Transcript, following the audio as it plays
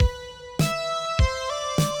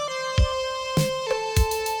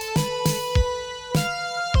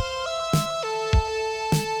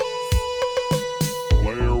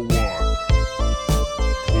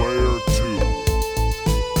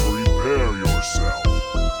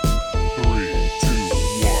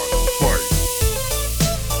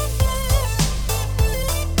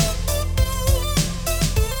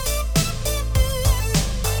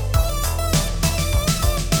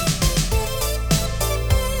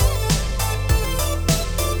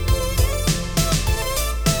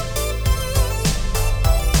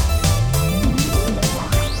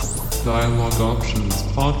Options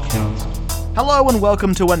Podcast. Hello and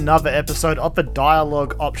welcome to another episode of the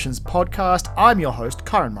Dialogue Options Podcast. I'm your host,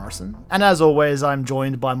 Kyron Morrison, and as always, I'm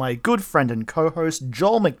joined by my good friend and co-host,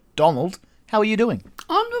 Joel McDonald. How are you doing?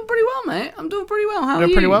 I'm doing pretty well, mate. I'm doing pretty well. How are you?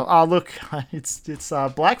 Doing pretty well? Oh, look, it's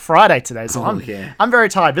Black Friday today, so I'm very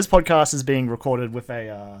tired. This podcast is being recorded with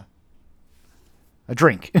a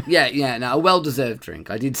drink. Yeah, no, a well-deserved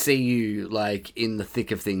drink. I did see you, in the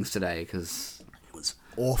thick of things today, because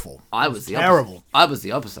Awful. I was terrible. I was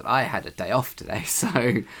the opposite. I had a day off today, so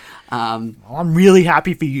I'm really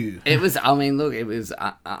happy for you. it was. I mean, look, it was.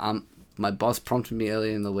 My boss prompted me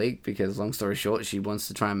earlier in the week because, long story short, she wants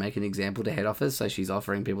to try and make an example to head office, so she's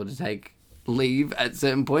offering people to take leave at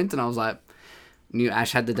certain points, and I was like, knew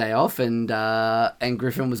Ash had the day off, and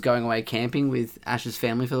Griffin was going away camping with Ash's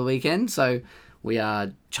family for the weekend, so we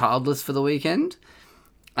are childless for the weekend.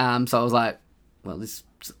 So I was like, well, this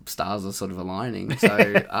stars are sort of aligning, so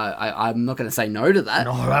I'm not going to say no to that.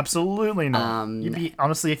 No, absolutely not.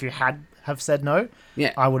 Honestly, if you have said no,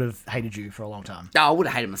 Yeah. I would have hated you for a long time. I would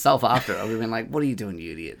have hated myself after. I would have been like, what are you doing,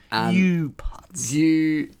 you idiot? You putz.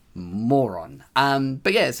 You moron.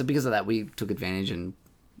 But yeah, so because of that, we took advantage and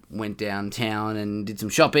went downtown and did some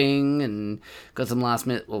shopping and got some last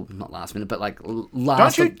minute, well, not last minute, but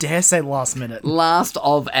Don't you dare say last minute. last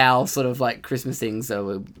of our sort of Christmas things.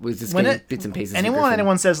 So we just getting bits and pieces.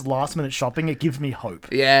 Anyone says last minute shopping, it gives me hope.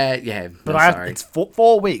 Yeah. But sorry. it's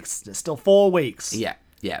 4 weeks. There's still 4 weeks. Yeah.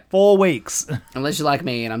 4 weeks. Unless you're like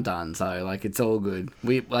me and I'm done, so it's all good.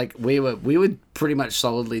 We were pretty much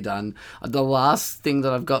solidly done. The last thing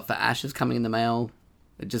that I've got for Ash is coming in the mail.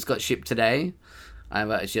 It just got shipped today.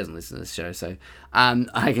 She doesn't listen to this show, so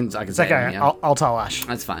I can It's say okay. it, yeah. I'll tell Ash.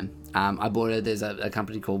 That's fine. I bought it. There's a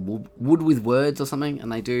company called Wood with Words or something, and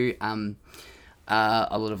they do a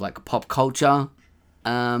lot of pop culture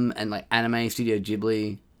and anime, Studio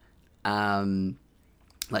Ghibli,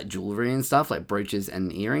 jewelry and stuff, brooches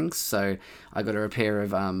and earrings. So I got her a pair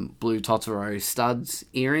of blue Totoro studs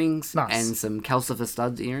earrings. Nice. And some Calcifer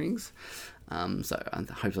studs earrings. So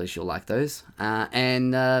hopefully she'll like those. We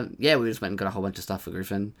just went and got a whole bunch of stuff for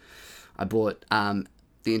Griffin. I bought the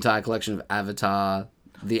entire collection of Avatar,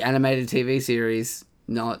 the animated TV series,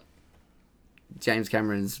 not James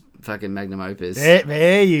Cameron's fucking magnum opus.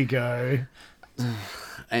 There you go.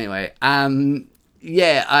 Anyway, I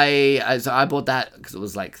bought that because it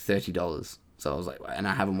was $30. So I was like, and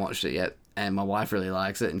I haven't watched it yet. And my wife really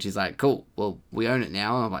likes it, and she's like, cool, well, we own it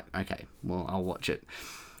now. And I'm like, okay, well, I'll watch it.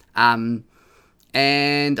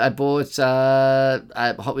 And I bought a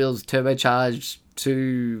Hot Wheels Turbocharged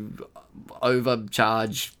to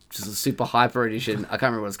Overcharge, just a Super Hyper Edition. I can't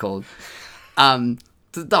remember what it's called.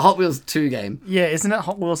 The Hot Wheels 2 game. Yeah, isn't it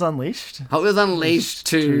Hot Wheels Unleashed? Hot Wheels Unleashed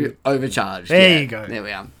to Overcharged. There you go. There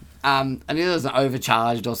we are. I knew there was an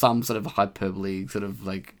overcharged or some sort of hyperbole sort of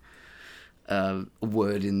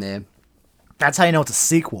word in there. That's how you know it's a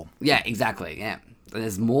sequel. Yeah, exactly. Yeah.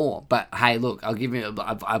 There's more, but hey, look, I'll give you.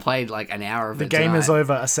 I played an hour of The it. game tonight. is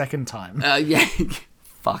over a second time. Yeah,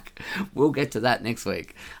 fuck. We'll get to that next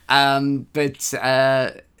week. Yeah,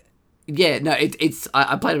 no, it's.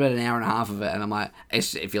 I played about an hour and a half of it, and I'm like,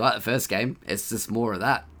 if you like the first game, it's just more of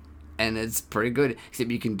that, and it's pretty good. Except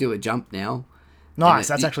you can do a jump now. Nice,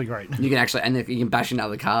 that's actually great. You can actually, and you can bash into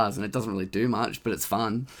other cars, and it doesn't really do much, but it's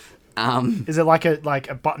fun. Is it like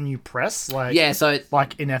a button you press? Yeah, so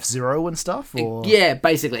like in F-Zero and stuff? Or? Yeah,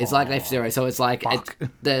 basically, it's like F-Zero. So it's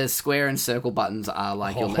the square and circle buttons are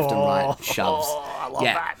your left and right shoves. I love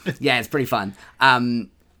that. Yeah, it's pretty fun. Hey,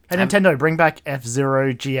 Nintendo, bring back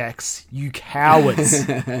F-Zero GX, you cowards.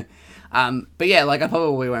 But yeah, I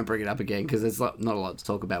probably won't bring it up again because there's not a lot to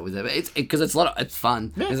talk about with it. But it's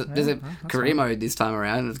fun. Yeah, there's a career mode this time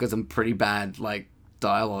around, and it's got some pretty bad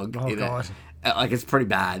dialogue in God. it. It's pretty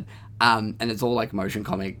bad. And it's all motion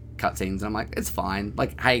comic cutscenes, and I'm like, it's fine.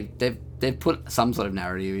 Hey, they've put some sort of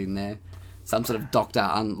narrative in there, some sort of doctor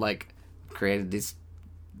created this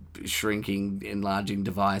shrinking, enlarging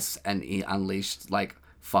device, and he unleashed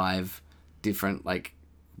 5 different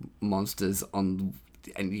monsters on,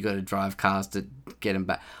 and you got to drive cars to get them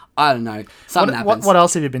back. I don't know. Something happens. What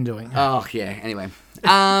else have you been doing? Oh yeah. Anyway,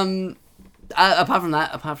 apart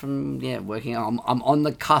from working, I'm on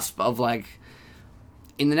the cusp of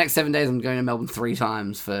in the next 7 days, I'm going to Melbourne 3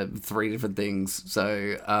 times for 3 different things.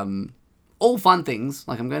 So, all fun things.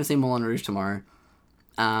 I'm going to see Moulin Rouge tomorrow,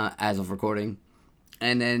 as of recording.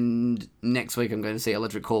 And then next week, I'm going to see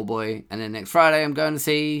Electric Callboy. And then next Friday, I'm going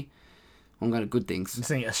to Good Things. I'm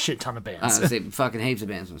seeing a shit ton of bands. I'm going to see fucking heaps of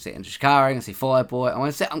bands. I'm going to see Enter Shikari. I'm going to see Fall Out Boy. I'm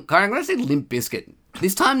going to see Limp Bizkit.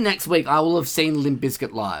 This time next week, I will have seen Limp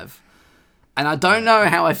Bizkit live. And I don't know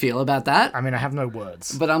how I feel about that, I mean, I have no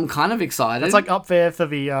words. but I'm kind of excited. It's like up there for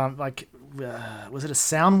the was it a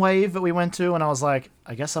Soundwave that we went to? And I was like,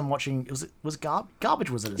 I guess I'm watching. Was Garbage?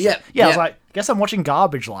 Was it? I was like, I guess I'm watching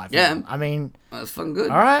Garbage live. Yeah. now. I mean, That's fucking good.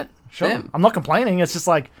 all right, sure. Yeah. I'm not complaining. It's just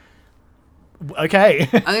like, okay. I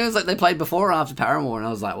think it was like they played before or after Paramore, and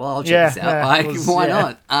I was like, well, I'll check this out. Yeah, Like, it was- why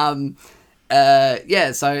yeah.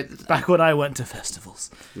 not? So Back when I went to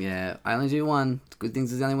festivals. yeah, I only do one. Good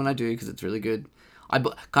Things is the only one I do because it's really good. I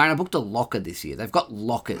booked a locker this year. They've got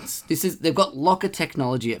lockers. They've got locker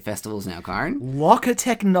technology at festivals now, Karen. Locker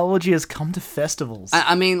technology has come to festivals.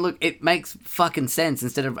 I mean, look, it makes fucking sense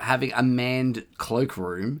instead of having a manned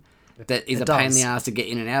cloakroom that is It a pain in does. the ass to get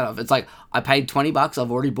in and out of. It's like, I paid $20,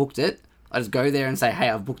 I've already booked it. I just go there and say, hey,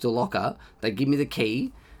 I've booked a locker. They give me the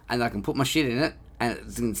key, and I can put my shit in it, and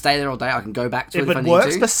it can stay there all day. I can go back to it if if I it need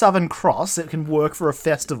works to. for Southern Cross, it can work for a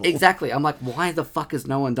festival. Exactly. I'm like, why the fuck has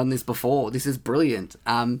no one done this before? This is brilliant.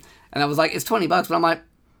 And I was like, it's $20, but I'm like,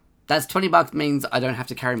 that's $20 means I don't have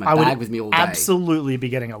to carry my I would bag with me all day. absolutely be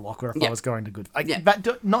getting a locker if Yeah. I was going to good. Yeah.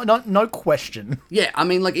 No question. Yeah, I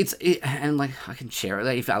mean, like, and like, I can share it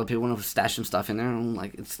if other people want to stash some stuff in there. And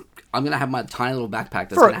like, I'm gonna have my tiny little backpack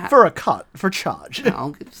that's gonna have. For a cut, for charge.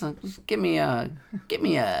 I'll just give me a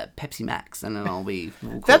Pepsi Max, and then I'll be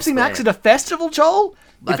Pepsi Max at a festival, Joel?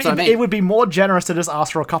 That's what I mean. It would be more generous to just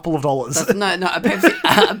ask for a couple of dollars. No, a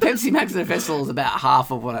Pepsi Max at a festival is about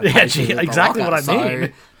half of what I pay. gee, for the exactly locker, what I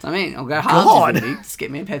mean. So, I mean, I'll go God. half just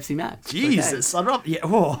get me a Pepsi Max. Jesus, I'd rather. Yeah. Oh.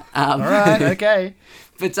 All All right. Okay.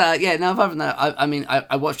 But yeah, no. Apart from that, I mean,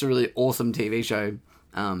 I watched a really awesome TV show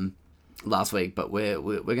last week, but we're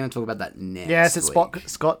going to talk about that next. Yes, it's week.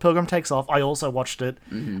 Scott Pilgrim Takes Off. I also watched it.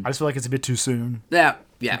 I just feel like it's a bit too soon Yeah,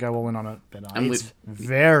 to go all in on it, but And it's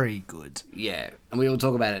very good. yeah, and we will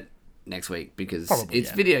talk about it next week because Probably, it's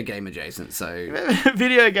yeah. video game adjacent. So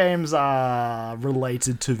Video games are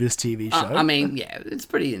related to this TV show. I mean, yeah, it's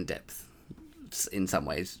pretty in depth in some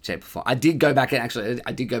ways, shape or form. I did go back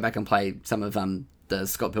and play some of the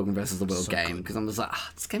Scott Pilgrim versus the World game because I'm just like,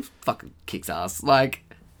 this game fucking kicks ass. Like,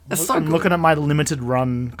 it's so I'm good. looking at my limited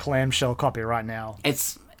run clamshell copy right now.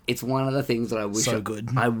 It's one of the things that I wish good.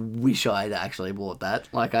 I wish I'd actually bought that.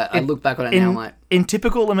 Like, I look back on it now, I'm like, in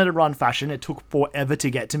typical limited run fashion, it took forever to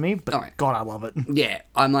get to me, but Alright. God, I love it. yeah,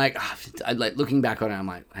 I'm like, I like looking back on it, I'm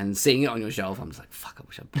like, and seeing it on your shelf, I'm just like, fuck, I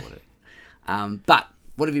wish I bought it. But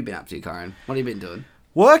what have you been up to, Karen? What have you been doing?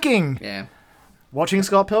 Working, Yeah, watching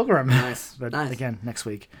Scott Pilgrim. Nice, but nice. again, next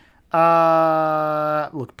week.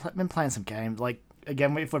 Look, been playing some games. Like,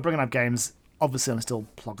 again, if we're bringing up games, obviously I'm still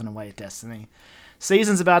plugging away at Destiny.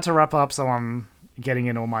 Season's about to wrap up, so I'm getting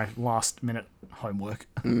in all my last minute homework,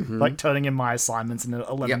 like turning in my assignments in the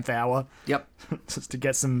 11th hour, yep, just to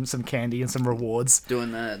get some candy and some rewards.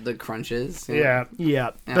 doing the crunches. Yeah.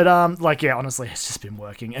 But honestly, it's just been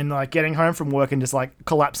working, and like getting home from work and just like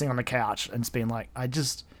collapsing on the couch and just being like,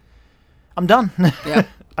 I'm done. Yep.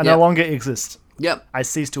 I no longer exist. Yep, I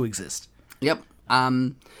cease to exist. yep.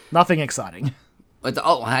 Nothing exciting. But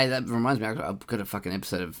hey, that reminds me. I've got a fucking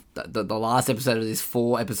episode of the last episode of this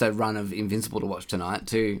 4-episode run of Invincible to watch tonight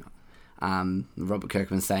too. Robert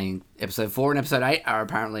Kirkman saying episode 4 and episode 8 are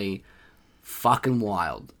apparently fucking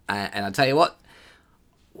wild. And I tell you what,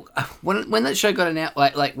 when that show got announced,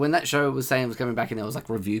 like when that show was saying it was coming back, and there was like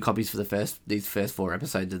review copies for these first 4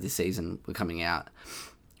 episodes of this season were coming out.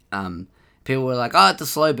 People were like, it's a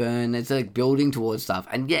slow burn. It's like building towards stuff,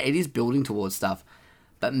 and yeah, it is building towards stuff.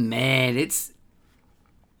 But man, it's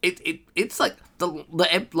like the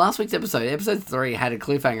last week's episode 3 had a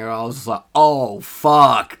cliffhanger. I was just like, oh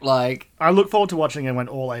fuck, like, I look forward to watching it when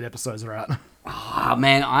all 8 episodes are out. oh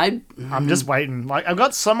man, I'm just waiting. Like, I've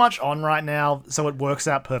got so much on right now, so it works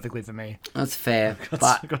out perfectly for me. that's fair, I've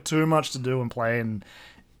but got too much to do and play and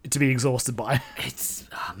to be exhausted by. it's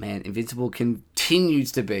man, Invincible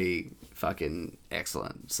continues to be fucking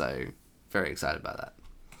excellent. So very excited about that.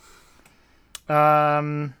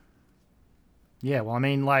 Yeah, well, I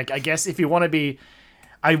mean, like, I guess if you want to be...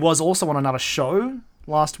 I was also on another show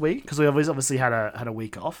last week, because we obviously had a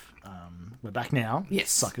week off. We're back now. Yes.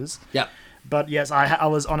 Suckers. Yep. But yes, I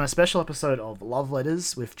was on a special episode of Love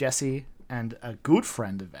Letters with Jesse and a good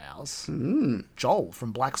friend of ours, Joel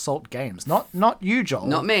from Black Salt Games. Not you, Joel.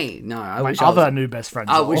 Not me. No, I My wish other I was, new best friend,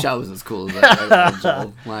 I Joel. wish I was as cool as that.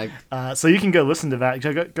 Joel. Like, So you can go listen to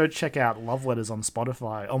that. Go check out Love Letters on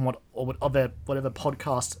Spotify, on whatever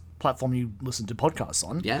podcast platform you listen to podcasts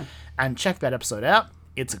on. yeah. And check that episode out.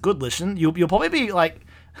 It's a good listen. You'll probably be like,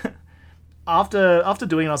 after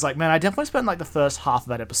doing it, I was like, man, I definitely spent like the first half of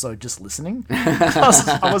that episode just listening.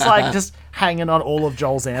 I was like just hanging on all of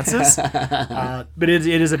Joel's answers. But it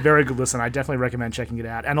is a very good listen. I definitely recommend checking it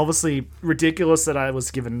out. And obviously, ridiculous that I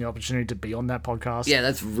was given the opportunity to be on that podcast. Yeah,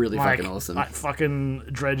 that's really fucking awesome. Like, fucking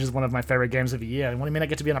Dredge is one of my favorite games of the year. And what do you mean I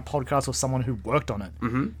get to be on a podcast with someone who worked on it?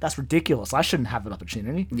 Mm-hmm. That's ridiculous. I shouldn't have that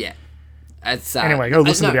opportunity. Yeah. It's, anyway, go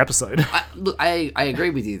listen to the episode. I agree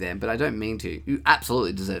with you then, but I don't mean to. You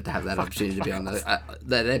absolutely deserve to have that opportunity to be on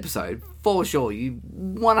that episode. For sure. You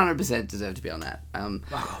 100% deserve to be on that.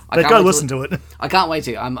 But go listen to it. I can't wait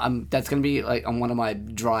to. That's going to be like on one of my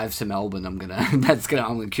drives to Melbourne. I'm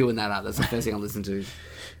queuing that up. That's the first thing I'll listen to.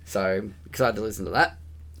 So, excited to listen to that.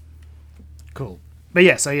 Cool. But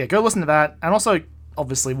yeah, go listen to that. And also,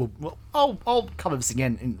 obviously, I'll cover this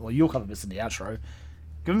again, you'll cover this in the outro.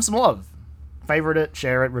 Give them some love. Favorite it,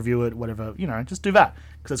 share it, review it, whatever, just do that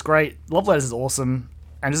because it's great. Love Letters is awesome,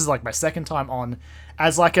 and this is like my second time on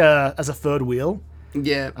as a third wheel.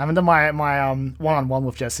 Yeah, I haven't done my one-on-one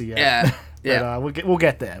with Jesse yet. Yeah, yeah. But we'll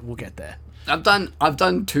get there. We'll get there. I've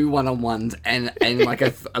done 2 one-on-ones and like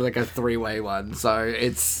a 3-way one. So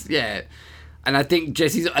it's and I think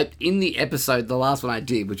Jesse's in the episode, the last one I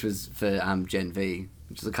did, which was for Gen V,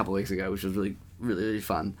 which was a couple of weeks ago, which was really really really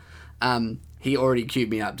fun. He already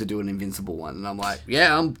queued me up to do an Invincible one, and I'm like,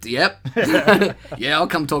 yep, yeah, I'll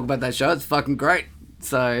come talk about that show. It's fucking great.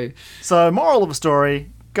 So moral of the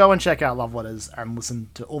story: go and check out Love Letters and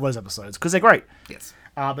listen to all those episodes because they're great. Yes.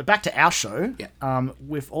 But back to our show. Yeah.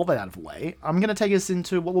 With all that out of the way, I'm going to take us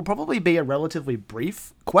into what will probably be a relatively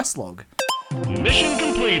brief quest log. Mission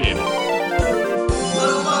completed.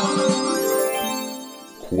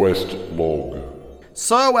 Quest log.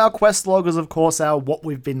 So our quest log is, of course, our what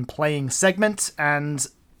we've been playing segment, and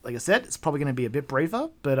like I said, it's probably going to be a bit briefer,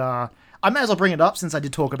 but I may as well bring it up since I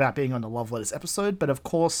did talk about being on the Love Letters episode. But of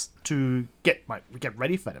course, to get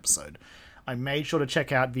ready for that episode, I made sure to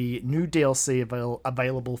check out the new DLC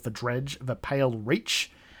available for Dredge, The Pale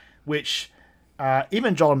Reach, which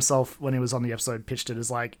even Joel himself, when he was on the episode, pitched it as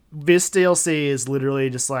like, this DLC is literally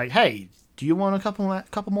just like, hey, do you want a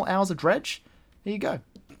couple more hours of Dredge? Here you go.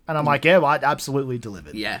 And I'm like, yeah, well, I'd absolutely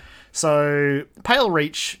delivered. Yeah. So, Pale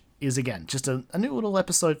Reach is, again, just a new little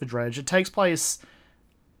episode for Dredge. It takes place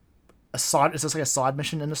it's just like a side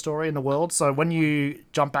mission in the story, in the world. So, when you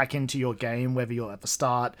jump back into your game, whether you're at the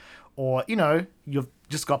start or, you've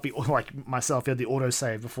just got like myself, you had the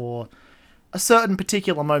autosave before a certain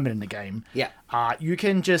particular moment in the game. Yeah. You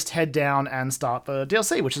can just head down and start the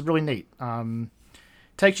DLC, which is really neat.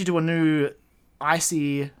 Takes you to a new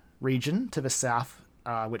icy region to the south,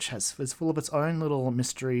 which is full of its own little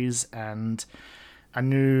mysteries and a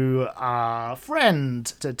new friend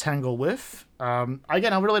to tangle with.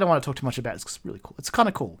 Again, I really don't want to talk too much about it. It's really cool. It's kind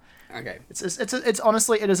of cool. Okay. It's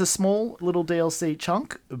honestly, it is a small little DLC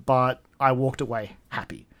chunk, but I walked away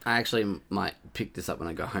happy. I actually might pick this up when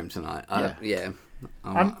I go home tonight. Yeah.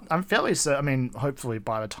 I'm fairly certain. I mean, hopefully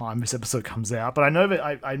by the time this episode comes out, but I know that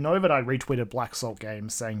I retweeted Black Salt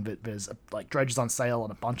Games saying that there's Dredge is on sale on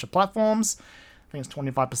a bunch of platforms. I think it's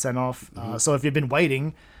 25% off. So if you've been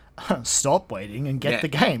waiting, stop waiting and get the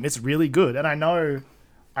game. It's really good. And I know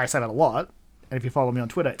I say that a lot. And if you follow me on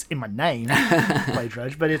Twitter, it's in my name, Play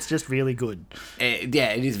Dredge, but it's just really good. It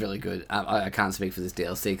is really good. I can't speak for this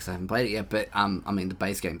DLC because I haven't played it yet, but I mean, the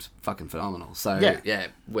base game's fucking phenomenal. So yeah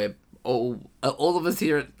we're all of us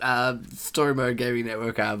here at Story Mode Gaming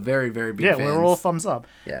Network are very, very big fans. Yeah, we're all thumbs up.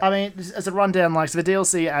 Yeah. I mean, as a rundown, like, so the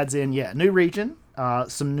DLC adds in, new region,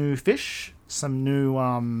 some new fish, some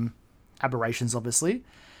new aberrations, obviously,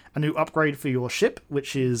 a new upgrade for your ship,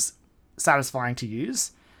 which is satisfying to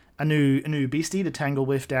use, a new beastie to tangle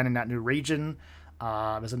with down in that new region,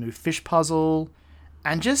 there's a new fish puzzle,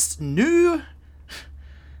 and just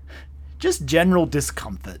general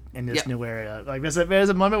discomfort in this new area. Like there's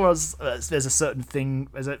a moment where there's a certain thing,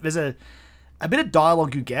 there's a bit of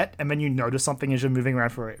dialogue you get, and then you notice something as you're moving around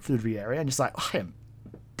through the area, and you're just like, I am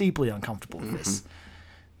deeply uncomfortable with this.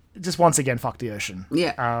 Just once again, fuck the ocean.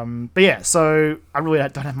 Yeah. But yeah, so I really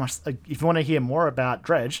don't have much. Like, if you want to hear more about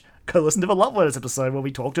Dredge, go listen to the Love Letters episode where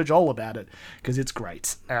we talk to Joel about it, because it's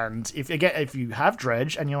great. And if you have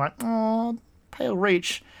Dredge and you're like, oh, Pale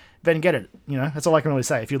Reach, then get it. That's all I can really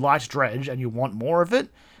say. If you liked Dredge and you want more of it,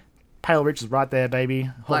 Pale Reach is right there,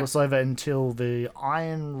 baby. Hold us over until the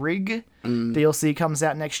Iron Rig DLC comes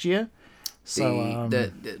out next year. So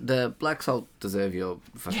the Black Salt deserve your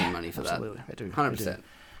fucking money for absolutely. that. Absolutely,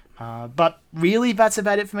 100%. But really, that's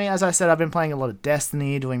about it for me. As I said, I've been playing a lot of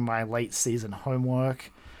Destiny, doing my late season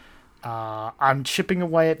homework. I'm chipping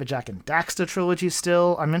away at the Jack and Daxter trilogy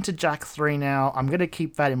still. I'm into Jack 3 now. I'm going to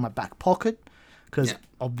keep that in my back pocket, because Yep.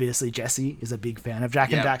 obviously Jesse is a big fan of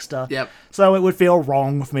Jack and Yep. Daxter. Yep. So it would feel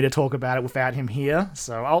wrong for me to talk about it without him here.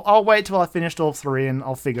 So I'll wait till I finished all 3 and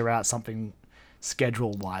I'll figure out something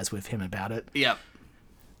schedule-wise with him about it. Yep.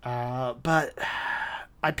 But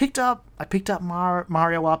I picked up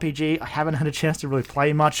Mario RPG. I haven't had a chance to really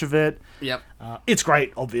play much of it. Yep. It's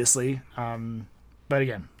great, obviously. But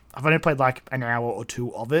again, I've only played like an hour or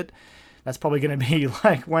 2 of it. That's probably going to be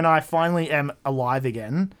like when I finally am alive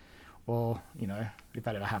again, or, you know, if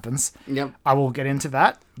that ever happens. Yep. I will get into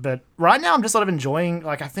that. But right now I'm just sort of enjoying,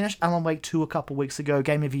 like I finished Alan Wake 2 a couple weeks ago,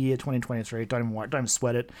 Game of the Year 2023. Don't even worry, don't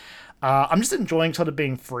sweat it. I'm just enjoying sort of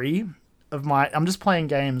being free of I'm just playing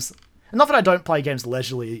games. Not that I don't play games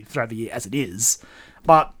leisurely throughout the year as it is,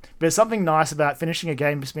 but there's something nice about finishing a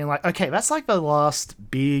game just being like, okay, that's like the last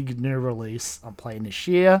big new release I'm playing this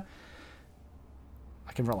year.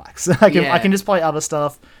 I can relax. I can just play other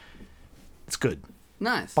stuff. It's good.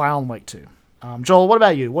 Nice. By Alan Wake 2. Joel, what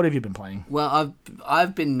about you? What have you been playing? Well,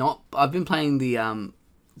 I've been playing the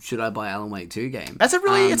Should I Buy Alan Wake 2 game. That's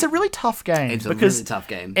it's a really tough game. It's a because really tough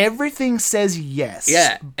game. Everything says yes.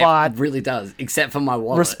 Yeah, but it really does, except for my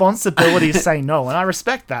wallet. Responsibilities say no, and I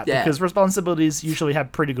respect that Yeah. because responsibilities usually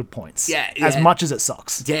have pretty good points. Yeah, As yeah. much as it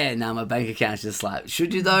sucks. Yeah, no, my bank account's just like,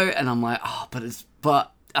 should you though? And I'm like, oh,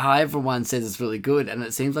 but everyone says it's really good, and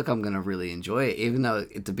it seems like I'm going to really enjoy it, even though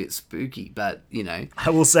it's a bit spooky, but, you know. I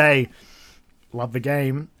will say, love the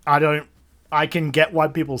game. I can get why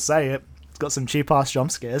people say it. It's got some cheap-ass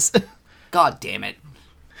jump scares. God damn it.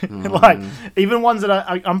 Like, even ones that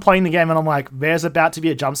I'm playing the game and I'm like, there's about to be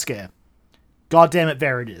a jump scare. God damn it,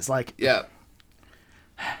 there it is. Like, Yeah.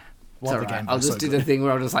 love the Alright. game. I'll It's just so do good. the thing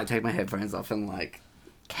where I'll just, like, take my headphones off and, like...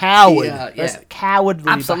 Coward. Yeah. That's cowardly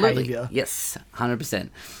Absolutely. behavior. Yes, 100%.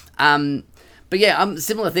 But yeah, I'm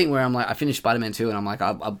similar thing where I'm like, I finished Spider-Man 2 and I'm like,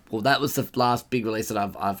 well, that was the last big release that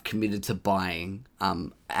I've committed to buying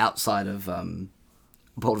outside of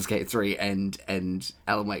Baldur's Gate 3 and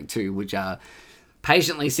Alan Wake 2, which are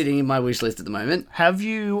patiently sitting in my wish list at the moment. Have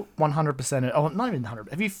you 100%? Oh, not even 100.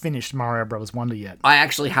 Have you finished Mario Bros. Wonder yet? I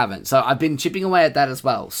actually haven't, so I've been chipping away at that as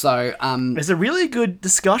well. So There's a really good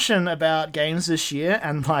discussion about games this year,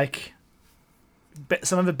 and like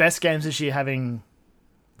some of the best games this year having,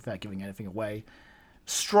 without giving anything away,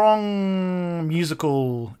 strong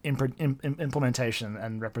musical implementation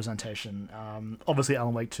and representation. Obviously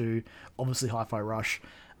Alan Wake 2, obviously Hi-Fi Rush,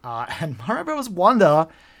 and Mario Bros. Wonder.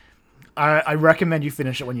 I recommend you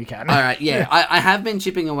finish it when you can. all right, yeah, I have been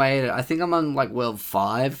chipping away at it. I think I'm on like World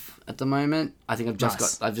 5 at the moment. I think I've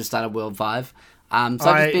just started World 5. So I've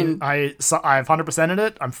just been. I've 100%ed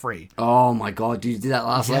it. I'm free. Oh my god, you did that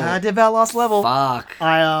last level. Yeah, I did that last level. Fuck.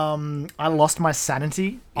 I lost my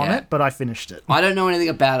sanity on Yeah. it, but I finished it. I don't know anything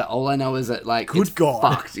about it. All I know is that like Good it's God.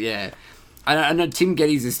 fucked. Yeah. I know Tim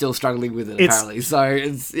Geddes is still struggling with it apparently. So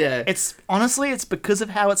it's yeah. It's honestly, it's because of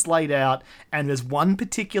how it's laid out, and there's one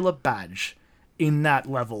particular badge in that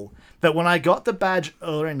level that when I got the badge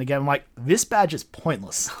earlier in the game, I'm like, this badge is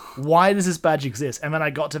pointless. Why does this badge exist? And then I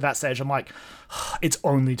got to that stage, I'm like, it's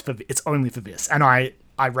only for this, and I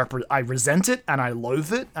resent it, and I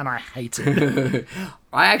loathe it, and I hate it.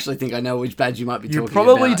 I actually think I know which badge you might be You talking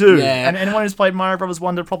probably about. do. Yeah. And anyone who's played Mario Bros.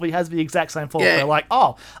 Wonder probably has the exact same thought. Yeah. They're like,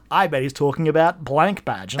 oh, I bet he's talking about blank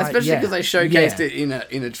badge. And Especially because they showcased it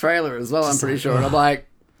in a trailer as well, I'm pretty sure. And I'm like,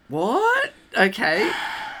 what? Okay.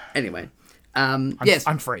 Anyway. Yes.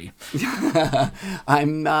 I'm free.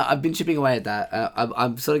 I've been chipping away at that.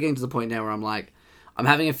 I'm sort of getting to the point now where I'm like, I'm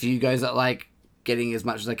having a few goes at like getting as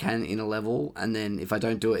much as I can in a level, and then if I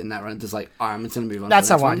don't do it in that run, it's just like, all right, I'm just gonna move on. That's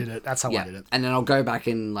to the how next I one. did it. That's how I did it. And then I'll go back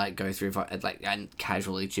and like go through and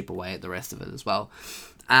casually chip away at the rest of it as well.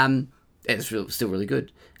 It's still really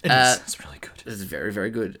good. It is. It's really good. It's very, very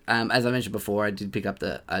good. As I mentioned before, I did pick up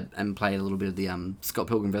and play a little bit of the Scott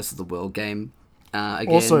Pilgrim vs. the World game. Again.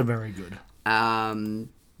 Also very good.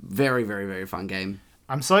 Very, very, very fun game.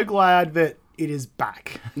 I'm so glad that it is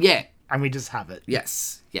back. Yeah. And we just have it.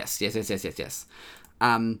 Yes.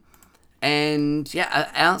 And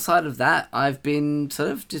yeah, outside of that, I've been sort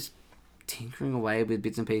of just tinkering away with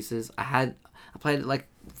bits and pieces. I played like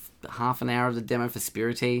half an hour of the demo for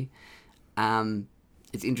Spirity.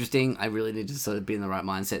 It's interesting. I really need to sort of be in the right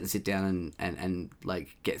mindset and sit down and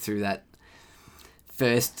like get through that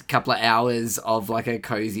first couple of hours of like a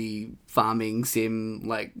cozy farming sim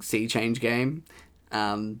like sea change game.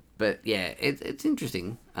 But yeah, it's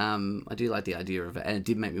interesting. I do like the idea of it, and it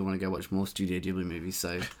did make me want to go watch more Studio Ghibli movies.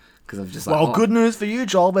 So because I've just like, Well, good news for you,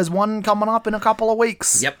 Joel. There's one coming up in a couple of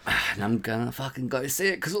weeks. Yep, and I'm gonna fucking go see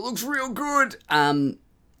it because it looks real good.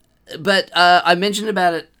 But I mentioned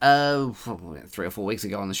about it 3 or 4 weeks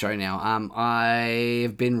ago on the show now.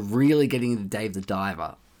 I've been really getting into Dave the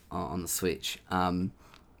Diver on the Switch.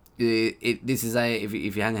 This is if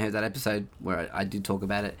you hadn't heard that episode where I did talk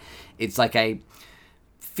about it, it's like a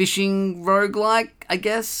fishing roguelike, I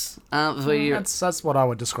guess. That's what I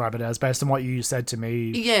would describe it as, based on what you said to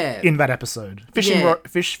me in that episode. Fish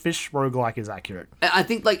roguelike is accurate. I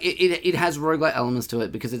think like it has roguelike elements to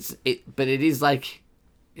it because but it is like,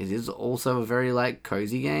 it is also a very like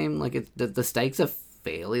cozy game. Like the stakes are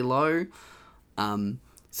fairly low.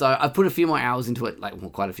 So I've put a few more hours into it,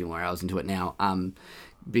 quite a few more hours into it now.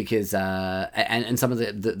 Because and some of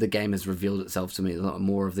the game has revealed itself to me. A lot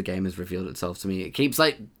more of the game has revealed itself to me. It keeps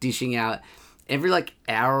like dishing out every like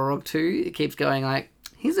hour or two. It keeps going like,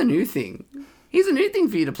 here's a new thing for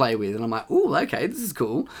you to play with, and I'm like, oh, okay, this is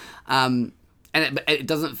cool. And it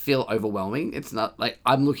doesn't feel overwhelming. It's not like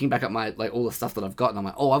I'm looking back at my like all the stuff that I've got, and I'm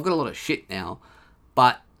like, oh, I've got a lot of shit now,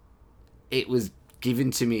 but it was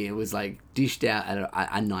given to me. It was like dished out at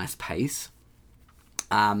a nice pace.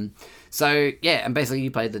 So yeah, and basically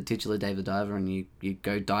you play the titular Dave the Diver, and you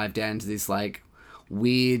go dive down to this like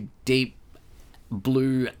weird deep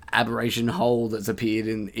blue aberration hole that's appeared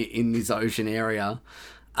in this ocean area,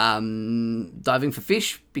 diving for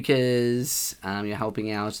fish because you're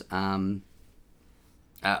helping out an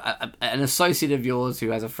associate of yours who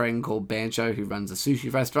has a friend called Bancho who runs a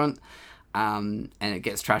sushi restaurant, and it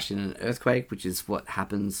gets trashed in an earthquake, which is what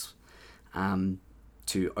happens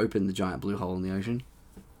to open the giant blue hole in the ocean.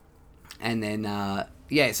 And then,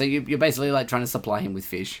 so you're basically like trying to supply him with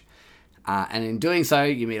fish. And in doing so,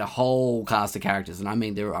 you meet a whole cast of characters. And I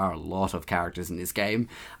mean, there are a lot of characters in this game.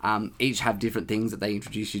 Each have different things that they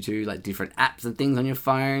introduce you to, like different apps and things on your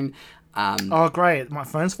phone. Oh, great. My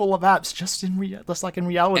phone's full of apps, just like in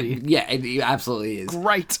reality. Yeah, it absolutely is.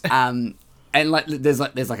 Great. And like there's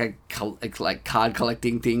like a card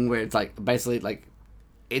collecting thing where it's like basically like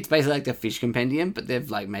the fish compendium, but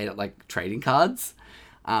they've like made it like trading cards.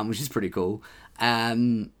 Which is pretty cool.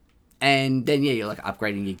 And then, you're like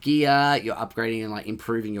upgrading your gear, you're upgrading and like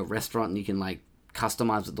improving your restaurant, and you can like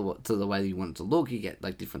customize it to the way that you want it to look. You get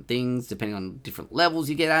like different things depending on different levels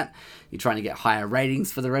you get at. You're trying to get higher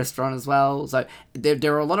ratings for the restaurant as well. So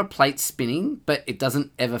there are a lot of plates spinning, but it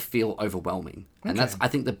doesn't ever feel overwhelming. And that's, I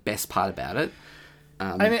think, the best part about it.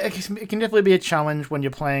 I mean, it can definitely be a challenge when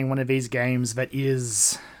you're playing one of these games that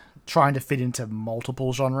is trying to fit into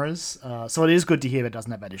multiple genres, so it is good to hear it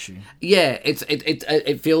doesn't have that issue. Yeah,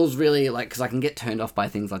 it feels really like, because I can get turned off by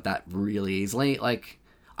things like that really easily. Like,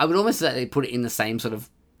 I would almost say they put it in the same sort of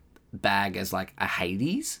bag as like a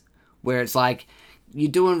Hades, where it's like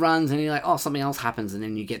you're doing runs and you're like, oh, something else happens, and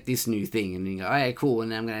then you get this new thing, and you go, okay, cool,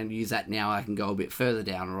 and then I'm going to use that now. I can go a bit further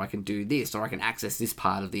down, or I can do this, or I can access this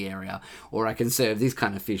part of the area, or I can serve this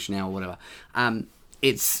kind of fish now, or whatever.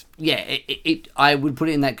 I would put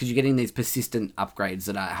it in that because you're getting these persistent upgrades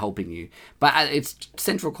that are helping you. But its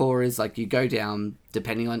central core is like you go down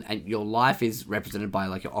depending on, and your life is represented by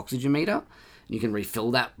like your oxygen meter. You can refill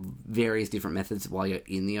that various different methods while you're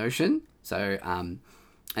in the ocean. So, and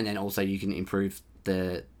then also you can improve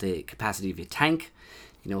the capacity of your tank.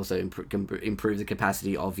 You can also improve the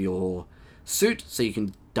capacity of your suit, so you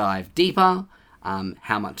can dive deeper.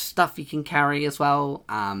 How much stuff you can carry as well.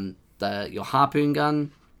 Your harpoon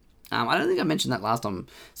gun. I don't think I mentioned that last time.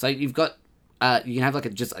 So you've got, you can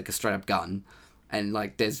have just a straight up gun, and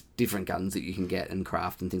like there's different guns that you can get and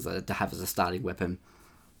craft and things like that to have as a starting weapon.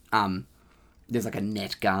 There's like a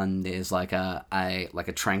net gun. There's like a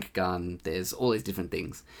trank gun. There's all these different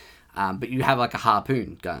things. But you have like a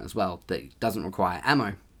harpoon gun as well that doesn't require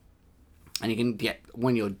ammo, and you can get,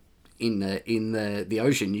 when you're in the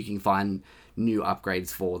ocean, you can find new upgrades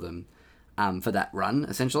for them. For that run,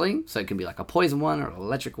 essentially. So it can be like a poison one or an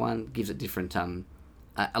electric one. Gives it different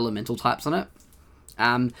elemental types on it.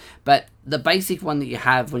 But the basic one that you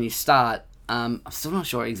have when you start, I'm still not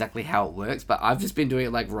sure exactly how it works, but I've just been doing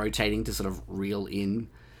it like rotating to sort of reel in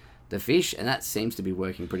the fish, and that seems to be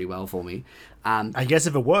working pretty well for me. I guess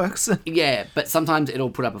if it works. Yeah, but sometimes it'll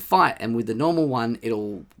put up a fight, and with the normal one,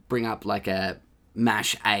 it'll bring up like a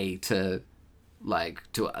mash A to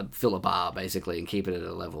fill a bar, basically, and keep it at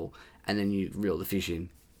a level. And then you reel the fish in.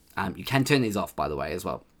 You can turn these off, by the way, as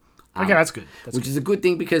well. Okay, that's good. Which is a good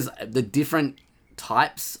thing, because the different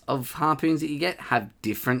types of harpoons that you get have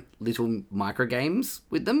different little micro games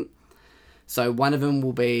with them. So one of them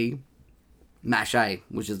will be Mash A,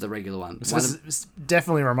 which is the regular one. It's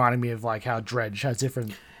definitely reminding me of like how Dredge has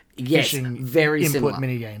different Yes, fishing very input similar.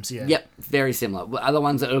 mini games. Yeah. Yep, very similar. Other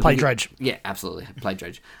ones that Play Dredge. Yeah, absolutely. Play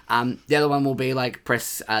Dredge. The other one will be like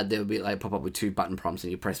press. There will be like pop up with 2 button prompts,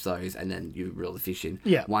 and you press those, and then you reel the fish in.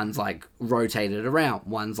 Yeah. One's like rotate it around.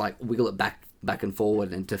 One's like wiggle it back and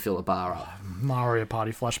forward, and to fill a bar up. Mario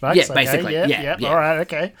Party flashbacks. Yeah, okay, basically. Yeah. All right.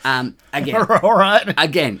 Okay. Again, All right.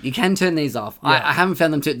 Again, you can turn these off. I haven't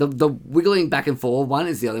found them to. The wiggling back and forward one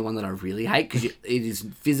is the only one that I really hate because it is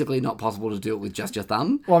physically not possible to do it with just your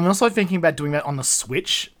thumb. Well, I'm also thinking about doing that on the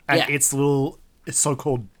Switch and Yeah. its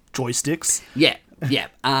so-called joysticks. Yeah. Yeah.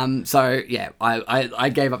 So yeah, I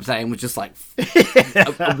gave up today and was just like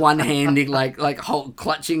one-handing, like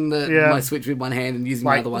clutching my Switch with one hand and using the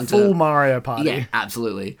Like other one full Mario Party. Yeah,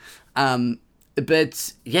 absolutely.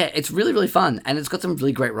 But yeah, it's really, really fun, and it's got some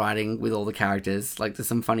really great writing with all the characters. Like there's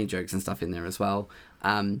some funny jokes and stuff in there as well.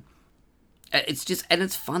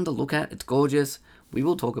 It's fun to look at. It's gorgeous. We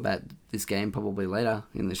will talk about this game probably later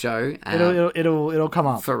in the show. It'll come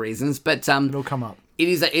up for reasons, but it'll come up.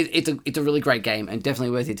 It's a really great game and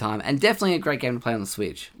definitely worth your time, and definitely a great game to play on the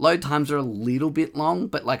Switch. Load times are a little bit long,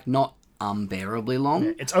 but like not unbearably long.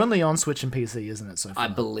 Yeah, it's only on Switch and PC, isn't it? So far? I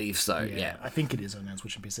believe so. Yeah. I think it is only on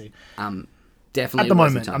Switch and PC. Definitely at the worth your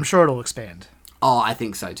moment. time. I'm sure it'll expand. Oh, I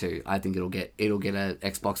think so too. I think it'll get a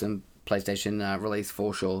Xbox and PlayStation release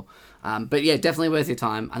for sure. But yeah, definitely worth your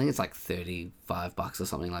time. I think it's like $35 or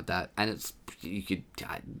something like that, and you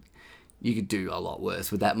could do a lot worse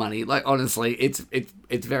with that money. Like honestly, it's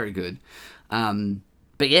very good.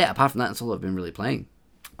 But yeah, apart from that, that's all I've been really playing.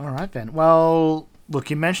 All right then. Well, look,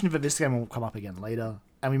 you mentioned that this game will come up again later,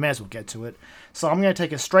 and we may as well get to it. So I'm going to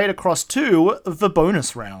take us straight across to the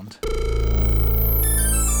bonus round.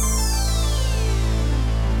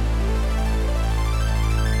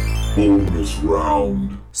 Bonus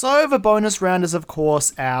round. So the bonus round is, of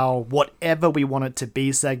course, our whatever we want it to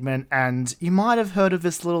be segment, and you might have heard of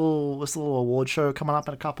this little award show coming up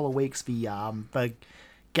in a couple of weeks, the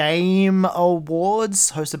Game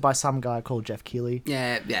Awards, hosted by some guy called Jeff Keighley.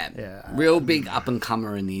 Yeah. Real big up and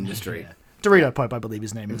comer in the industry. Yeah. Dorito Pope, I believe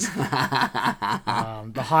his name is. The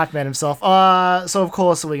hype man himself. So of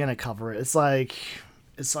course we're gonna cover it. It's like,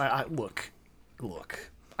 look,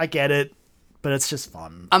 I get it. But it's just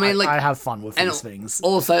fun. I mean, I have fun with these things.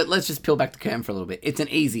 Also, let's just peel back the curtain for a little bit. It's an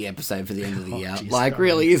easy episode for the end of the year. Geez, like,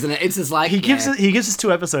 really, isn't it? It's just like... He gives us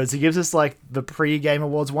 2 episodes. He gives us, like, the pre-Game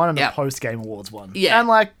Awards one and the post-Game Awards one. Yeah. And,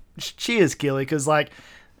 like, cheers, Keighley, because, like,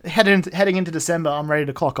 heading into December, I'm ready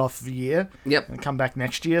to clock off the year. Yep. And come back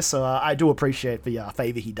next year, so I do appreciate the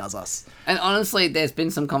favour he does us. And honestly, there's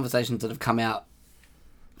been some conversations that have come out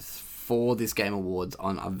for this Game Awards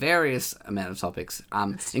on a various amount of topics,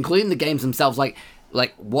 including the games themselves, like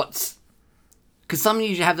what's... Because some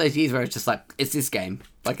usually have those years where it's just like, it's this game.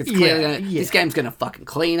 Like, it's clearly this game's going to fucking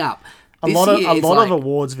clean up. A lot of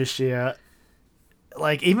awards this year,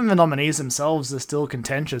 like, even the nominees themselves are still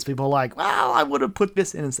contentious. People are like, well, I would have put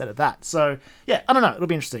this in instead of that. So, yeah, I don't know. It'll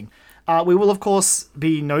be interesting. We will, of course,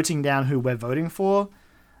 be noting down who we're voting for.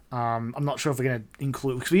 I'm not sure if we're going to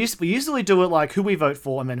include... Because we usually do it like who we vote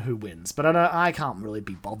for and then who wins. But I can't really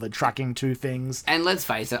be bothered tracking 2 things. And let's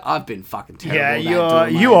face it, I've been fucking terrible. Yeah,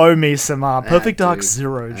 you owe me some Perfect Dark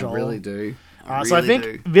Zero, Joel. I really do. So I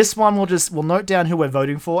think this one we'll note down who we're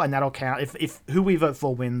voting for, and that'll count. If who we vote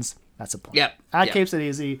for wins, that's a point. Yep. That keeps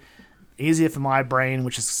it easier for my brain,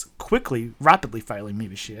 which is rapidly failing me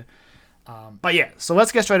this year. But yeah, so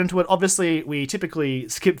let's get straight into it. Obviously, we typically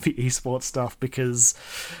skip the esports stuff because,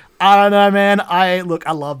 I don't know, man. I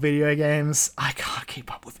love video games. I can't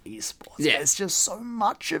keep up with esports. Yeah. There's just so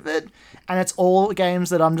much of it. And it's all games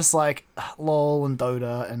that I'm just like, LOL and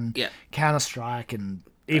Dota and Counter-Strike and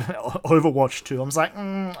even Overwatch 2. I'm just like,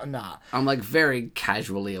 nah. I'm like very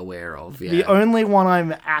casually aware of, The only one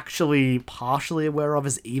I'm actually partially aware of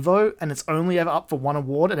is Evo, and it's only ever up for 1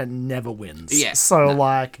 award and it never wins. Yeah. So,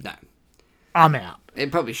 no. I'm out.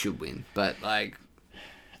 It probably should win, but like...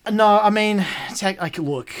 No, I mean,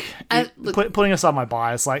 putting aside my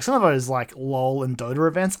bias, like, some of those, like, LOL and Dota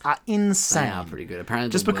events are insane. They are pretty good. Apparently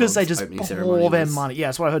just because they just pour their money. Yeah,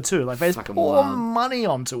 that's what I heard too. Like, they just pour money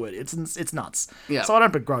onto it. It's nuts. Yeah. So I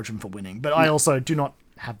don't begrudge them for winning, but I also do not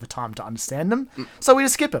have the time to understand them, so we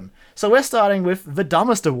just skip them. So we're starting with the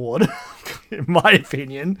dumbest award, in my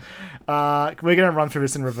opinion. We're going to run through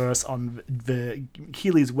this in reverse on the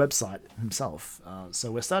Keighley's website himself.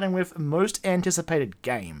 So we're starting with most anticipated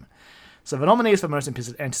game. So the nominees for most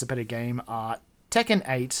anticipated game are Tekken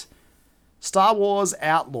 8, Star Wars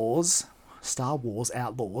Outlaws.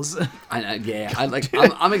 I know, yeah.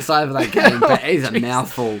 I'm excited for that game, but it's a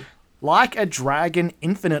mouthful. Like a Dragon,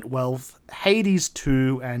 Infinite Wealth, Hades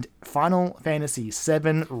 2, and Final Fantasy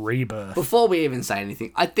VII Rebirth. Before we even say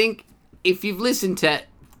anything, I think if you've listened to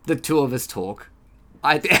the two of us talk,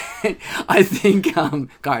 I think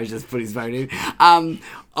Kyle just put his vote in.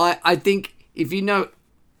 I think if you know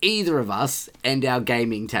either of us and our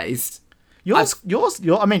gaming taste, Yours.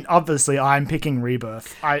 I mean, obviously, I'm picking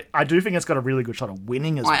Rebirth. I do think it's got a really good shot of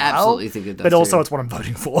winning as well. I absolutely think it does. But also, too. it's what I'm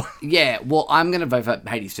voting for. Yeah, well, I'm gonna vote for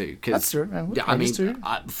Hades 2 because That's true. Man. I mean, Hades 2.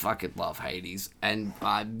 I fucking love Hades, and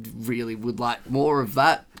I really would like more of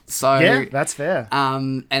that. So Yeah, that's fair.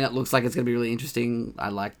 And it looks like it's gonna be really interesting. I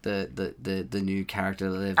like the new character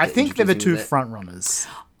that they've. I think they're the two introducing with it. front runners.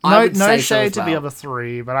 I No, would no say so shade as to the well. other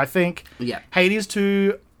three, but I think Yeah. Hades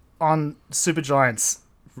 2 on Supergiant's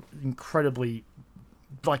incredibly,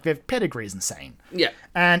 like, their pedigree is insane. Yeah.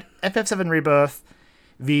 And FF7 Rebirth,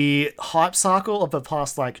 the hype cycle of the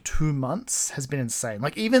past, like, 2 months has been insane.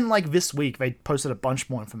 Like, even, like, this week, they posted a bunch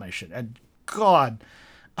more information. And, God,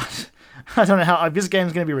 I don't know how... this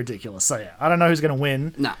game's going to be ridiculous. So, yeah, I don't know who's going to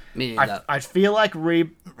win. No, me neither. I feel like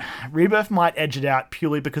Rebirth might edge it out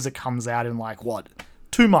purely because it comes out in, like, what?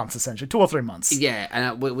 2 months, essentially. 2 or 3 months. Yeah,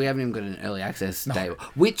 and we haven't even got an early access day,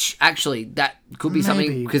 which actually that could be something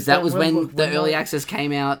Maybe, because that but was we're when the early not- access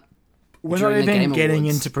came out. We're during not the even Game getting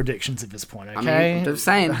Awards. into predictions at this point, okay? I mean, I'm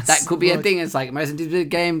saying that could be a like- thing. It's like most anticipated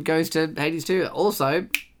game goes to Hades 2. Also,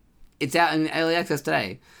 it's out in early access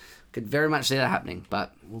today. Could very much see that happening,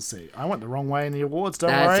 but We'll see. I went the wrong way in the awards, don't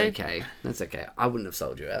that's worry. okay. That's okay. I wouldn't have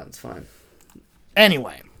sold you out. It's fine.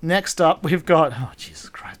 Anyway, next up, we've got... Oh, Jesus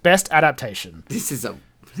Christ. Best Adaptation. This is a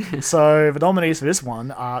So, the nominees for this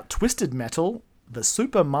one are Twisted Metal, the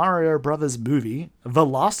Super Mario Brothers movie, The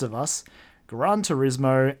Last of Us, Gran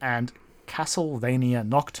Turismo, and Castlevania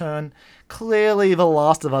Nocturne. Clearly, The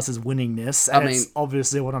Last of Us is winning this, and it's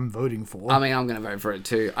obviously what I'm voting for. I mean, I'm going to vote for it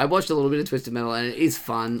too. I watched a little bit of Twisted Metal, and it is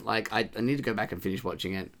fun. Like, I need to go back and finish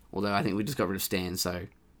watching it. Although I think we just got rid of Stan, so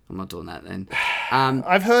I'm not doing that then.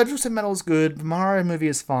 I've heard Twisted Metal is good. The Mario movie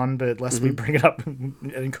is fun, but lest we bring it up and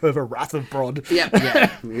incur the wrath of Brod. Yeah.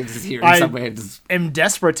 We'll just hear it I somewhere. Just... am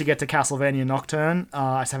desperate to get to Castlevania Nocturne.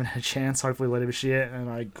 I just haven't had a chance, hopefully later this year, and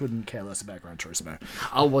I couldn't care less about Gran Turismo.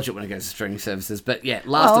 I'll watch it when it goes to streaming services. But yeah,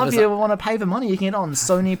 Last Well, of if Us... you want to pay the money, you can get it on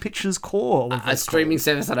Sony Pictures Core. a streaming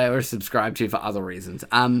service that I always subscribe to for other reasons.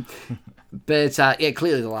 But yeah,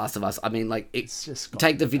 clearly The Last of Us. I mean, like, It's just got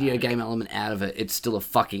take the video game element out of it, it's still a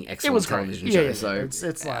fucking excellent It was great. television Yeah, show. yeah, So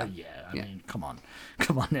it's like, I mean, come on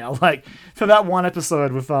now. Like, for that one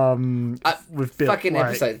episode with Bill, fucking like,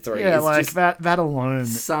 episode 3. Yeah, It's like just that alone.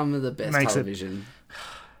 some of the best makes it- television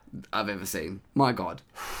I've ever seen. My God.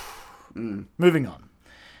 Moving on.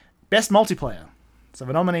 Best multiplayer. So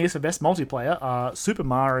the nominees for best multiplayer are Super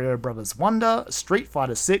Mario Bros. Wonder, Street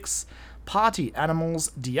Fighter 6, Party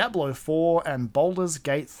Animals, Diablo 4, and Baldur's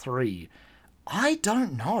Gate 3. I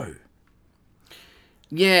don't know.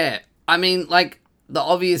 Yeah, I mean, like, the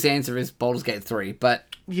obvious answer is Baldur's Gate 3, but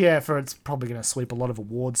Yeah, it's probably going to sweep a lot of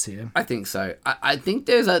awards here. I think so. I think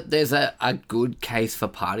there's a good case for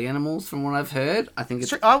Party Animals from what I've heard. I think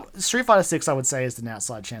it's... Street Fighter 6, I would say, is an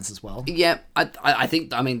outside chance as well. Yeah, I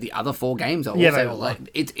think, I mean, the other 4 games are Yeah, also, they all like,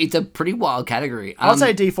 it's a pretty wild category. I would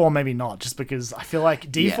say D4 maybe not, just because I feel like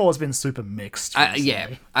D4 Yeah. has been super mixed. Yeah,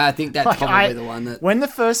 recently. I think that's Like, probably the one that... When the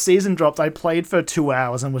first season dropped, I played for 2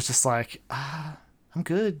 hours and was just like, I'm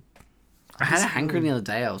good. I had a hankering the other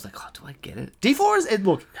day. I was like, oh, do I get it? D4 is...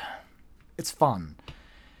 Look, it's fun.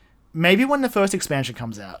 Maybe when the first expansion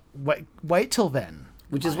comes out. Wait till then.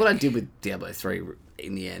 Which is what I did with Diablo 3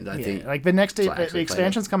 in the end, I think. Like, the next... So I The actually played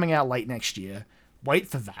expansion's coming out late next year. Wait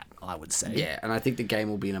for that, I would say. Yeah, and I think the game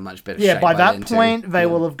will be in a much better Yeah, shape by that then, point, too. they Yeah.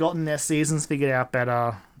 will have gotten their seasons figured out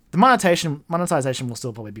better. The monetization will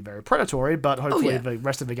still probably be very predatory, but hopefully yeah. the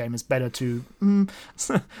rest of the game is better to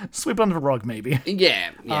sweep it under the rug, maybe. Yeah.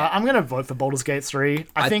 I'm going to vote for Baldur's Gate 3.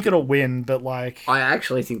 I think it'll win, but like... I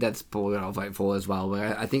actually think that's probably what I'll vote for as well,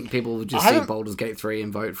 where I think people will just I see haven't- Baldur's Gate 3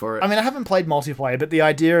 and vote for it. I mean, I haven't played multiplayer, but the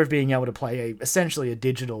idea of being able to play essentially a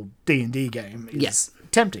digital D&D game is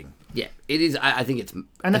tempting. Yeah, it is. I think it's...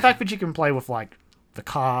 And the fact that you can play with, like, the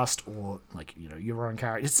cast or, like, you know, your own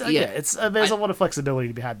character. There's a lot of flexibility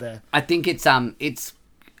to be had there. I think it's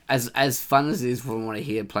as fun as it is from what I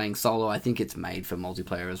hear playing solo. I think it's made for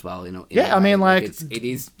multiplayer as well. Yeah, I mean, like, it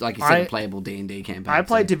is like you said, a playable D&D campaign. I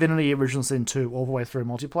played Divinity Original Sin 2 all the way through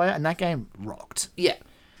multiplayer, and that game rocked. Yeah,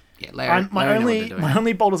 Larry, My Larry know what they're doing.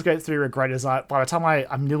 only Baldur's Gate 3 regret is by the time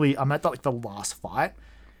I'm at like the last fight.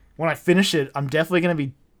 When I finish it, I'm definitely going to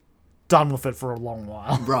be done with it for a long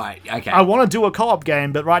while. Right, okay. I want to do a co-op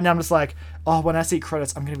game, but right now I'm just like, oh, when I see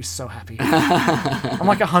credits, I'm going to be so happy. I'm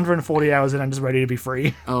like 140 hours in, I'm just ready to be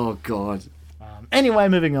free. Oh, God. Anyway,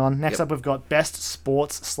 moving on. Next up, we've got Best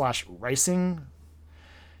Sports/Racing.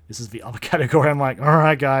 This is the other category. I'm like, all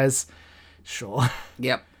right, guys. Sure.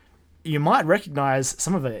 Yep. You might recognize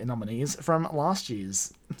some of the nominees from last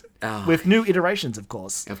year's. Oh, With new iterations, of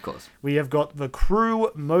course. of course. We have got the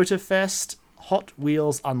Crew Motorfest Hot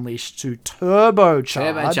Wheels Unleashed to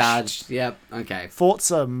Turbocharge. Turbocharged. Yep. Okay.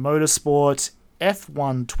 Forza Motorsport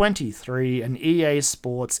F1 23 and EA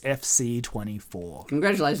Sports FC 24.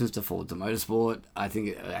 Congratulations to Forza Motorsport. I think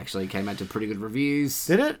it actually came out to pretty good reviews.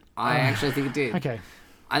 Did it? I actually think it did. Okay.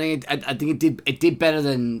 I think it did better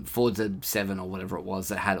than Forza 7 or whatever it was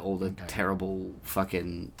that had all the terrible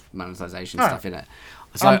fucking monetization stuff in it.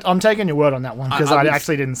 So I'm taking your word on that one because I would-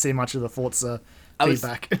 actually didn't see much of the Forza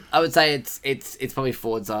feedback. I would say it's probably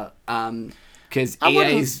Forza. Because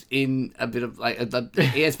EA's in a bit of like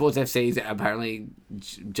EA Sports FC is apparently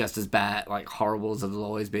just as bad, like horrible as it's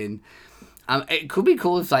always been. It could be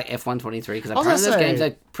cool if like F123 because apparently those games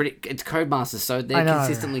are pretty. It's Codemasters, so they're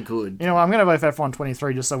consistently good. You know, I'm going to vote for F1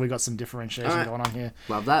 23 just so we got some differentiation going on here.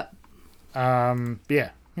 Love that. But yeah,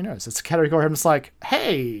 who knows? It's a category. I'm just like,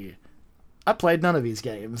 hey, I played none of these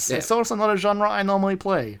games. Yeah. It's also not a genre I normally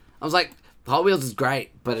play. I was like, Hot Wheels is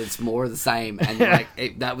great, but it's more of the same, and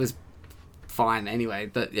that was fine anyway.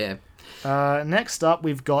 But yeah. Next up,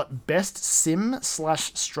 we've got Best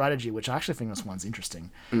Sim/Strategy, which I actually think this one's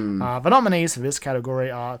interesting. The nominees for this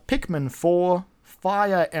category are Pikmin 4,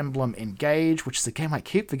 Fire Emblem Engage, which is a game I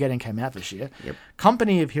keep forgetting came out this year,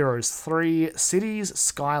 Company of Heroes 3, Cities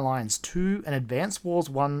Skylines 2, and Advance Wars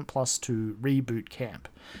 1+2 Reboot Camp.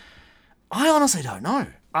 I honestly don't know.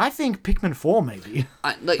 I think Pikmin 4 maybe.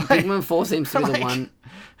 Pikmin 4 seems to be the one.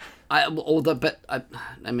 I'm going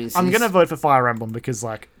to vote for Fire Emblem because,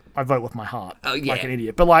 like, I vote with my heart, like an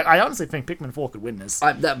idiot. But like, I honestly think Pikmin 4 could win this.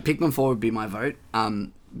 Pikmin 4 would be my vote,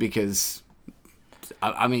 because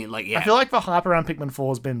I feel like the hype around Pikmin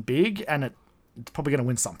 4 has been big, and it's probably going to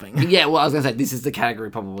win something. Yeah, well, I was going to say this is the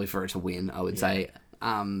category probably for it to win. I would say,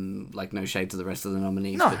 like no shade to the rest of the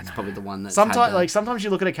nominees, but it's probably the one that's sometimes you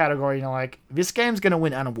look at a category and you're like, this game's going to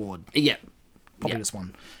win an award. Yeah, probably this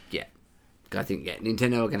one. Yeah, I think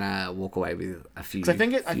Nintendo are going to walk away with a few. I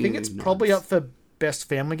think it's probably up for Best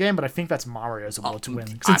Family Game, but I think that's Mario's award to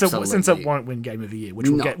win since it won't win Game of the Year, which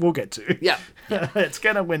we'll get to. Yeah, it's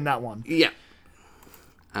gonna win that one. Yeah.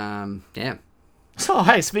 Yeah. So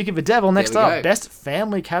hey, speaking of the devil, next up, Best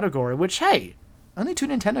Family category, which hey, only 2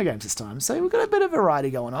 Nintendo games this time, so we've got a bit of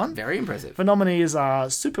variety going on. Very impressive. The nominees are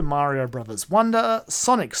Super Mario Bros. Wonder,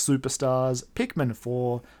 Sonic Superstars, Pikmin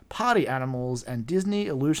 4, Party Animals, and Disney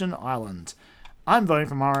Illusion Island. I'm voting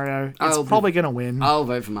for Mario. It's probably going to win. I'll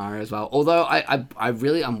vote for Mario as well. Although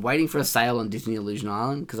I'm waiting for a sale on Disney Illusion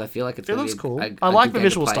Island because I feel like it looks cool. I like the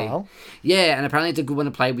visual style. Yeah, and apparently it's a good one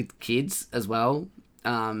to play with kids as well.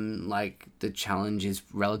 Like the challenge is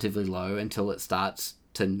relatively low until it starts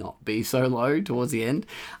to not be so low towards the end.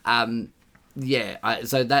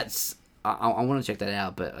 So that's I want to check that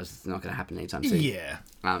out, but it's not going to happen anytime soon. Yeah.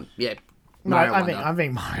 Mario Wonder. I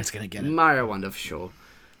think Mario's going to get it. Mario Wonder for sure.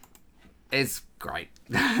 It's great.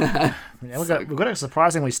 We've got a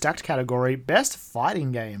surprisingly stacked category, Best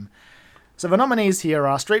Fighting Game. So the nominees here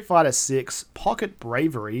are Street Fighter 6, Pocket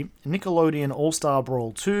Bravery, Nickelodeon All-Star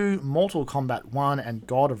Brawl 2, Mortal Kombat 1, and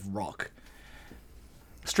God of Rock.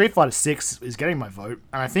 Street Fighter 6 is getting my vote,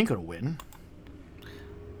 and I think it'll win.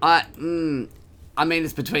 I mean,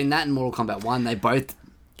 it's between that and Mortal Kombat 1. They both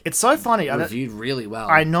it's so funny. reviewed really well.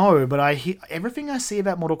 I know, but everything I see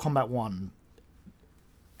about Mortal Kombat 1,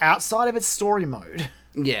 outside of its story mode,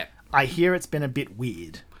 I hear it's been a bit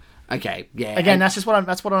weird. Okay, yeah. Again, that's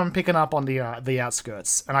what I'm picking up on the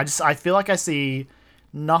outskirts, and I feel like I see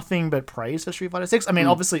nothing but praise for Street Fighter 6. I mean,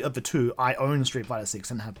 obviously of the two, I own Street Fighter 6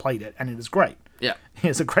 and have played it, and it is great. Yeah,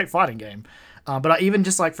 it's a great fighting game. But even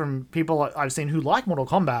just like from people I've seen who like Mortal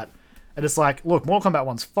Kombat, it's like, look, Mortal Kombat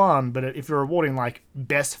 1's fun, but if you're awarding like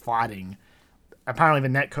best fighting, apparently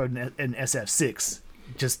the netcode in SF6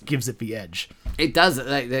 just gives it the edge. It does.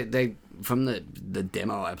 They from the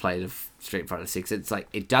demo I played of Street Fighter 6, it's like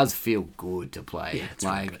it does feel good to play. Yeah, it's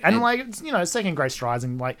really good. And it's taking great strides.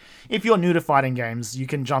 And like, if you're new to fighting games, you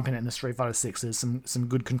can jump in it in the Street Fighter 6. There's some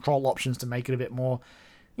good control options to make it a bit more,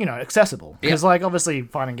 accessible. Because like obviously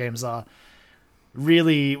fighting games are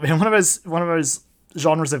really one of those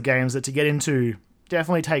genres of games that to get into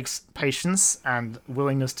definitely takes patience and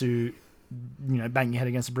willingness to bang your head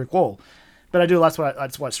against a brick wall. But I do. That's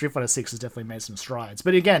why Street Fighter 6 has definitely made some strides.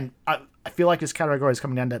 But again, I feel like this category is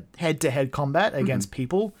coming down to head-to-head combat against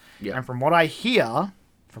people. Yeah. And from what I hear,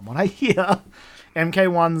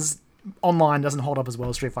 MK1's online doesn't hold up as well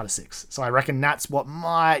as Street Fighter 6. So I reckon that's what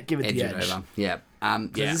might give it the edge. Over. Yeah. Yeah.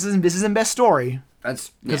 This isn't best story.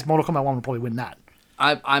 That's because Mortal Kombat 1 would probably win that.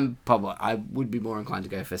 I would be more inclined to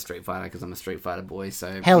go for Street Fighter because I'm a Street Fighter boy.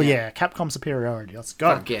 So hell yeah, Capcom superiority. Let's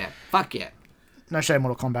go. Fuck yeah. No shame,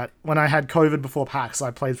 Mortal Kombat. When I had COVID before PAX,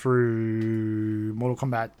 I played through Mortal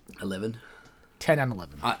Kombat 11, 10 and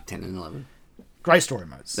 11. 10 and 11. Great story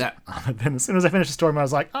modes. Yeah. Then as soon as I finished the story mode, I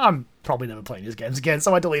was like, I'm probably never playing these games again,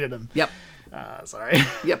 so I deleted them. Yep. Sorry.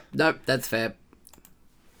 Yep. Nope. That's fair.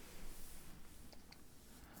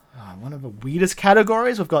 One of the weirdest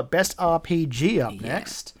categories, we've got Best RPG up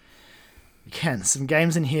next. Again, some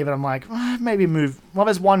games in here that I'm like, maybe move... Well,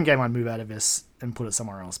 there's one game I'd move out of this and put it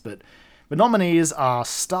somewhere else, but the nominees are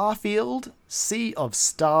Starfield, Sea of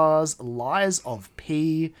Stars, Lies of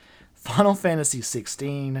P, Final Fantasy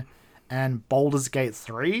 16, and Baldur's Gate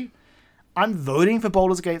 3. I'm voting for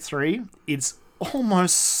Baldur's Gate 3. It's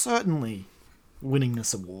almost certainly winning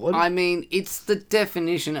this award. I mean, it's the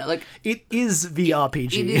definition. Like, it is the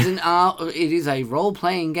RPG. It is a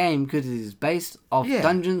role-playing game because it is based off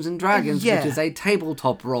Dungeons and Dragons, which is a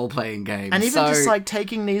tabletop role-playing game. And even just like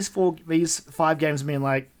taking these 5 games and being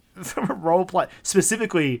like, role play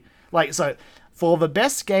specifically, like, so for the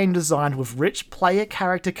best game designed with rich player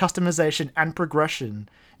character customization and progression,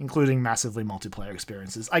 including massively multiplayer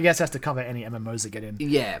experiences. I guess has to cover any MMOs that get in.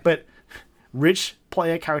 Yeah. But rich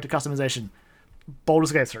player character customization,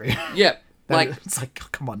 Baldur's Gate 3. Yeah. Like, it's like,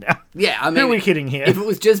 come on now. Yeah, I mean, who are we kidding here? If it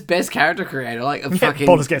was just best character creator, like fucking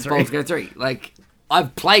Baldur's Gate 3. Baldur's Gate 3. Like,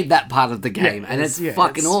 I've played that part of the game, and it's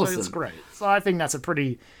fucking awesome. It's great. So I think that's a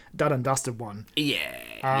pretty done and dusted one.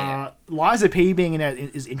 Yeah. Lies of P being in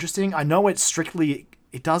it is interesting. I know it's strictly...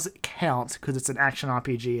 It does count because it's an action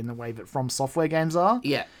RPG in the way that From Software games are.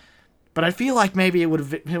 Yeah. But I feel like maybe it would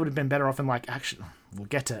have been better off in like action. We'll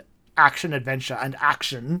get to action, adventure, and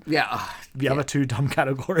action. Yeah. The other two dumb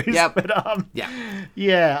categories. Yeah. But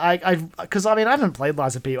yeah. I haven't played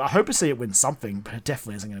Lies of P. I hope to see it win something, but it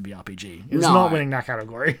definitely isn't going to be RPG. It's not winning that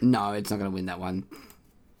category. No, it's not going to win that one.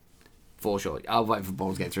 For sure. I'll vote for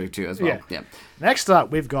Baldur's Gate 3 too as well. Yeah. Next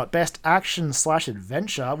up, we've got Best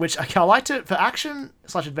Action/Adventure, which I like to... For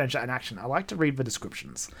Action/Adventure and Action, I like to read the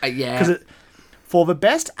descriptions. Yeah. Because for the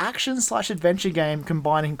Best Action/Adventure game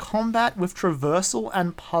combining combat with traversal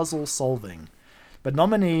and puzzle solving, the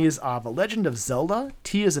nominees are The Legend of Zelda,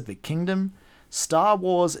 Tears of the Kingdom, Star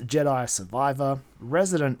Wars Jedi Survivor,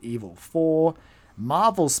 Resident Evil 4,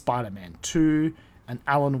 Marvel's Spider-Man 2, and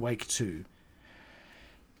Alan Wake 2.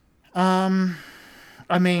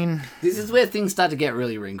 I mean, this is where things start to get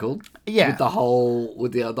really wrinkled. Yeah. With the whole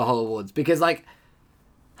awards, because like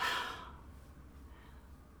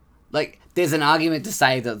there's an argument to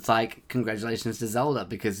say that it's like congratulations to Zelda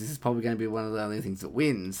because this is probably going to be one of the only things that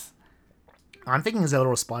wins. I'm thinking Zelda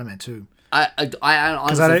or Spider-Man 2. I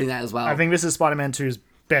honestly think that as well. I think this is Spider-Man 2's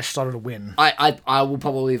best shot at a win. I will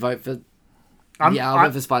probably vote for. I'll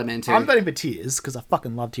vote for Spider-Man 2. I'm voting for Tears because I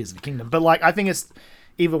fucking love Tears of the Kingdom, but like I think it's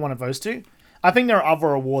either one of those two. I think there are other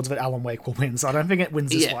awards that Alan Wake will win, so I don't think it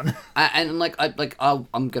wins this one. I'm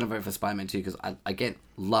gonna vote for Spider-Man 2 because I again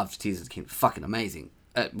loved Tears of the Kingdom, fucking amazing.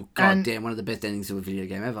 Damn, one of the best endings to a video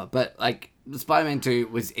game ever. But like Spider-Man 2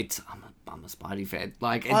 was, I'm a Spidey fan.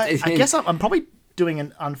 Like I guess I'm probably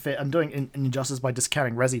doing I'm doing an injustice by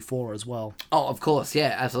discounting Resi 4 as well. Oh, of course,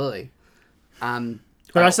 yeah, absolutely. But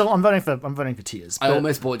I'm voting for Tears. I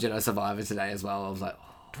almost bought Jedi Survivor today as well. I was like,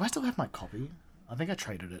 do I still have my copy? I think I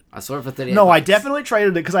traded it. I saw it for 38 No, bucks. I definitely traded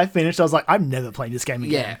it because I finished. I was like, I'm never playing this game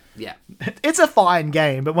again. Yeah. It's a fine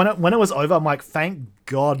game, but when it was over, I'm like, thank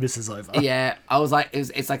God this is over. Yeah, I was like,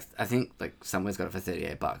 it's like, I think like somewhere's got it for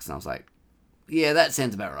 38 bucks, and I was like, yeah, that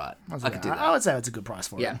sounds about right. I could do that. I would say it's a good price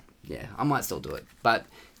for it. Yeah, I might still do it, but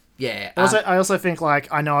yeah. I also think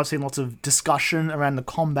like I know I've seen lots of discussion around the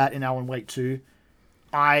combat in Alan Wake 2.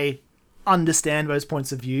 I understand those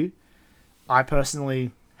points of view. I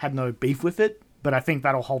personally had no beef with it, but I think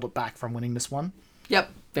that'll hold it back from winning this one.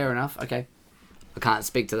 Yep, fair enough. Okay, I can't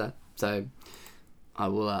speak to that, so I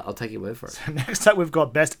will. I'll take your word for it. So next up, we've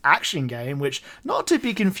got Best Action Game, which, not to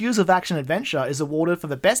be confused with Action Adventure, is awarded for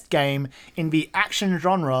the best game in the action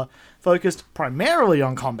genre, focused primarily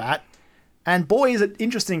on combat. And boy, is it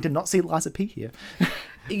interesting to not see Lies of P here.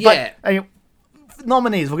 Yeah. But,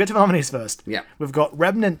 nominees. We'll get to the nominees first. Yeah. We've got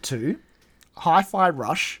Remnant 2, Hi-Fi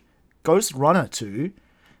Rush, Ghost Runner 2,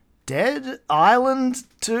 Dead Island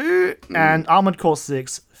 2 and Armored Core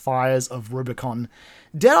 6 Fires of Rubicon.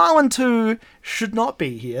 Dead Island 2 should not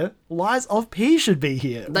be here. Lies of P should be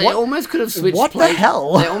here. They almost could have switched What the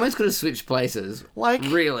hell? They almost could have switched places. Like,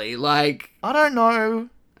 really, like... I don't know.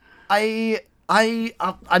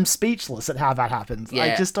 I'm speechless at how that happens. I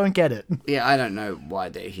Yeah. just don't get it. Yeah, I don't know why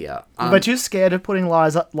they're here. But you're scared of putting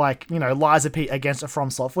Liza, like, you know, Liza P against a From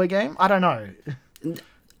Software game? I don't know.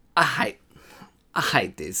 I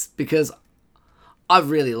hate this because I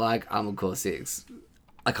really like Armored Core 6.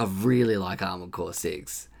 Like, I really like Armored Core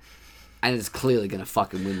 6. And it's clearly going to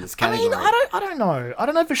fucking win this category. I don't know. I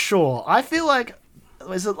don't know for sure. I feel like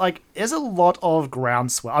there's a lot of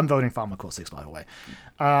groundswell. I'm voting for Armored Core 6, by the way.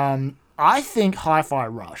 I think Hi-Fi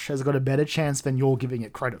Rush has got a better chance than you're giving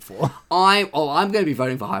it credit for. I'm going to be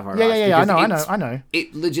voting for Hi-Fi Rush. Yeah, I know.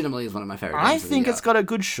 It legitimately is one of my favorite games. I think it's got a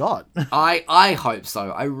good shot. I hope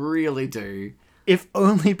so. I really do. If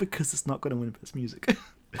only because it's not going to win Best Music.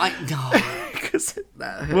 I know. Because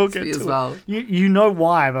That hurts we'll get me to as it. well. You know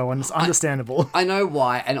why, though, and it's understandable. I know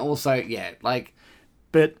why, and also, yeah, like...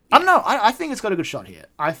 But I don't know. I think it's got a good shot here.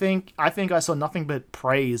 I think I saw nothing but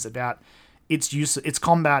praise about its use, its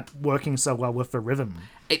combat working so well with the rhythm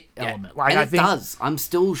element. Like, I think it does. I'm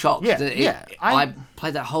still shocked. Yeah, I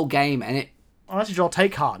played that whole game, and it... Honestly, Joel,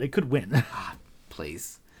 take heart. It could win.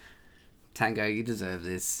 Please, Tango, you deserve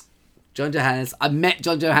this. John Johannes. I met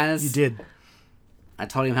John Johannes. You did. I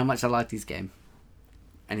told him how much I liked his game,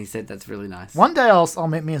 and he said that's really nice. One day I'll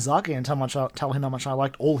meet Miyazaki and tell him how much I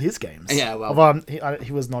liked all his games. Yeah, well, although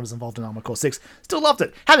he was not as involved in Armored Core 6. Still loved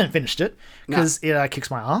it. Haven't finished it because it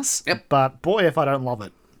kicks my ass. Yep. But boy, if I don't love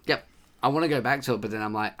it. Yep. I want to go back to it, but then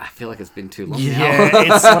I'm like, I feel like it's been too long Yeah,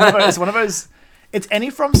 now. it's one of those. It's any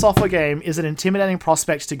From Software game is an intimidating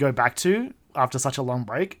prospect to go back to after such a long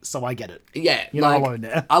break. So I get it. Yeah, You're not alone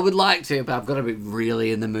there. I would like to, but I've got to be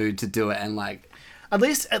really in the mood to do it, and like. At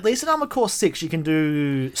least in Armored Core 6, you can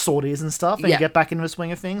do sorties and stuff and get back into the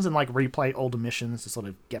swing of things and like replay older missions to sort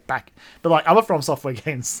of get back. But like other From Software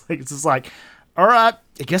games, like, it's just like, all right,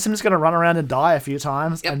 I guess I'm just going to run around and die a few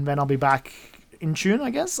times and then I'll be back in tune,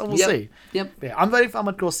 I guess. We'll see. Yep. Yeah, I'm voting for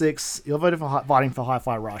Armored Core 6. You're voting for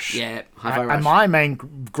Hi-Fi Rush. Yeah, Hi-Fi Rush. And my main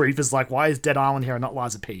grief is like, why is Dead Island here and not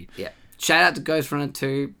Liza P? Yeah. Shout out to Ghost Runner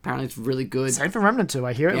 2. Apparently it's really good. Same for Remnant 2.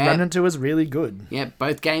 I hear it. Remnant 2 is really good. Yeah,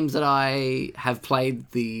 both games that I have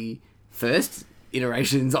played the first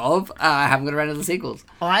iterations of, I haven't got around to the sequels.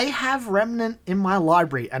 I have Remnant in my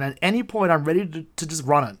library, and at any point I'm ready to just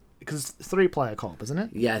run it. Because it's 3-player co-op, isn't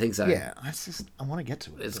it? Yeah, I think so. Yeah, I want to get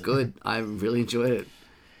to it. It's good. I really enjoyed it.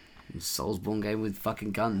 Soulsborne game with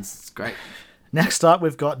fucking guns. It's great. Next up,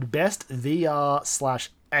 we've got Best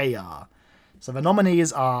VR/AR. So the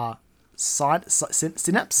nominees are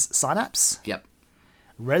Synapse, Yep.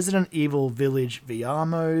 Resident Evil Village VR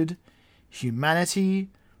mode, Humanity,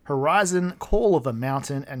 Horizon Call of the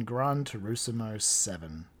Mountain, and Gran Turismo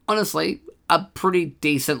 7. Honestly, a pretty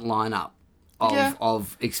decent lineup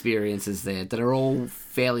of experiences there that are all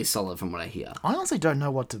fairly solid from what I hear. I honestly don't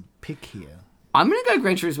know what to pick here. I'm going to go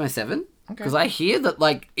Gran Turismo 7 because I hear that,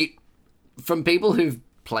 like, it from people who've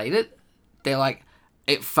played it, they're like,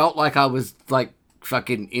 it felt like I was, like,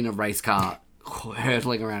 fucking in a race car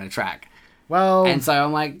hurtling around a track. Well, and so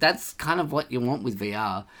I'm like, that's kind of what you want with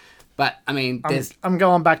VR. But I mean, I'm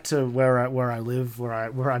going back to where I live,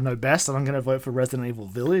 where I know best, and I'm going to vote for Resident Evil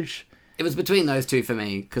Village. It was between those two for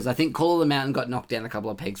me because I think Call of the Mountain got knocked down a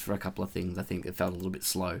couple of pegs for a couple of things. I think it felt a little bit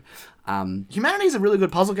slow. Humanity is a really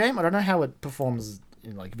good puzzle game. I don't know how it performs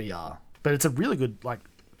in like VR, but it's a really good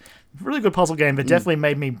puzzle game that definitely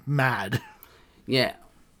made me mad. Yeah.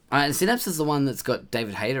 Synapse is the one that's got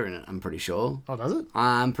David Hayter in it, I'm pretty sure. Oh, does it?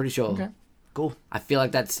 I'm pretty sure. Okay, cool. I feel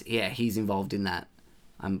like he's involved in that.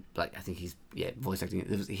 I think he's, voice acting. It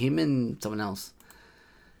was him and someone else.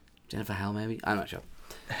 Jennifer Hale, maybe? I'm not sure.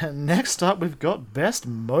 Next up, we've got Best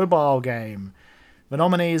Mobile Game. The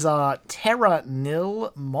nominees are Terra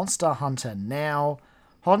Nil, Monster Hunter Now,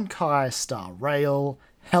 Honkai Star Rail,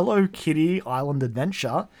 Hello Kitty Island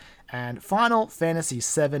Adventure, and Final Fantasy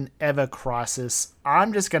VII Ever Crisis.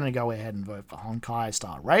 I'm just going to go ahead and vote for Honkai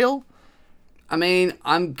Star Rail. I mean,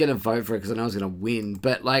 I'm going to vote for it because I know it's going to win,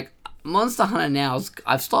 but, like, Monster Hunter Now,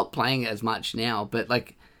 I've stopped playing it as much now, but,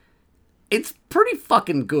 like, it's pretty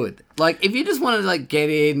fucking good. Like, if you just want to, like, get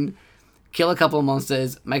in, kill a couple of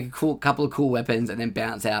monsters, make a couple of cool weapons, and then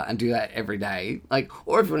bounce out and do that every day, like,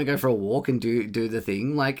 or if you want to go for a walk and do the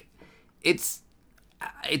thing, like, it's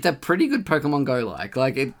a pretty good Pokemon Go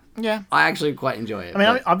like it. Yeah, I actually quite enjoy it.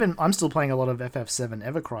 I mean, I'm still playing a lot of FF7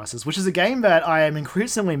 Ever Crisis, which is a game that I am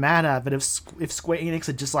increasingly mad at. But if Square Enix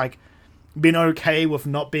had just like been okay with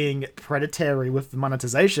not being predatory with the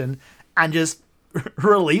monetization and just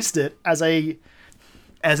released it as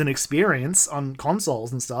an experience on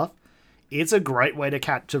consoles and stuff. It's a great way to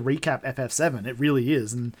recap FF7. It really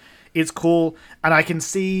is, and it's cool. And I can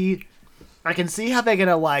see how they're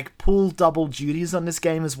gonna like pull double duties on this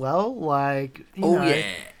game as well. Like,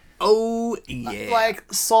 Oh yeah. Like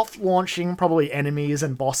soft launching probably enemies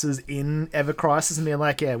and bosses in Ever Crisis and being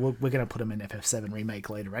like, yeah, we're gonna put them in FF7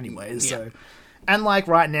 remake later anyways. Yeah. So, and like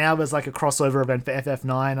right now there's like a crossover event for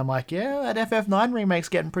FF9. I'm like, yeah, that FF9 remake's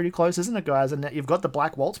getting pretty close, isn't it, guys? And you've got the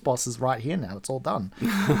Black Waltz bosses right here now. It's all done.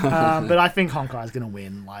 But I think Honkai's gonna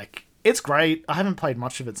win. Like, it's great. I haven't played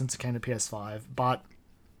much of it since it came to PS5, but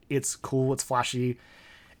it's cool. It's flashy.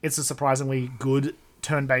 It's a surprisingly good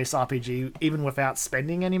turn-based RPG, even without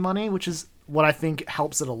spending any money, which is what I think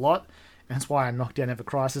helps it a lot. And that's why I knocked down Ever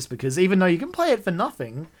Crisis, because even though you can play it for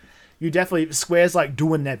nothing, you definitely, Square's like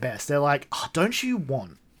doing their best. They're like, oh, don't you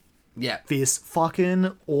want this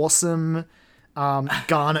fucking awesome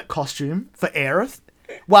Garnet costume for Aerith?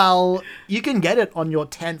 Well, you can get it on your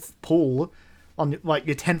 10th pull, on like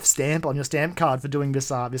your 10th stamp on your stamp card for doing this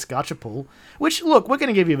gacha pull. Which, look, we're going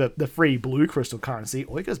to give you the free blue crystal currency,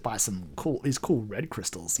 or you can just buy these cool red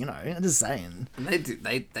crystals. You know, I'm just saying.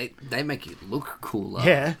 They make it look cooler.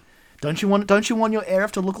 Yeah. Don't you want your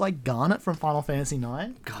Aerith to look like Garnet from Final Fantasy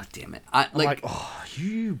IX? God damn it! I'm like, oh,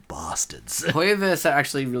 you bastards. Toyverse are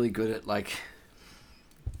actually really good at like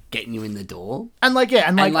getting you in the door. And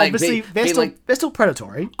obviously they're still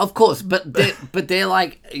predatory. Of course, but they're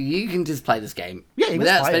like, you can just play this game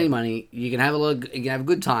without spending money. You can have a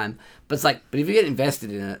good time. But it's like, but if you get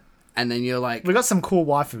invested in it, and then you're like, we got some cool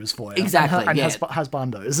waifus for you. Exactly, and yeah.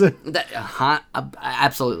 husbandos.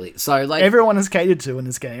 Absolutely. So like, everyone is catered to in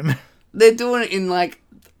this game. They're doing it in like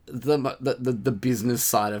the business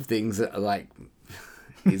side of things that like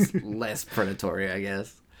is less predatory, I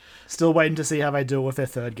guess. Still waiting to see how they do with their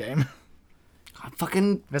third game.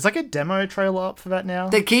 There's like a demo trailer up for that now.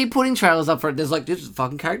 They keep putting trailers up for it. There's like this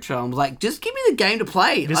fucking character. I'm like, just give me the game to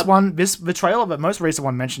play. The trailer, the most recent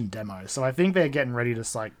one mentioned demo, so I think they're getting ready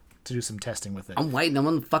to do some testing with it. I'm waiting. I'm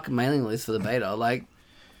on the fucking mailing list for the beta. Like,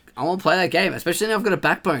 I want to play that game, especially now I've got a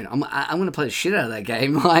backbone. I'm going to play the shit out of that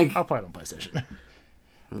game. Like, I'll play it on PlayStation.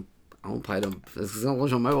 I won't play it on. It's going to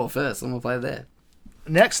launch on mobile first. I'm going to play it there.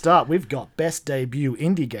 Next up, we've got Best Debut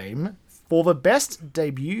Indie Game for the best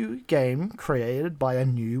debut game created by a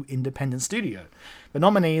new independent studio. The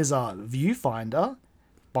nominees are Viewfinder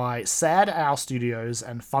by Sad Owl Studios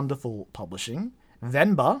and Thunderful Publishing,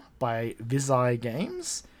 Venba by Visai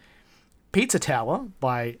Games, Pizza Tower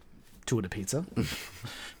by Tour de Pizza,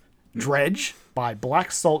 Dredge by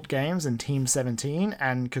Black Salt Games and Team 17,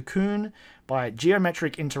 and Cocoon by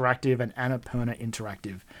Geometric Interactive and Annapurna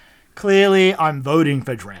Interactive. Clearly, I'm voting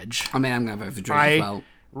for Dredge. I mean, I'm going to vote for Dredge as well.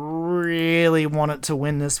 Really want it to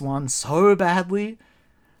win this one so badly.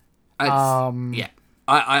 Yeah,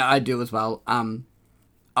 I do as well.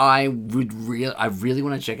 I really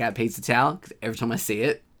want to check out Pizza Tower because every time I see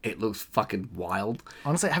it, it looks fucking wild.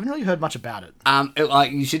 Honestly, I haven't really heard much about it.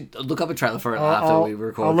 You should look up a trailer for it after we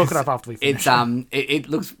record. I'll look it up after we finish. It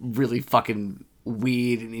looks really fucking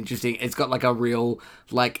weird and interesting. It's got like a real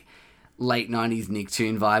like late 90s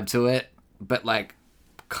Nicktoon vibe to it, but like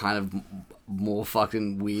kind of more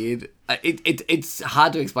fucking weird. It's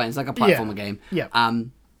hard to explain. It's like a platformer game. Yeah.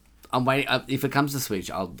 I'm waiting. If it comes to Switch,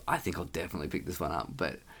 I think I'll definitely pick this one up.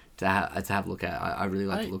 But to have a look at, I really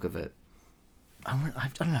like the look of it. I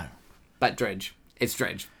don't know. But Dredge, it's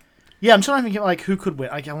Dredge. Yeah, I'm trying to think like who could win.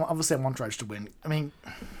 Obviously, I want Dredge to win. I mean,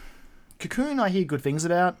 Cocoon, I hear good things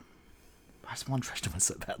about. I just want Dredge to win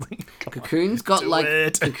so badly. Cocoon's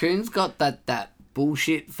got that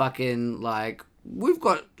bullshit fucking like.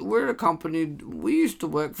 We're a company. We used to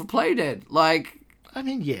work for Playdead. Like, I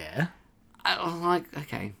mean, yeah. I'm like,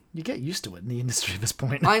 okay. You get used to it in the industry at this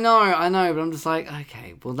point. I know, but I'm just like,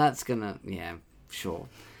 okay, well, that's gonna, yeah, sure.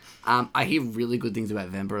 I hear really good things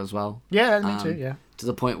about Vember as well. Yeah, me too. Yeah. To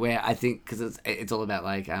the point where I think because it's all about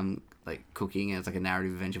like cooking and it's like a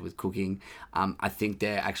narrative adventure with cooking. I think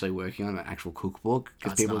they're actually working on an actual cookbook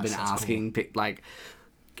because people have been asking like.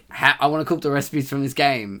 I want to cook the recipes from this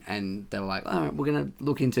game, and they were like, all right, we're going to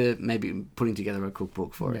look into maybe putting together a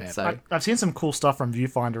cookbook for it. So I've seen some cool stuff from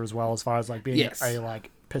Viewfinder as well, as far as like being a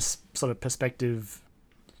like sort of perspective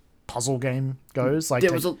puzzle game goes. Like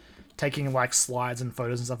taking like slides and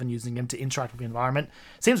photos and stuff and using them to interact with the environment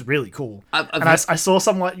seems really cool. I saw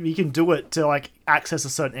some like you can do it to like access a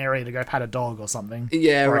certain area to go pat a dog or something.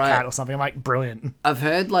 Yeah, or right. a cat or something. I'm like, brilliant. I've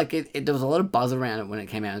heard like there was a lot of buzz around it when it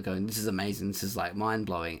came out, going, this is amazing, this is like mind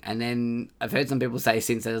blowing. And then I've heard some people say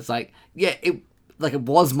since that it's like, yeah, like, it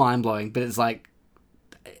was mind-blowing, but it's like,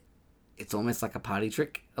 it's almost like a party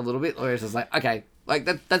trick a little bit, or it's just like, okay, like,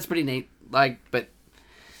 that's pretty neat, like, but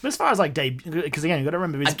as far as, like, debut... Because, again, you've got to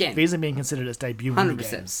remember, these are being considered as debut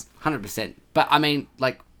 100%, games. 100%. But, I mean,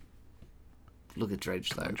 like, look at Dredge,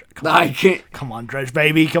 though. Come on, Dredge,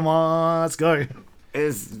 baby, come on, let's go.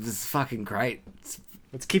 It's fucking great.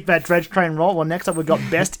 Let's keep that Dredge train rolling. Next up, we've got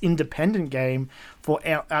Best Independent Game for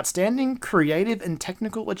outstanding creative and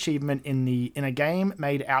technical achievement in a game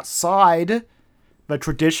made outside the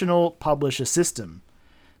traditional publisher system.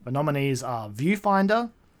 The nominees are Viewfinder,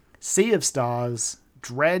 Sea of Stars,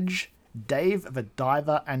 Dredge, Dave the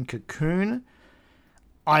Diver, and Cocoon.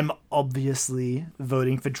 I'm obviously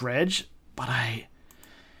voting for Dredge, but I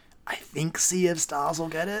think Sea of Stars will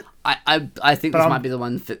get it. I think this might be the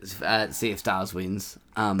one that Sea of Stars wins.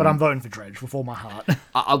 But I'm voting for Dredge with all my heart.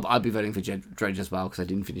 I'll be voting for Dredge as well, because I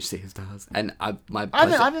didn't finish Sea of Stars. And I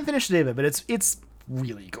haven't finished it either, but it's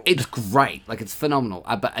really good. It's great. Like, it's phenomenal.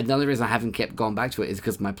 But another reason I haven't kept going back to it is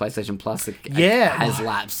because my PlayStation Plus has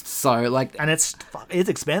lapsed. So, like... And it's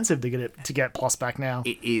expensive to get Plus back now.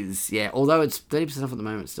 It is, yeah. Although it's 30% off at the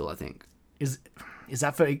moment still, I think. Is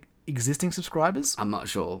that for existing subscribers? I'm not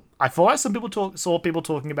sure. I thought saw people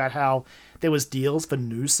talking about how there was deals for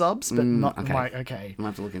new subs, but not... Okay. Okay. I'll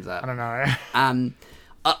have to look into that. I don't know.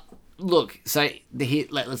 Look, so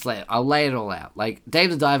I'll lay it all out. Like, Dave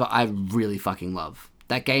the Diver, I really fucking love.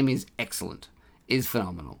 That game is excellent. Is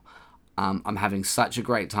phenomenal. I'm having such a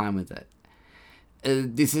great time with it.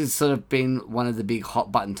 This has sort of been one of the big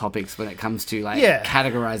hot button topics when it comes to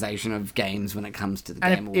categorization of games when it comes to the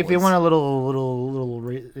Game Awards. If you want a little,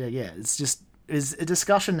 it's just is a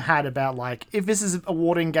discussion had about, like, if this is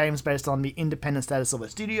awarding games based on the independent status of the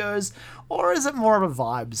studios, or is it more of a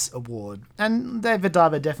vibes award? And Dave the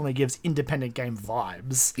Diver definitely gives independent game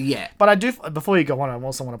vibes. Yeah. But I do, before you go on, I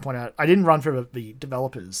also want to point out, I didn't run through the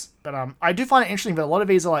developers, but I do find it interesting that a lot of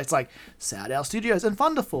these are like, it's like Sound Owl Studios and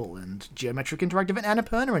Thunderful and Geometric Interactive and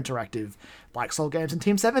Annapurna Interactive, Like Soul Games and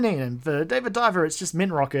Team 17, and for Dave the Diver, it's just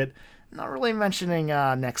Mint Rocket, not really mentioning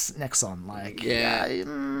Nexon. Like,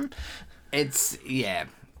 It's, yeah.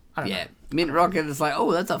 Mint Rocket is like,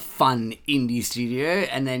 oh, that's a fun indie studio.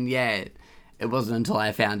 And then, it wasn't until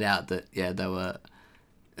I found out that, they were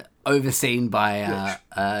overseen by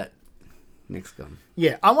Nexon.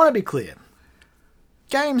 Yeah, I want to be clear.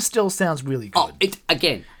 Game still sounds really good. Oh,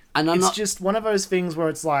 again, and it's just one of those things where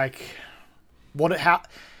it's like,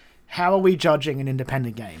 how are we judging an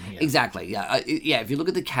independent game here? Exactly, yeah. If you look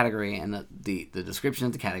at the category and the description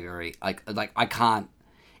of the category, like I can't,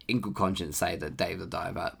 in good conscience, say that Dave the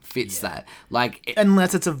Diver fits that. Like,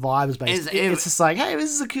 unless it's a vibes based. It's just like, hey,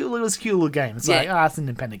 this is a cute little game. It's like, it's an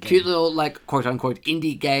independent game. Cute little, like, quote unquote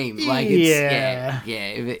indie game. Like,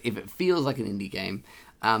 if it feels like an indie game,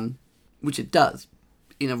 which it does,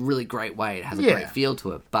 in a really great way. It has a great feel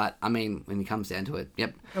to it. But I mean, when it comes down to it,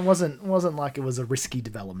 it wasn't like it was a risky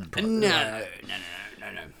development project. No.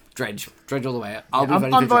 Dredge all the way.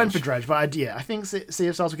 I'm voting for Dredge, but I think Sea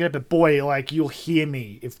of Stars will get it. But boy, like, you'll hear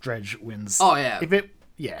me if Dredge wins. Oh yeah. If it,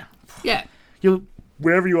 you'll,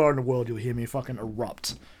 wherever you are in the world, you'll hear me fucking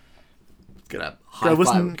erupt. Go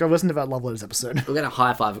listen to that Love Letters episode. We're gonna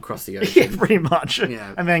high five across the ocean. Yeah, pretty much.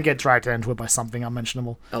 Yeah. And then get dragged into it by something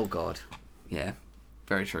unmentionable. Oh god. Yeah.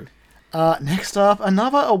 Very true. Next up,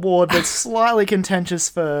 another award that's slightly contentious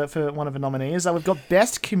for one of the nominees. We've got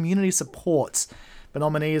Best Community Support. The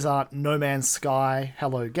nominees are No Man's Sky,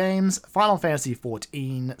 Hello Games, Final Fantasy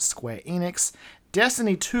XIV, Square Enix,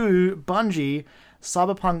 Destiny 2, Bungie,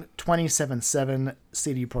 Cyberpunk 2077,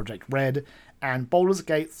 CD Projekt Red, and Baldur's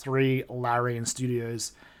Gate 3, Larian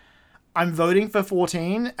Studios. I'm voting for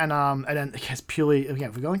 14, and then it's purely, if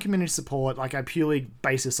we're going community support, like, I purely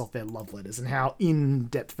base this off their love letters and how in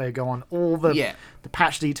depth they go on all the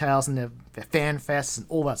patch details and their fan fests and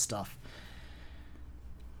all that stuff.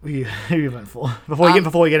 Who are you voting for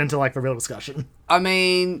before we get into, like, the real discussion? I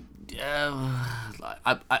mean,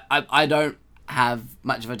 I don't have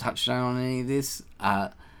much of a touchstone on any of this.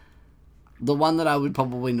 The one that I would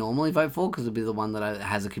probably normally vote for, because it'd be the one that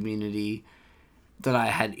has a community that I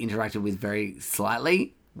had interacted with very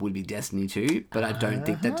slightly, would be Destiny 2, but I don't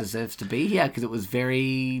think that deserves to be here, because it was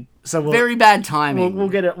very bad timing. We'll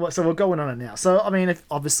get it. So we're going on it now. So, I mean,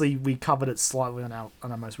 obviously we covered it slightly on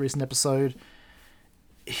our most recent episode.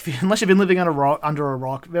 Unless you've been living under a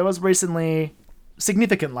rock, there was recently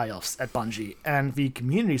significant layoffs at Bungie, and the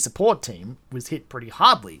community support team was hit pretty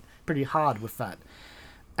hard with that.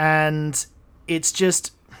 And it's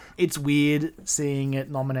weird seeing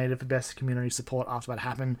it nominated for Best Community Support after that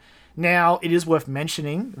happened. Now, it is worth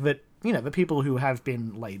mentioning that, the people who have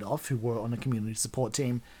been laid off, who were on the community support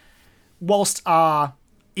team, whilst are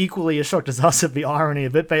equally as shocked as us at the irony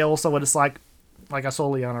of it, they also were just like I saw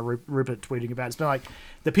Liana Rupert tweeting about it. It's been like,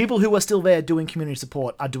 the people who are still there doing community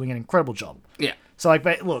support are doing an incredible job. Yeah. So, like,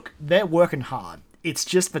 they're working hard. It's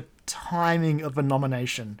just the timing of the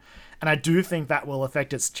nomination. And I do think that will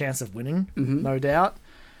affect its chance of winning, no doubt.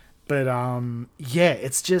 But, yeah,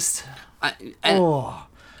 it's just... I'd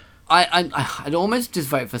almost just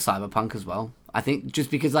vote for Cyberpunk as well. I think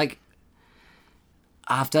just because, like,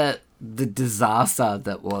 after the disaster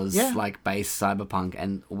that was, like, base Cyberpunk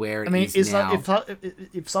and where it is now... if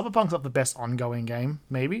Cyberpunk's not the best ongoing game,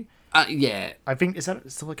 maybe... yeah. I think, is that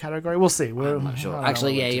still a category? We'll see. I'm not sure.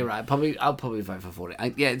 Actually, yeah, you're right. I'll probably vote for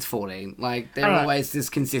 14. Yeah, it's 14. Like, they're always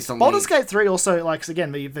just consistently... Baldur's Gate 3 also, like,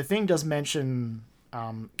 again, the thing does mention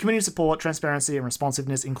community support, transparency and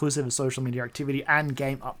responsiveness, inclusive of social media activity, and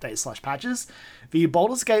game updates / patches. The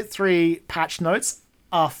Baldur's Gate 3 patch notes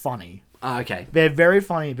are funny. Okay. They're very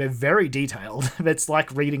funny. They're very detailed. It's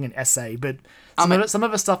like reading an essay, but some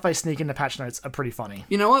of the stuff they sneak into patch notes are pretty funny.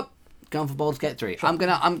 You know what? Going for Baldur's Gate 3. Sure.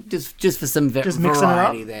 I'm just for some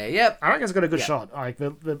variety there. Yep. I reckon it's got a good shot. Like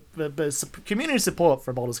the community support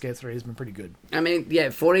for Baldur's Gate 3 has been pretty good. I mean, yeah,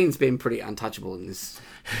 14's been pretty untouchable in this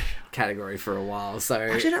category for a while. So I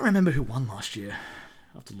actually don't remember who won last year.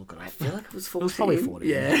 I'll have to look it up. I feel like it was 14. It was probably 14.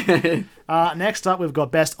 Yeah. Next up, we've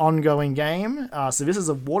got Best Ongoing Game. So this is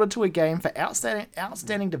awarded to a game for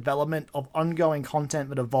outstanding development of ongoing content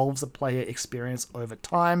that evolves the player experience over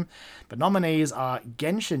time. The nominees are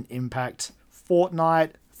Genshin Impact,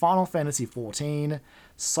 Fortnite, Final Fantasy XIV,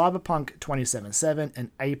 Cyberpunk 2077,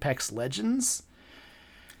 and Apex Legends.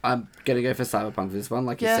 I'm going to go for Cyberpunk for this one,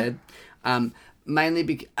 like you said. Mainly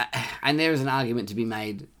because... and there is an argument to be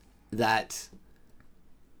made that...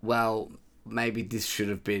 well, maybe this should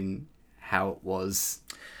have been how it was.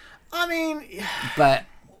 I mean... But,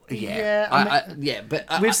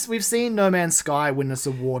 we've seen No Man's Sky win this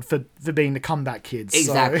award for being the comeback kids.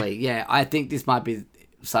 Exactly, yeah. I think this might be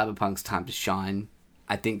Cyberpunk's time to shine.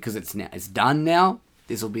 I think because it's done now.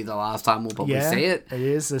 This will be the last time we'll probably see it. It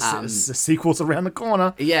is. The sequel's around the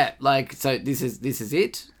corner. Yeah, like, so this is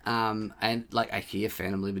it. And, like, I hear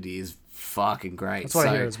Phantom Liberty is fucking great. That's what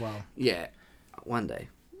I hear as well. Yeah, one day.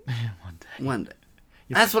 One day.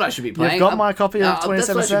 That's what I should be playing. You've got my copy of 2077. That's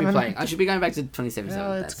what I should be playing. I should be going back to 2077.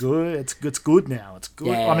 Yeah, it's good. It's good now. It's good.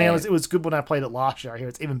 Yeah. I mean, it was good when I played it last year. I hear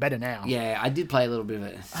it's even better now. Yeah, I did play a little bit of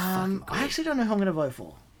it. I actually don't know who I'm going to vote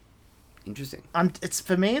for. Interesting.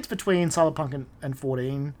 For me, it's between Cyberpunk and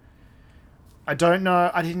 14. I don't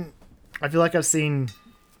know. I feel like I've seen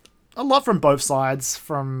a lot from both sides.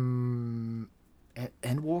 From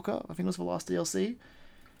Endwalker, I think was the last DLC.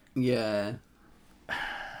 Yeah.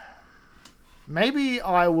 Maybe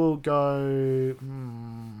I will go...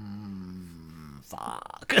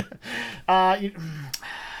 fuck.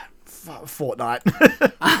 Fortnite.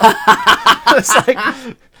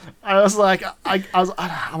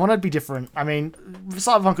 I want to be different. I mean,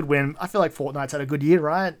 Cyberpunk could win. I feel like Fortnite's had a good year,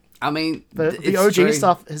 right? I mean, the OG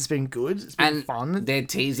stuff has been good. It's been fun. They're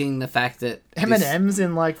teasing the fact that M&M's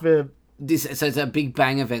in like the... So it's a big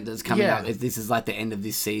bang event that's coming out. This is like the end of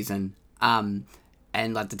this season.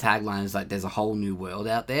 And like the tagline is like, there's a whole new world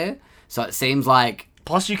out there. So it seems like...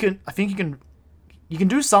 Plus you can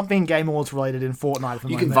do something Game Awards related in Fortnite.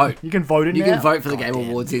 You can vote. You can vote in You there? can vote for the Game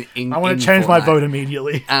Awards in I want to change Fortnite. my vote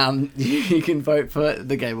immediately. You can vote for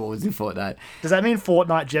the Game Awards in Fortnite. Does that mean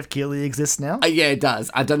Fortnite Jeff Keighley exists now? Yeah, it does.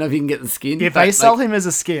 I don't know if you can get the skin. If they sell him as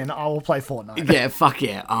a skin, I will play Fortnite. Yeah, fuck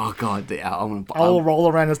yeah. Oh god, I will roll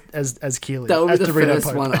around as Keighley. That will be the first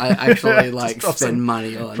Pope. one I actually like spend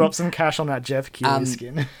money on. Drop some cash on that Jeff Keighley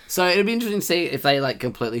skin. So it'll be interesting to see if they like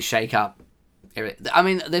completely shake up. I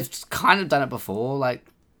mean, they've kind of done it before, like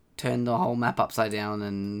turn the whole map upside down,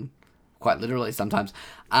 and quite literally sometimes.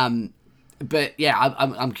 But yeah,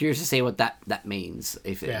 I'm curious to see what that means.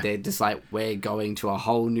 If they're just like, we're going to a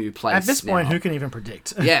whole new place. At this point, who can even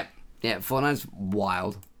predict? yeah, Fortnite's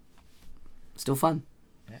wild. Still fun.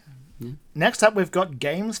 Yeah. Next up, we've got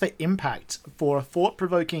Games for Impact for a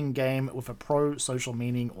thought-provoking game with a pro-social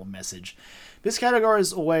meaning or message. This category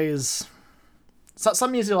is always...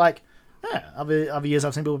 Some years you're like, other years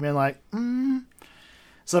I've seen people being like,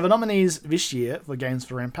 So the nominees this year for Games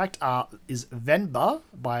for Impact is Venba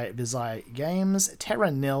by Visai Games,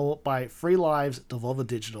 Terra Nil by Free Lives, Devolver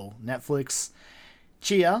Digital, Netflix,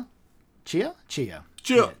 Chia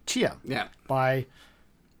by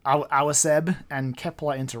Awaseb and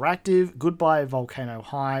Kepler Interactive, Goodbye Volcano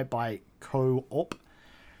High by Co-op,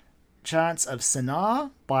 Chance of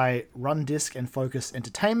Sinar by Run Disc and Focus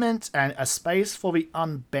Entertainment, and A Space for the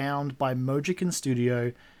Unbound by Mojikin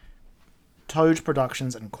Studio, Toad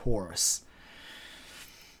Productions, and Chorus.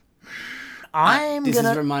 This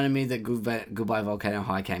has reminded me that Goodbye Volcano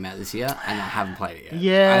High came out this year, and I haven't played it yet.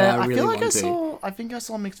 Yeah, I I really feel like want I to. saw. I think I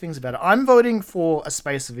saw mixed things about it. I'm voting for A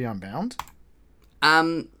Space of the Unbound.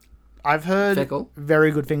 I've heard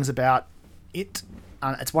very good things about it.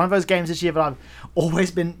 It's one of those games this year that I've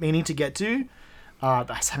always been meaning to get to, but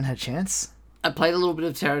I just haven't had a chance. I played a little bit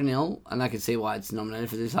of Terra Nil, and I can see why it's nominated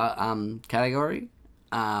for this category.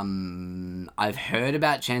 I've heard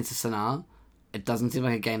about Chance of Sonar. It doesn't seem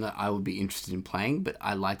like a game that I would be interested in playing, but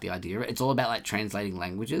I like the idea of it. It's all about like translating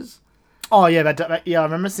languages. Oh yeah, I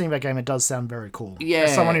remember seeing that game. It does sound very cool. Yeah,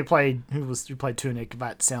 as someone who played Tunic,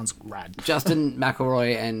 that sounds rad. Justin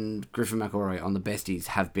McElroy and Griffin McElroy on the Besties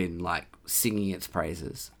have been like singing its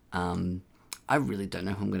praises. I really don't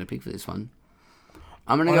know who I'm going to pick for this one.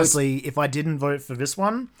 Honestly, if I didn't vote for this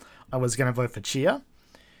one, I was going to vote for Chia.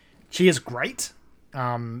 Chia's great.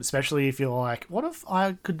 Especially if you're like, what if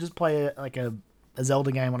I could just play a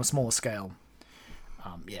Zelda game on a smaller scale?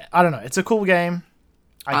 Yeah, I don't know. It's a cool game.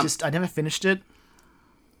 I never finished it,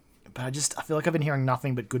 but I feel like I've been hearing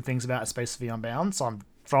nothing but good things about A Space of the Unbound, so I'm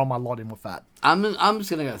throwing my lot in with that. I'm just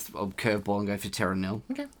gonna go curveball and go for Terra Nil.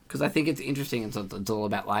 Okay. Because I think it's interesting. It's all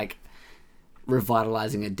about like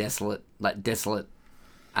revitalizing a desolate. It's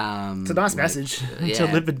a nice message.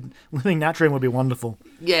 To living naturally would be wonderful.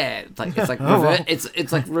 Yeah,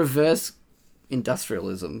 it's like reverse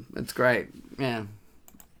industrialism. It's great. Yeah,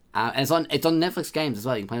 and it's on Netflix games as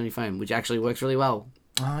well. You can play on your phone, which actually works really well.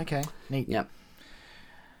 Oh, okay, neat. Yep.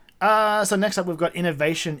 So next up, we've got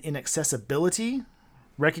innovation in accessibility,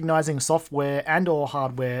 recognizing software and/or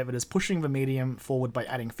hardware that is pushing the medium forward by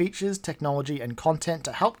adding features, technology, and content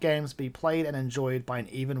to help games be played and enjoyed by an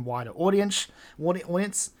even wider audience.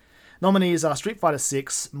 Nominees are Street Fighter VI,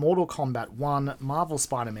 Mortal Kombat 1, Marvel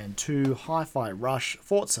Spider-Man 2, Hi-Fi Rush,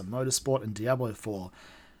 Forza Motorsport, and Diablo 4.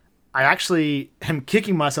 I actually am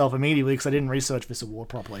kicking myself immediately because I didn't research this award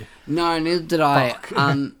properly. No, neither did I.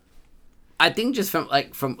 I think just from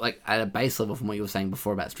at a base level from what you were saying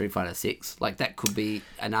before about Street Fighter 6, like that could be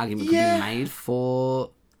an argument could be made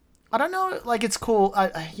for. I don't know, like it's cool.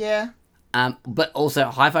 Yeah. But also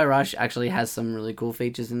Hi-Fi Rush actually has some really cool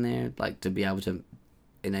features in there, like to be able to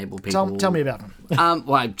enable people. Tell me about them.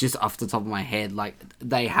 Well, just off the top of my head, like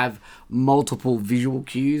they have multiple visual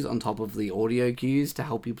cues on top of the audio cues to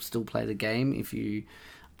help you still play the game if you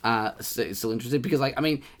still interested. Because, like, I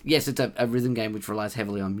mean, yes, it's a rhythm game which relies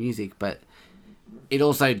heavily on music, but it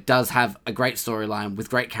also does have a great storyline with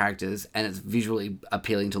great characters, and it's visually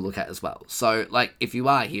appealing to look at as well. So, like, if you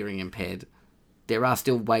are hearing impaired, there are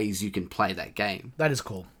still ways you can play that game. That is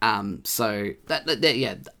cool. So that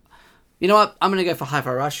yeah. You know what? I'm gonna go for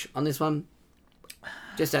Hi-Fi Rush on this one.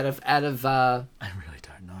 Just out of I really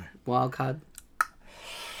don't know. Wild card.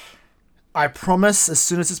 I promise as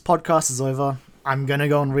soon as this podcast is over, I'm gonna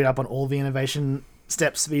go and read up on all the innovation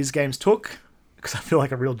steps these games took, because I feel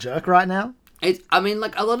like a real jerk right now. I mean,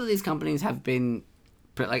 like a lot of these companies have been,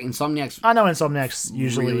 like Insomniac's. I know Insomniac's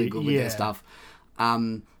usually really good with their stuff,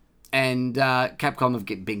 and Capcom have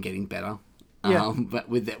been getting better. But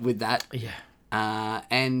with that,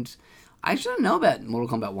 and I actually don't know about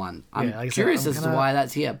Mortal Kombat 1. I'm curious as to why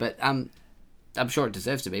that's here, but I'm sure it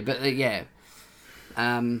deserves to be. But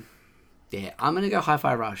I'm gonna go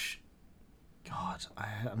Hi-Fi Rush. God,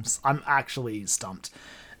 I'm actually stumped.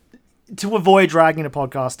 To avoid dragging the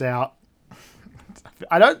podcast out,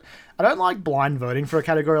 I don't like blind voting for a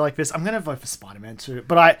category like this. I'm gonna vote for Spider-Man 2,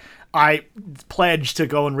 but I pledge to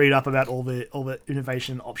go and read up about all the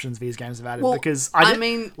innovation options these games have added, because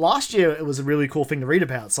last year it was a really cool thing to read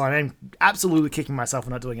about, so I'm absolutely kicking myself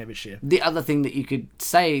for not doing it this year. The other thing that you could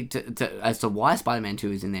say to as to why Spider-Man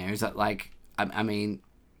 2 is in there is that, like, I mean,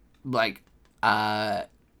 like,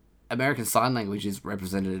 American Sign Language is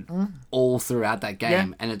represented all throughout that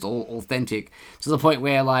game, and it's all authentic to the point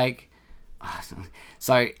where, like,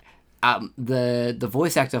 so the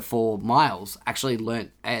voice actor for Miles actually learnt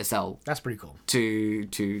ASL. That's pretty cool. To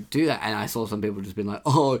do that, and I saw some people just being like,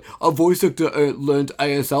 "Oh, a voice actor learnt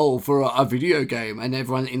ASL for a video game," and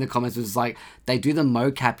everyone in the comments was like, "They do the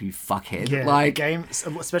mocap, you fuckhead." Yeah, like games,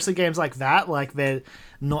 especially games like that, like they're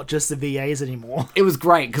not just the VAs anymore. It was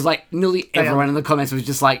great because like nearly everyone in the comments was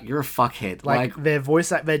just like, "You're a fuckhead." Like their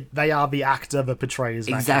voice, they are the actor that portrays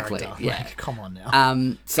that exactly. character. Yeah, like, come on now.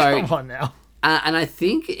 Come on now. And I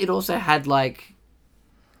think it also had like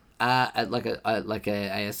a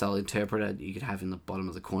ASL interpreter that you could have in the bottom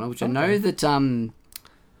of the corner, which I know that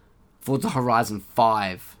Forza Horizon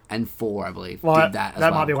 5 and 4, I believe, did that as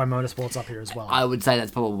well. That might be why Motorsport's up here as well. I would say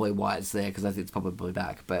that's probably why it's there, because I think it's probably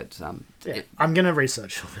back. But I'm gonna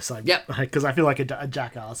research all this. Because I feel like a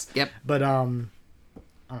jackass. Yep. But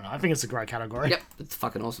I don't know. I think it's a great category. Yep, it's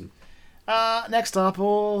fucking awesome. Next up,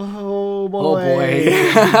 oh boy. Oh, boy. We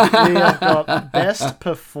have got Best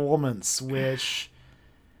Performance, which...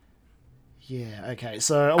 Yeah, okay.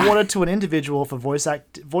 So, awarded to an individual for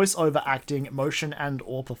voice-over acting, motion, and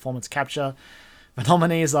or performance capture. The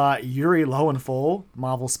nominees are Yuri Lowenthal,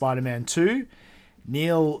 Marvel Spider-Man 2,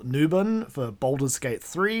 Neil Newbon for Baldur's Gate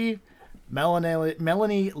 3,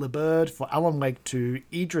 Melanie LeBird for Alan Wake 2,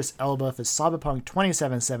 Idris Elba for Cyberpunk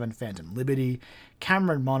 2077 Phantom Liberty,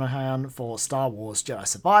 Cameron Monaghan for Star Wars Jedi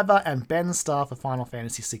Survivor, and Ben Starr for Final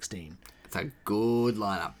Fantasy 16. It's a good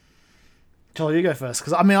lineup. Charlie, you go first,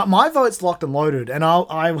 because I mean, my vote's locked and loaded, and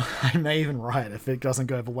I may even write if it doesn't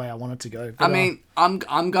go the way I want it to go. But,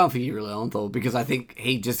 I'm going for Yuri Lowenthal because I think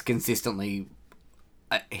he just consistently,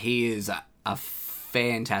 he is a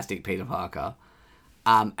fantastic Peter Parker,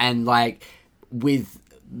 and like with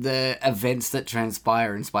the events that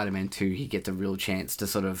transpire in Spider-Man 2, he gets a real chance to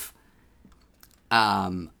sort of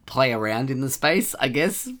play around in the space, I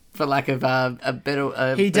guess, for lack of a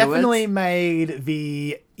better he better definitely words. made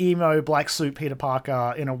the emo black suit Peter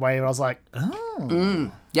Parker in a way where I was like,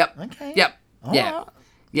 oh, Yep. okay, Yep. all Yeah. right.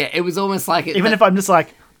 Yeah. It was almost like it. Even if I'm just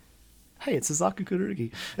like, hey, it's Suzaku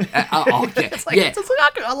Kurugi. Yeah. It's like, Yeah. it's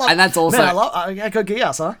Suzaku. I love, And that's also- man, I go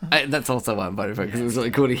Geass, huh? That's also why I'm voting for it, because it was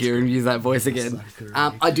really cool to hear him use that voice again.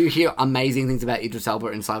 I do hear amazing things about Idris Elba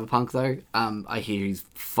in Cyberpunk, though. I hear he's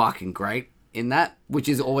fucking great in that, which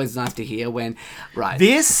is always nice to hear when... Right.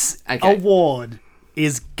 This award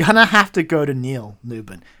is gonna have to go to Neil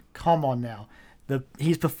Newbon. Come on now.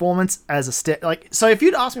 His performance as a... So if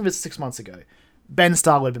you'd asked me this 6 months ago, Ben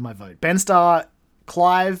Starr would have been my vote. Ben Starr,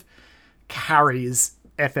 Clive carries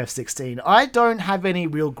FF16. I don't have any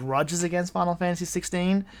real grudges against Final Fantasy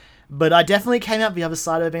 16, but I definitely came out the other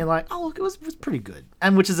side of it being like, oh, look, it was pretty good.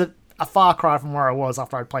 And which is a far cry from where I was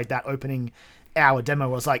after I played that opening hour demo. I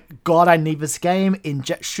was like, God, I need this game.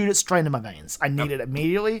 Shoot it straight into my veins. I need it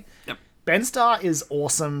immediately. Yep. Ben Starr is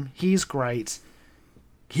awesome. He's great.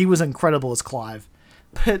 He was incredible as Clive.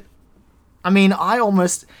 But, I mean, I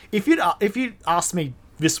almost... If you'd asked me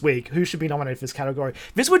this week who should be nominated for this category,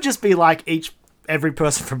 this would just be like every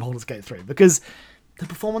person from Baldur's Gate 3, because the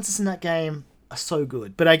performances in that game are so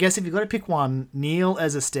good. But I guess if you've got to pick one, Neil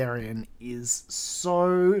as Asterion is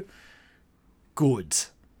so good.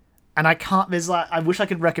 And I can't... I wish I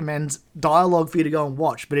could recommend dialogue for you to go and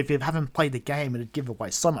watch, but if you haven't played the game, it'd give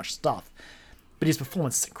away so much stuff. But his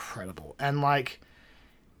performance is incredible. And, like...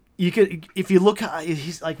 You could, if you look at,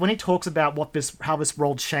 he's like, when he talks about how this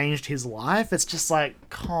role changed his life, it's just like,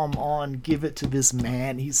 come on, give it to this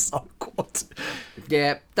man. He's so good.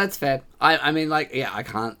 Yeah, that's fair. I mean, like, yeah, I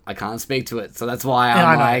can't speak to it, so that's why I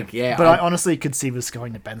I'm know, like, yeah. But I honestly could see this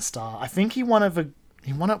going to Ben Starr. I think he won at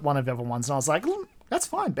one of the other ones, and I was like, that's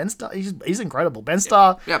fine. Ben Starr, he's incredible. Ben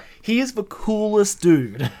Starr, Yep. He is the coolest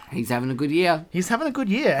dude. He's having a good year. He's having a good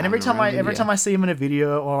year, and every time I see him in a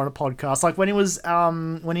video or on a podcast, like when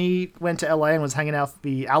he went to LA and was hanging out with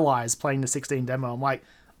the Allies playing the 16 demo, I'm like,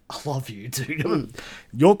 I love you, dude.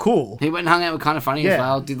 You're cool. He went and hung out with Kind of Funny as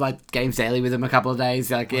well. Did like Games Daily with him a couple of days.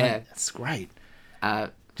 Like, yeah, that's great.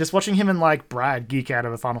 Just watching him and like Brad geek out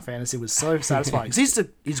over Final Fantasy was so satisfying. 'Cause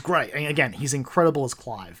he's great, and again, he's incredible as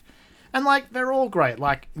Clive. And, like, they're all great.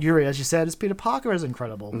 Like, Yuri, as you said, as Peter Parker is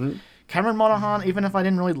incredible. Mm-hmm. Cameron Monaghan, even if I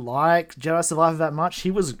didn't really like Jedi Survivor that much,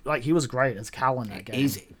 he was great as Cal in that game.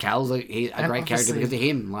 Cal's a great character because of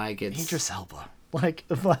him. Like, it's... Idris Elba. Like,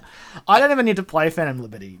 I don't even need to play Phantom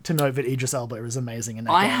Liberty to know that Idris Elba is amazing in that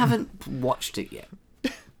game. I haven't watched it yet.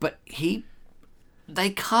 But they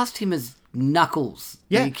cast him as Knuckles.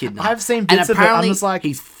 Yeah, Echidna. I've seen bits of it. I'm just like...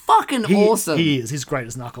 He's fucking awesome. He is. He's great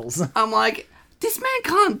as Knuckles. I'm like, this man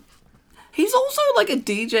can't... He's also like a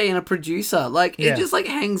DJ and a producer. Like, he just like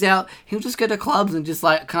hangs out. He'll just go to clubs and just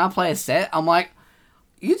like, can I play a set? I'm like,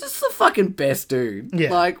 you're just the fucking best dude. Yeah.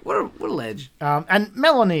 Like, what a ledge. And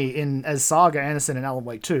Melanie as Saga Anderson in Alan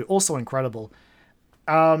Wake 2, also incredible.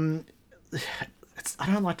 I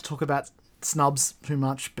don't like to talk about snubs too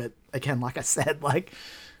much, but again, like I said, like,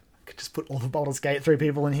 I could just put all the Baldur's Gate 3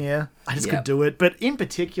 people in here. I just could do it. But in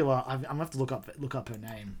particular, I'm gonna have to look up her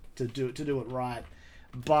name to do it right.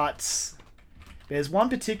 But there's one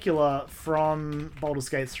particular from Baldur's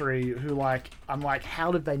Gate 3 who, like, I'm like,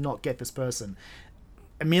 how did they not get this person?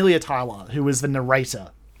 Amelia Tyler, who was the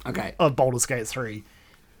narrator of Baldur's Gate 3,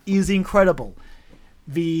 is incredible.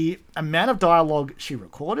 The amount of dialogue she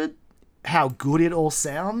recorded, how good it all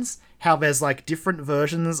sounds, how there's, like, different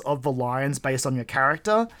versions of the lines based on your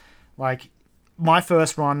character. Like, my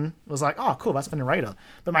first run was like, oh, cool, that's the narrator.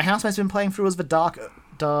 But my housemate's been playing through as the Dark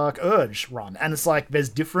Dark Urge run, and it's like there's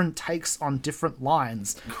different takes on different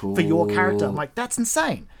lines for your character. I'm like, that's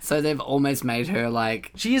insane. So they've almost made her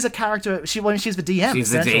like She is a character. She's the DM.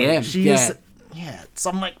 She's the essentially. DM, She yeah. is. Yeah.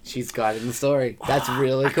 So I'm like, she's guiding the story. That's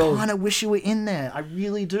really cool. I kind of wish you were in there. I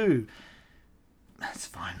really do. That's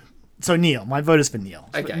fine. So Neil, my vote is for Neil.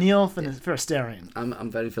 Okay. Neil for Asterion.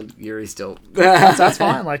 I'm voting for Yuri still. That's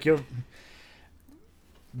fine. Like you're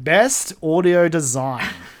best audio design.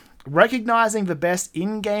 Recognizing the best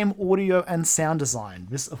in-game audio and sound design.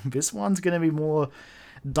 This one's going to be more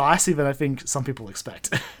dicey than I think some people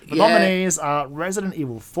expect. The nominees are Resident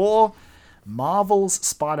Evil 4, Marvel's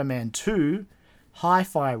Spider-Man 2,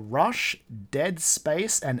 Hi-Fi Rush, Dead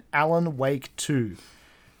Space, and Alan Wake 2.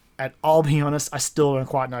 And I'll be honest, I still don't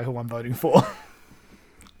quite know who I'm voting for.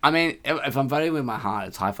 I mean, if I'm voting with my heart,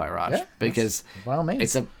 it's Hi-Fi Rush. Yeah, because by all means.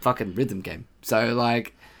 it's a fucking rhythm game. So,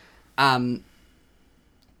 like, and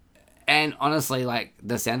honestly, like,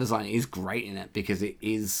 the sound design is great in it because it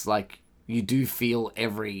is, like, you do feel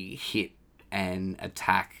every hit and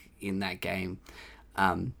attack in that game.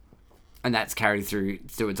 And that's carried through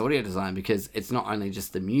its audio design because it's not only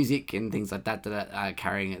just the music and things like that are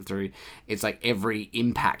carrying it through. It's like every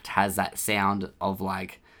impact has that sound of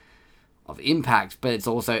impact, but it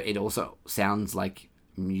also sounds like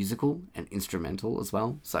musical and instrumental as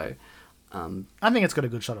well. So I think it's got a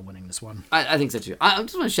good shot at winning this one. I think so too. I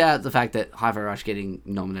just want to shout out the fact that Hi-Fi Rush getting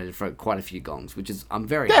nominated for quite a few gongs, which is I'm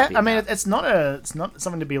very happy. I mean, about. it's not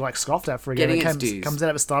something to be like scoffed at for a game. Getting its It dues. comes out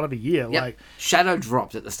at the start of the year. Yep. Like Shadow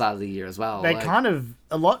dropped at the start of the year as well. they like, kind of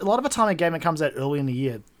a lot of the time a game that comes out early in the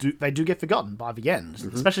year they do get forgotten by the end,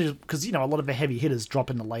 especially because a lot of the heavy hitters drop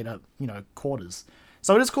in the later quarters.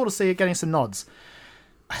 So it is cool to see it getting some nods.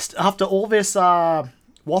 After all this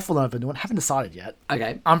waffle I've been doing, haven't decided yet.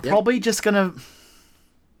 Okay, I'm probably just gonna.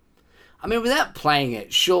 I mean, without playing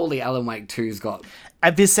it, surely Alan Wake 2's got.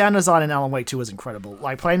 This sound design in Alan Wake 2 is incredible.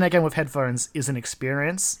 Like playing that game with headphones is an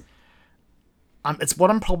experience. It's what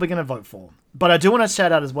I'm probably going to vote for. But I do want to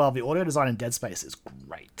shout out as well, the audio design in Dead Space is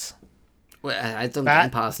great. Well, it's on Game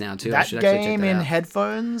Pass now too. I That should actually check game that in out.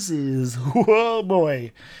 headphones is oh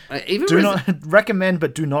boy. Even Do not recommend,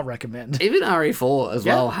 but do not recommend. even RE4 as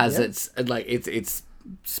well has yeah. its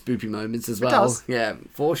spoopy moments as well. does. Yeah,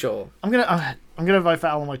 for sure. I'm gonna vote for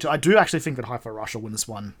Alan Wake 2. I do actually think that Hi-Fi Rush will win this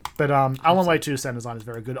one, but Alan Wake 2 sound design is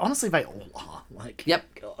very good. Honestly, they all are. Like, Yep.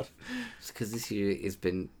 God, Because this year has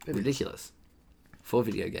been ridiculous for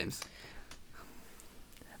video games.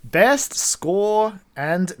 best score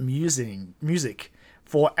and music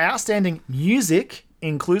for outstanding music,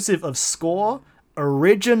 inclusive of score,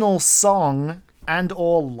 original song,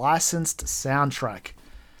 and/or licensed soundtrack.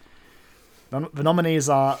 The nominees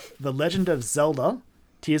are The Legend of Zelda: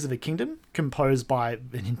 Tears of the Kingdom, composed by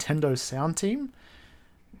the Nintendo Sound Team;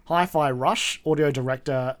 Hi-Fi Rush, audio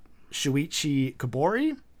director Shuichi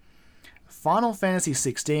Kobori; Final Fantasy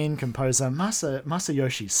XVI, composer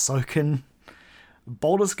Masayoshi Soken;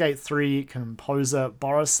 Baldur's Gate 3, composer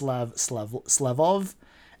Borislav Slavov;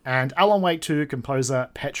 and Alan Wake 2, composer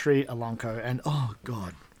Petri Alanko. And oh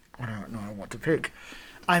god, I don't know what to pick.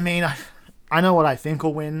 I mean, I know what I think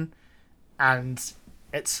will win, and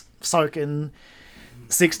it's Soken.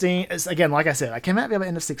 16, it's, again, like I said, I came out the other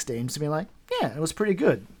end of 16 to be like, yeah, it was pretty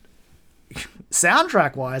good.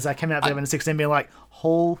 Soundtrack wise, I came out the other end of 16 being like,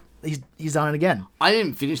 he's done it again. I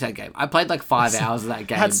didn't finish that game. I played like 5 hours of that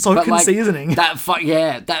game. That's Soken like, seasoning. That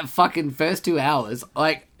fucking first 2 hours,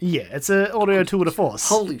 like, Yeah, it's an audio tour de force.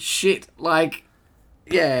 holy shit, like,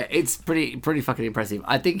 yeah, it's pretty fucking impressive.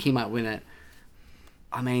 I think he might win it.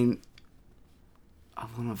 I mean, I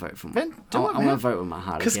want to vote for my. Ben, do it, I want to man. vote with my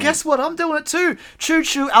heart. Because again. guess what? I'm doing it too. Choo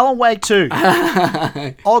choo, Alan Wake 2.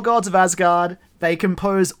 All Gods of Asgard. They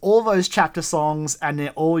compose all those chapter songs and they're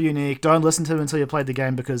all unique. Don't listen to them until you played the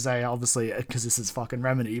game because they obviously, because this is fucking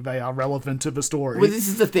Remedy, they are relevant to the story. Well, this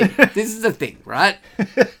is the thing. This is the thing, right?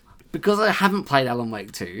 Because I haven't played Alan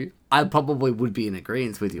Wake 2, I probably would be in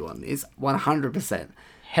agreement with you on this, 100%.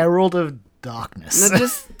 Herald of Darkness. Now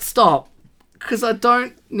just stop. Because I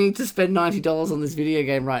don't need to spend $90 on this video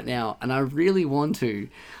game right now, and I really want to.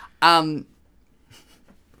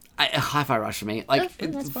 Hi-Fi Rush for me. Like, Yeah,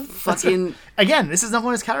 that's fine. fucking... Again, this is not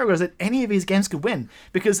one of those categories that any of these games could win.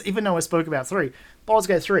 Because even though I spoke about 3, Baldur's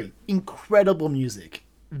Gate 3, incredible music.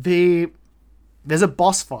 There's a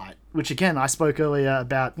boss fight, which again, I spoke earlier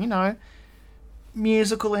about,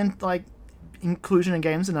 musical and like inclusion in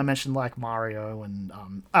games, and I mentioned like Mario and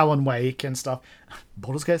Alan Wake and stuff.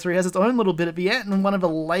 Baldur's Gate 3 has its own little bit at the end and one of the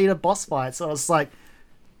later boss fights, so I was like,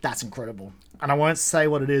 that's incredible. And I won't say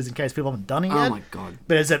what it is in case people haven't done it yet. Oh my god.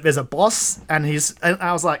 But there's a boss, and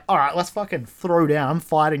I was like, alright, let's fucking throw down, I'm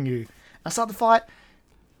fighting you. I start the fight,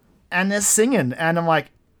 and they're singing, and I'm like,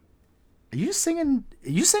 are you singing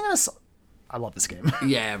a song? I love this game.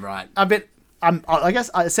 Yeah, right. I guess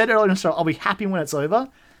I said earlier in the show, I'll be happy when it's over,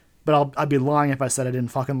 but I'd be lying if I said I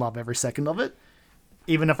didn't fucking love every second of it,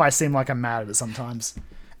 even if I seem like I'm mad at it sometimes.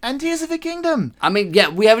 And Tears of the Kingdom. I mean, yeah,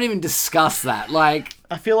 we haven't even discussed that. Like,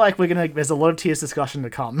 I feel like there's a lot of Tears discussion to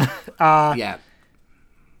come. yeah.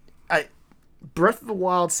 Breath of the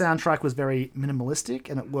Wild soundtrack was very minimalistic,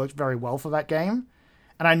 and it worked very well for that game.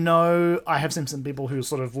 And I know I have seen some people who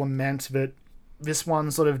sort of lament that this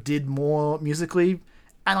one sort of did more musically,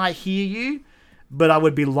 and I hear you, but I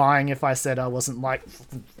would be lying if I said I wasn't like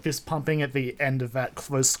fist pumping at the end of that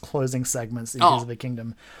closing segments in Tears of the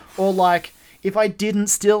Kingdom. Or like, if I didn't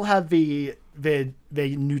still have their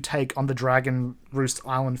new take on the Dragon Roost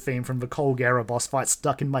Island theme from the Colgera boss fight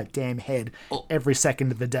stuck in my damn head every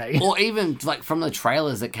second of the day. Or even like from the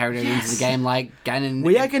trailers that carried it into the game, like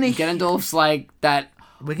Ganondorf's like that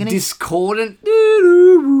discordant.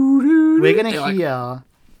 We're gonna hear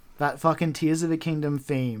that fucking Tears of the Kingdom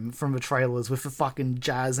theme from the trailers with the fucking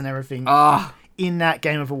jazz and everything in that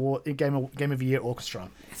Game of the Year orchestra.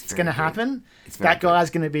 It's gonna happen. That guy's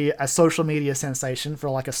gonna be a social media sensation for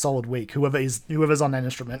like a solid week. Whoever's on that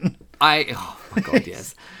instrument. Oh my god,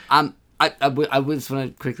 yes. I just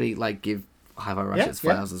want to quickly like give Hi-Fi Rush its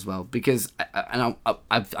flowers as well, because I know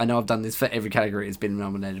I've done this for every category it's been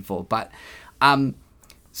nominated for, but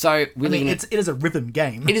so it is a rhythm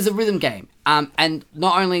game. It is a rhythm game. And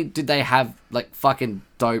not only did they have like fucking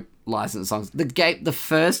dope licensed songs, the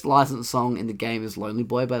first licensed song in the game is Lonely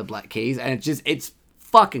Boy by the Black Keys, and it's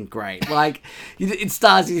fucking great. Like, it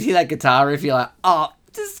starts, you hear that guitar riff, you're like, oh,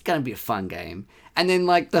 this is gonna be a fun game. And then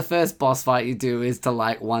like the first boss fight you do is to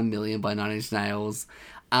like 1 Million by 9 Inch Nails.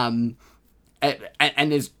 And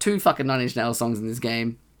there's 2 fucking 9 Inch Nails songs in this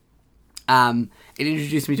game. It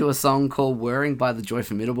introduced me to a song called Whirring by The Joy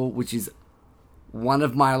Formidable, which is one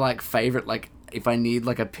of my like favorite, like if I need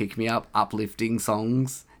like a pick-me-up uplifting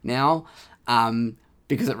songs now,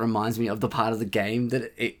 because it reminds me of the part of the game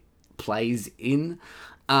that it plays in.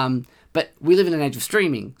 But we live in an age of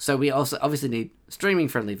streaming, so we also obviously need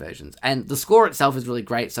streaming-friendly versions. And the score itself is really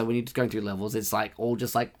great, so when you're just going through levels, it's like all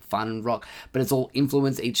just like fun and rock, but it's all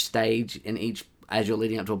influenced. Each stage and each, as you're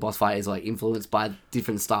leading up to a boss fight, is like influenced by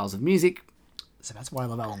different styles of music. So that's why I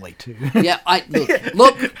love Alan Wake 2. Yeah,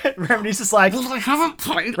 look. Remedy's just like, I haven't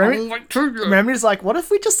played Alan Wake 2 yet. Remedy's like, what if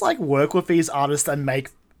we just like work with these artists and make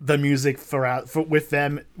the music with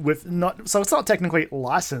them so it's not technically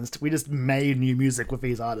licensed. We just made new music with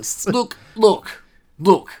these artists. Look.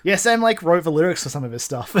 Yeah, Sam like wrote the lyrics for some of his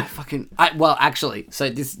stuff. Actually, so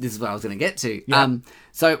this is what I was going to get to. Yeah.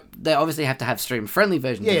 So they obviously have to have stream-friendly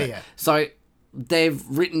versions of it. Yeah. So they've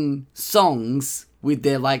written songs with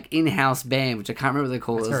their like in-house band, which I can't remember what they're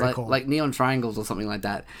called. It's cool. Like Neon Triangles or something like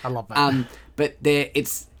that. I love that. But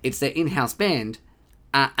it's their in-house band,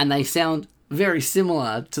 and they sound very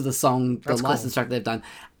similar to the song, the license track they've done.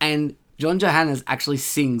 And John Johannes actually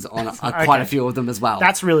sings on quite a few of them as well.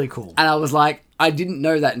 That's really cool. And I was like, I didn't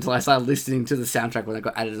know that until I started listening to the soundtrack when I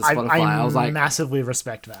got added to Spotify. I was like, massively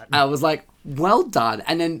respect that. I was like, well done.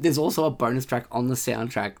 And then there's also a bonus track on the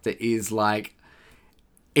soundtrack that is like,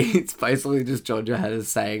 it's basically just John Johannes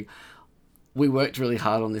saying, we worked really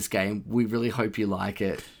hard on this game. We really hope you like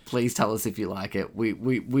it. Please tell us if you like it. We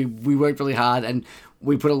worked really hard, and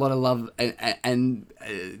we put a lot of love and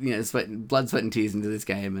blood, sweat, and tears into this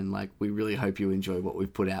game, and like we really hope you enjoy what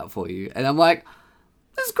we've put out for you. And I'm like,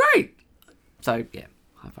 that's great. So yeah,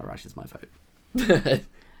 Hi-Fi Rush is my vote.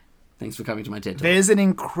 Thanks for coming to my TED Talk. There's an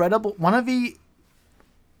incredible one of the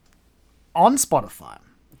on Spotify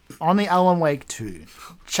on the Alan Wake 2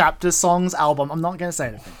 chapter songs album. I'm not going to say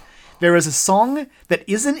anything. There is a song that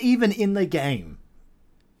isn't even in the game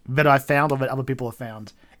that I found or that other people have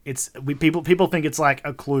found. People think it's like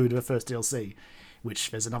a clue to the first DLC, which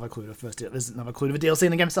there's another clue to the first DLC. There's another clue to the DLC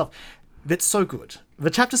in the game itself. That's so good. The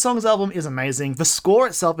chapter songs album is amazing. The score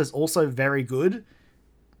itself is also very good.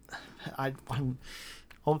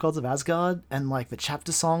 Old Gods of Asgard and like the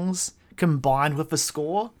chapter songs combined with the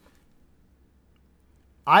score.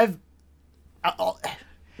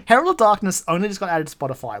 Herald of Darkness only just got added to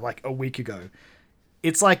Spotify like a week ago.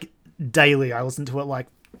 It's like daily. I listen to it like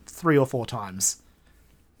 3 or 4 times.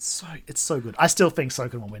 It's so good. I still think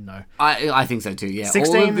Soken will win though. I think so too, yeah.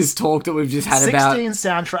 All of this talk that we've just had about 16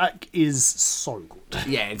 soundtrack is so good.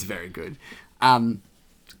 Yeah, it's very good. God,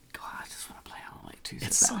 I just want to play Alan Wake 2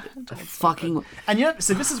 It's so so, bad. it's Fucking... And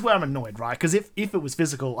so this is where I'm annoyed, right? Because if it was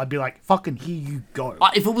physical, I'd be like, fucking here you go.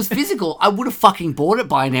 If it was physical, I would have fucking bought it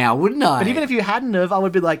by now, wouldn't I? But even if you hadn't have, I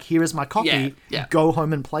would be like, here is my copy. Yeah. Go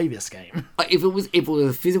home and play this game. If it was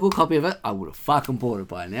a physical copy of it, I would have fucking bought it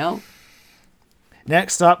by now.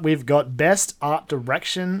 Next up, we've got Best Art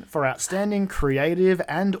Direction for outstanding creative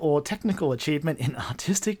and or technical achievement in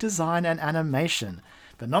artistic design and animation.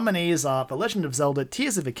 The nominees are The Legend of Zelda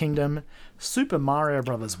Tears of the Kingdom, Super Mario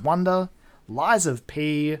Bros. Wonder, Lies of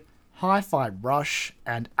P, Hi-Fi Rush,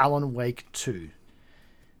 and Alan Wake 2.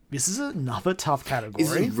 This is another tough category.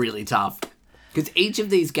 This is really tough. Because each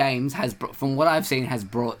of these games has, from what I've seen, has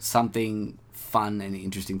brought something fun and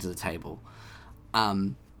interesting to the table.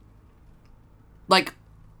 Like,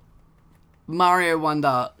 Mario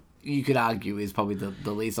Wonder, you could argue, is probably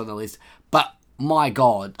the least on the list. But, my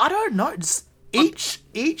God. I don't know.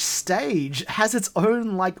 Each stage has its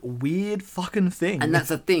own, like, weird fucking thing. And that's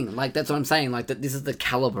the thing. Like, that's what I'm saying. Like, that this is the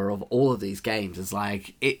caliber of all of these games. It's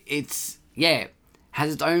like, it's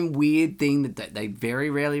has its own weird thing that they very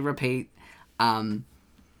rarely repeat. And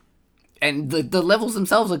the levels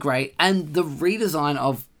themselves are great. And the redesign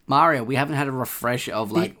of Mario, we haven't had a refresh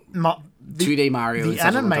of, like, 2D Mario. The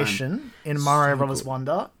animation in Mario Bros.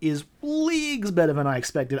 Wonder is leagues better than I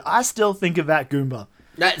expected. I still think of that Goomba.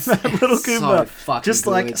 That's that little Goomba. So fucking just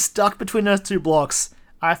good. Like stuck between those two blocks.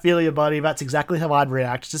 I feel you, buddy. That's exactly how I'd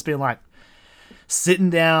react. Just being like sitting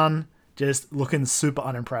down, just looking super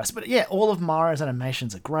unimpressed. But yeah, all of Mario's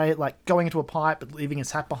animations are great. Like going into a pipe but leaving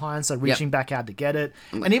his hat behind, so reaching back out to get it.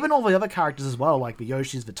 And even all the other characters as well, like the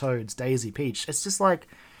Yoshis, the Toads, Daisy, Peach. It's just like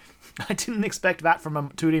I didn't expect that from a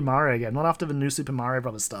 2D Mario game. Not after the new Super Mario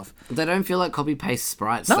Brothers stuff. They don't feel like copy-paste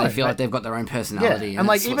sprites. No, they feel like they've got their own personality. Yeah, and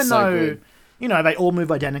like even so though good. you know they all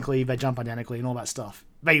move identically, they jump identically, and all that stuff,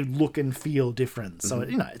 they look and feel different. So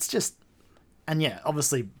you know it's just, and yeah,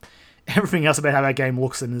 obviously everything else about how that game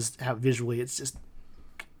looks and is how visually it's just.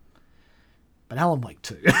 But Alan Wake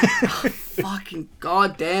 2. Fucking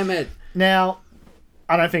goddamn it! Now,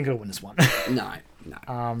 I don't think it'll win this one. No.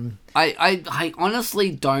 I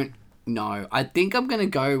honestly don't know. I think I'm gonna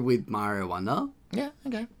go with Mario Wonder. Yeah,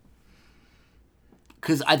 okay.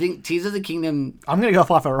 Because I think Tears of the Kingdom... I'm going to go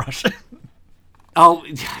Hi-Fi Rush. Oh,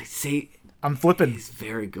 see... I'm flipping. It's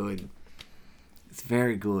very good. It's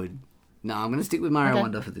very good. No, I'm going to stick with Mario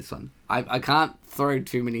Wonder for this one. I can't throw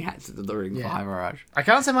too many hats at the ring for Hi-Fi Rush. I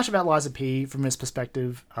can't say much about Liza P from this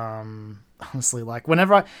perspective. Honestly, like,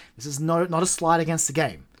 whenever this is not a slight against the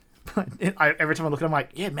game. But every time I look at it, I'm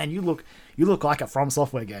like, yeah, man, you look like a From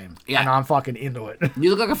Software game. Yeah. And I'm fucking into it.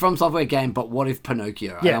 You look like a From Software game, but what if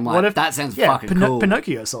Pinocchio? Yeah, and I'm like, that sounds fucking cool.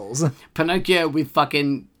 Pinocchio Souls. Pinocchio with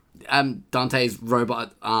fucking Dante's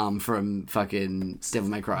robot arm from fucking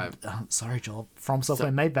Devil May Cry. Sorry, Joel. From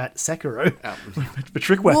Software made that Sekiro. For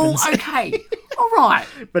trick weapons. Well, okay. All right.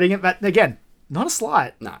 But again, not a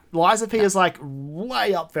slight. No. Liza P is like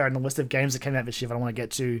way up there in the list of games that came out this year that I want to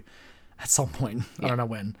get to at some point. I don't know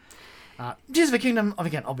when. Tears of the Kingdom,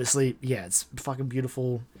 again, obviously, yeah, it's fucking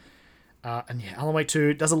beautiful. And yeah, Alan Wake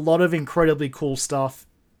 2 does a lot of incredibly cool stuff.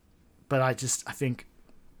 But I think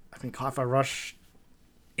Hi-Fi Rush,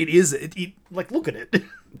 like, look at it.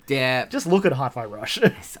 Yeah. Just look at Hi-Fi Rush.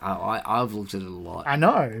 I've looked at it a lot. I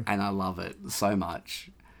know. And I love it so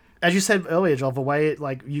much. As you said earlier, Joel, the way,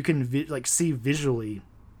 like, you can, see visually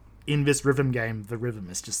in this rhythm game, the rhythm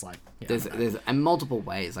is just like... Yeah, there's and multiple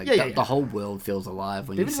ways. Like, the whole world feels alive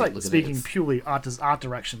when even you like look speaking at it. purely art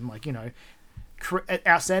direction, like, you know,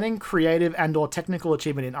 outstanding creative and or technical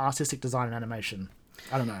achievement in artistic design and animation.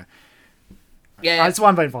 I don't know. Yeah. That's why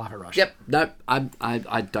I'm voting for Hi-Fi Rush. Yep. Nope.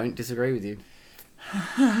 I don't disagree with you.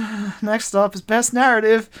 Next up is Best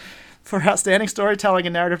Narrative for outstanding storytelling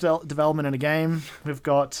and narrative development in a game. We've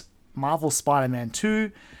got Marvel Spider-Man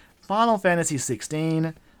 2, Final Fantasy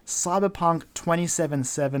 16, Cyberpunk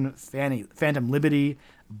 2077, Phantom Liberty,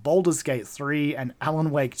 Baldur's Gate 3, and Alan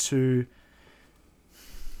Wake 2.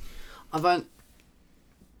 I've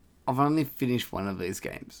only finished one of these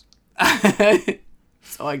games.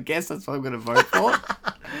 So I guess that's what I'm going to vote for.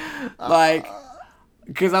 Like,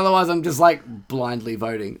 because otherwise I'm just, like, blindly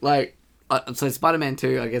voting. Like, so Spider-Man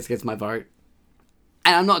 2, I guess, gets my vote.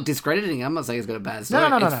 And I'm not discrediting it. I'm not saying it's got a bad story.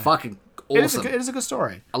 No. It's fucking awesome. It is a good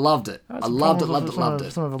story. I loved it. I loved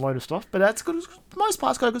it. Some of a load of stuff, but that's good. For the most part,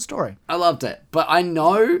 it's got a good story. I loved it. But I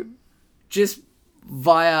know just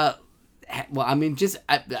via... Well, I mean, just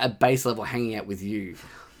at a base level, hanging out with you.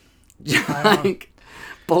 Like,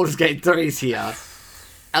 Baldur's Gate 3's here.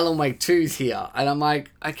 Alan Wake 2's here. And I'm like,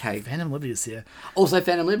 okay. Phantom Liberty is here. Also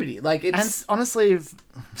Phantom Liberty. Like, it's... And honestly,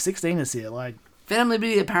 16 is here. Like, Phantom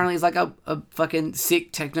Liberty apparently is like a fucking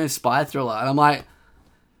sick techno spy thriller. And I'm like,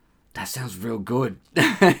 That sounds real good.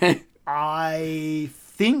 I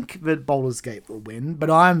think that Baldur's Gate will win, but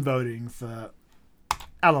I'm voting for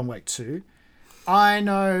Alan Wake 2. I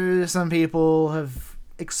know some people have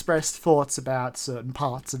expressed thoughts about certain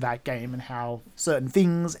parts of that game and how certain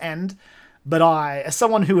things end, but I, as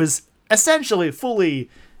someone who is essentially fully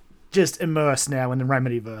just immersed now in the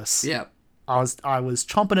Remedyverse, Yeah. I was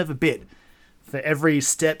chomping at the bit for every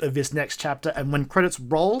step of this next chapter, and when credits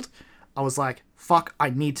rolled, I was like, fuck, I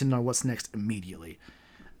need to know what's next immediately.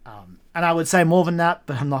 And I would say more than that,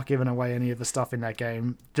 but I'm not giving away any of the stuff in that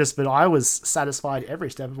game. Just that I was satisfied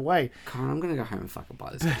every step of the way. Come on, I'm going to go home and fucking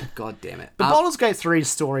buy this game. God damn it. But Baldur's Gate 3's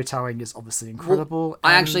storytelling is obviously incredible.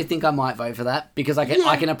 I actually think I might vote for that because I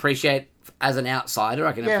can appreciate, as an outsider,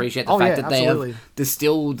 I can appreciate the fact that they have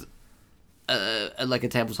distilled like a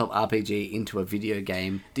tabletop RPG into a video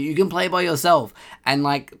game that you can play by yourself. And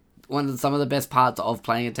like some of the best parts of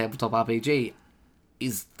playing a tabletop RPG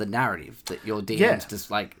is the narrative that your DM's just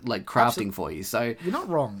like crafting for you. So you're not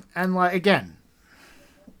wrong. And like, again,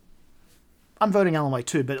 I'm voting Alan Wake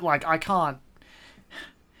 2, but like I can't.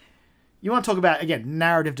 You want to talk about, again,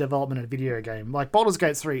 narrative development in a video game. Like, Baldur's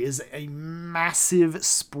Gate 3 is a massive,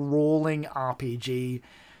 sprawling RPG.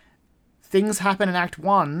 Things happen in Act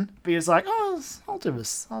 1, but it's like, oh, I'll do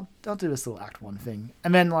this. I'll do this little Act 1 thing.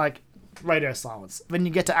 And then, like, radio silence. Then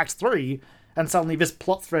you get to Act 3, and suddenly this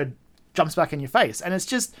plot thread jumps back in your face. And it's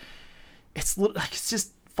just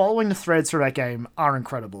following the threads through that game are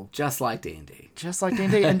incredible. Just like D&D. Just like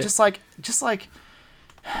D&D. And just like...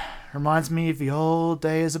 Reminds me of the old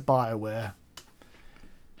days of BioWare.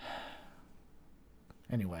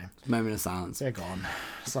 Anyway. Moment of silence. They're gone.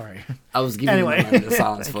 Sorry. I was giving you a moment of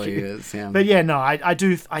silence for you. But yeah, no, I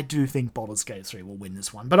do think Baldur's Gate 3 will win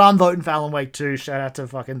this one. But I'm voting for Alan Wake 2. Shout out to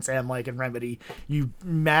fucking Sam Lake and Remedy. You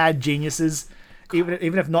mad geniuses.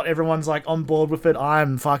 Even if not everyone's like on board with it,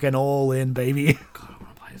 I'm fucking all in, baby. God, I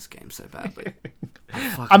want to play this game so badly.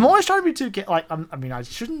 I'm always trying to be too I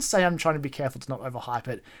shouldn't say I'm trying to be careful to not overhype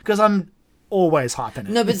it, because I'm always hyping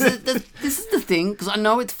it. No, but this is the thing, because I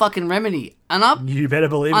know it's fucking Remedy, and you better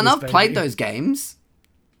believe and this, I've baby. played those games,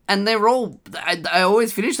 and they're all I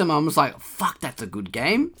always finish them. I'm just like, fuck, that's a good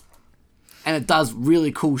game, and it does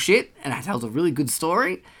really cool shit, and it tells a really good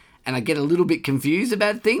story, and I get a little bit confused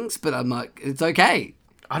about things, but I'm like, it's okay.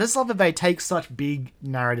 I just love that they take such big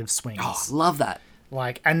narrative swings. Oh, love that.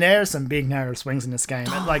 Like, and there are some big narrative swings in this game.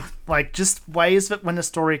 And like just ways that when the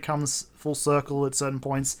story comes full circle at certain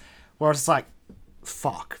points, where it's like,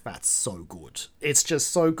 fuck, that's so good. It's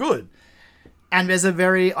just so good. And there's a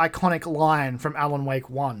very iconic line from Alan Wake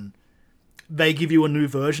 1. They give you a new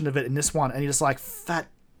version of it in this one, and you're just like, that's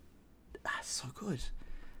so good.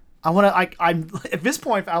 I'm at this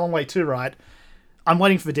point for Alan Wake 2, right? I'm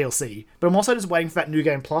waiting for the DLC, but I'm also just waiting for that New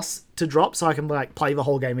Game Plus to drop so I can like play the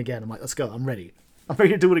whole game again. I'm like, let's go, I'm ready. I'm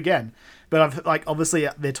ready to do it again. But I've like, obviously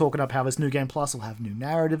they're talking up how this New Game Plus will have new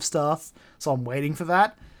narrative stuff, so I'm waiting for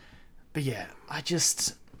that. But yeah, I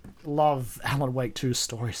just love Alan Wake 2's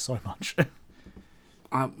story so much.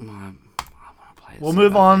 I want to play it. We'll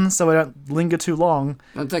move on so we don't linger too long.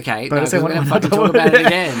 That's okay. But No, we're going to fucking talk about it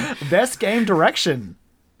again. Best Game Direction.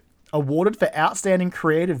 Awarded for outstanding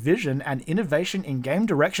creative vision and innovation in game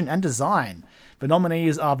direction and design. The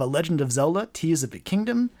nominees are The Legend of Zelda: Tears of the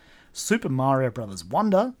Kingdom, Super Mario Bros.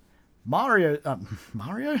 Wonder, Mario?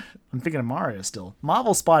 I'm thinking of Mario still.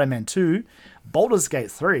 Marvel Spider-Man 2, Baldur's Gate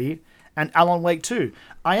 3, and Alan Wake 2.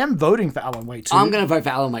 I am voting for Alan Wake 2. I'm going to vote for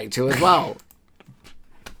Alan Wake 2 as well.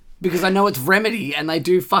 Because I know it's Remedy and they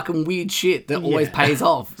do fucking weird shit that always pays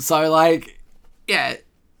off. So, like, yeah,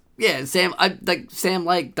 Sam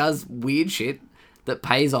Lake does weird shit that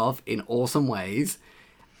pays off in awesome ways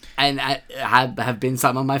and have been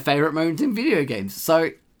some of my favourite moments in video games.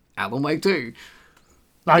 So, Alan Wake 2.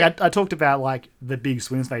 Like I talked about like the big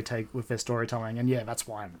swings they take with their storytelling, and yeah, that's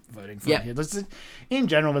why I'm voting for it here. In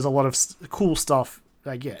general, there's a lot of cool stuff.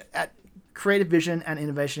 Like at creative vision and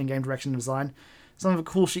innovation in game direction and design. Some of the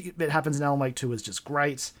cool shit that happens in Alan Wake 2 is just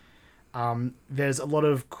great. There's a lot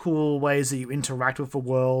of cool ways that you interact with the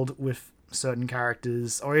world with certain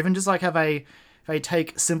characters, or even just like how they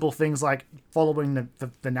take simple things like following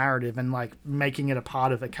the narrative and like making it a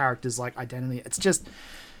part of a character's like identity. It's just,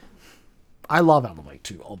 I love Alan Wake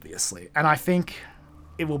 2, obviously, and I think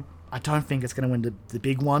it will. I don't think it's going to win the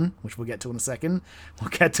big one, which we'll get to in a second.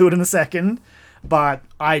 But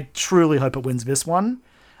I truly hope it wins this one.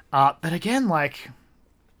 But again, like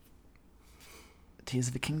Tears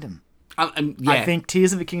of the Kingdom. I think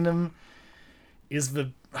Tears of the Kingdom is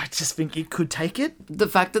I just think it could take it. The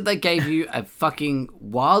fact that they gave you a fucking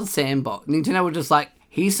wild sandbox. Nintendo were just like,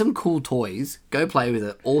 here's some cool toys. Go play with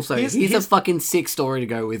it. Also, here's a fucking sick story to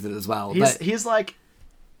go with it as well. Here's like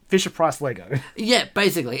Fisher-Price Lego. Yeah,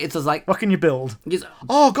 basically. It's just like... What can you build? Just,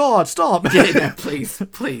 oh, God, stop. Yeah, no, please.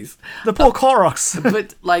 The poor Koroks.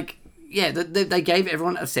 But, like, yeah, they gave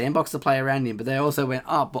everyone a sandbox to play around in, but they also went,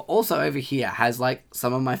 but also over here has, like,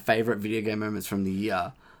 some of my favourite video game moments from the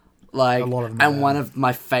year. Like, a lot of them, and one of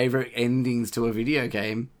my favourite endings to a video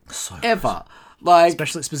game ever. Like,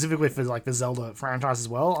 specifically for, like, the Zelda franchise as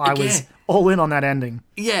well. I was all in on that ending.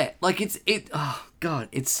 Yeah, like, oh, God,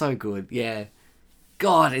 it's so good. Yeah.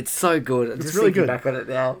 God, it's so good. I'm just really good. Back on it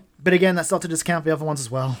now. But again, that's not to discount the other ones as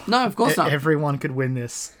well. No, of course not. Everyone could win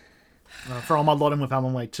this. For all my lot in with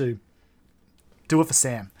Alan Wake 2. Do it for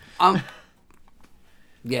Sam.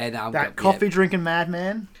 Yeah, no. That coffee drinking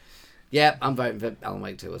madman. Yeah, I'm voting for Alan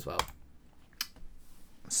Wake 2 as well.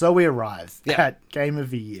 So we arrive at Game of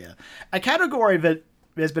the Year. A category that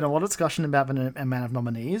there's been a lot of discussion about the amount of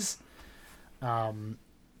nominees.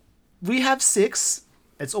 We have 6.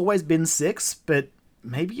 It's always been 6, but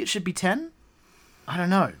maybe it should be 10? I don't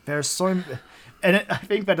know. There's so... And I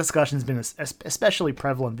think that discussion has been especially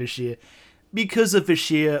prevalent this year because of the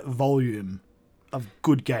sheer volume of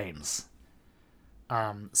good games.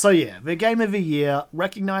 The Game of the Year,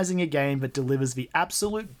 recognizing a game that delivers the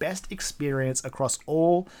absolute best experience across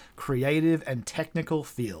all creative and technical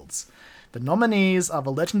fields. The nominees are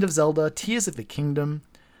The Legend of Zelda Tears of the Kingdom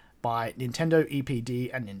by Nintendo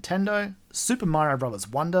EPD and Nintendo, Super Mario Bros.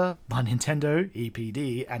 Wonder by Nintendo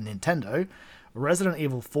EPD and Nintendo, Resident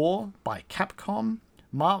Evil 4 by Capcom,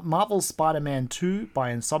 Marvel's Spider-Man 2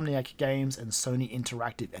 by Insomniac Games and Sony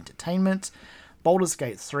Interactive Entertainment, Baldur's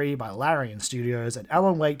Gate 3 by Larian Studios, and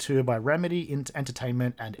Alan Wake 2 by Remedy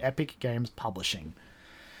Entertainment and Epic Games Publishing.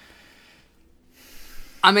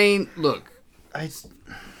 I mean, look,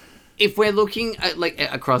 if we're looking at, like,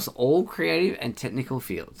 across all creative and technical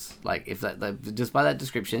fields, like, if just by that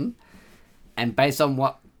description, and based on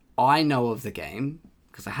what I know of the game,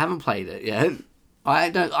 because I haven't played it yet,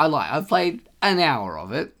 I've played an hour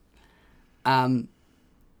of it. I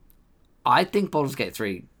think Baldur's Gate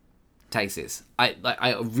 3 takes this.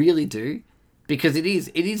 I really do, because it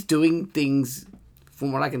is doing things,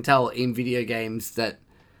 from what I can tell, in video games that,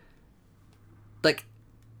 like,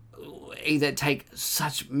 either take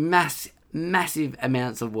such massive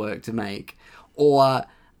amounts of work to make, or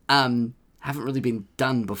haven't really been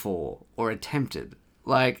done before or attempted.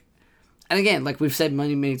 Like, and again, like we've said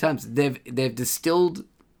many times, they've distilled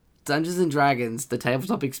Dungeons and Dragons, the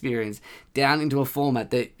tabletop experience, down into a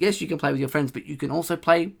format that, yes, you can play with your friends, but you can also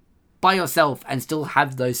play by yourself and still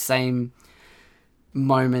have those same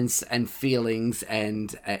moments and feelings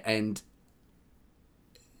and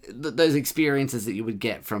those experiences that you would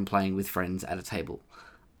get from playing with friends at a table.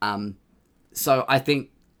 So I think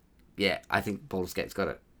Baldur's Gate's got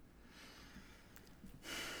it.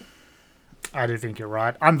 I do think you're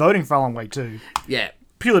right. I'm voting for Alan Wake 2. Yeah.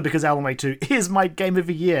 Purely because Alan Wake 2 is my game of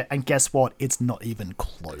the year, and guess what? It's not even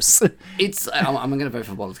close. I'm going to vote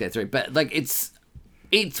for Baldur's Gate 3, but, like, it's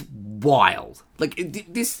wild. Like,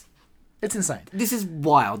 it's insane. This is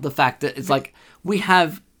wild. The fact that it's like, we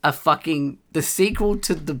have the sequel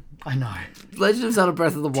to the... I know. Legend of Zelda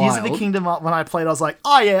Breath of the Wild. Tears of the Kingdom, when I played, I was like,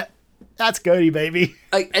 oh yeah, that's Gertie, baby.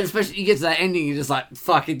 Like, and especially you get to that ending, you're just like,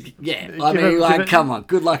 fucking, yeah. I mean, come on,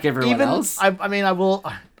 good luck everyone else.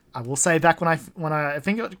 I will say back when I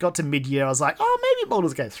think it got to mid-year, I was like, oh, maybe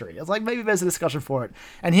Baldur's Gate 3. I was like, maybe there's a discussion for it.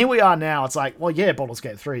 And here we are now, it's like, well, yeah, Baldur's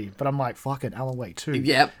Gate 3. But I'm like, fucking Alan Wake 2.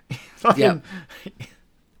 Yep. Yep.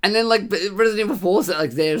 And then, like, Resident Evil 4's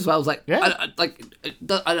like there as well. I was like, yeah.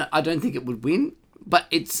 I don't think it would win, but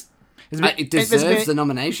it deserves the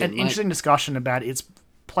nomination. An interesting discussion about its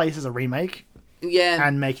place as a remake,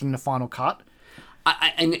 and making the final cut.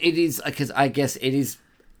 And it is, because I guess it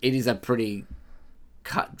is a pretty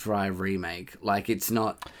cut dry remake. Like, it's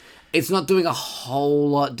not doing a whole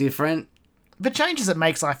lot different. The changes it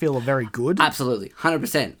makes, I feel, are very good. Absolutely,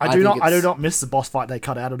 100%. I do not miss the boss fight they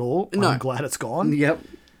cut out at all. No. I'm glad it's gone. Yep.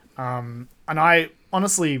 And I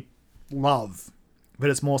honestly love that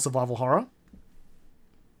it's more survival horror.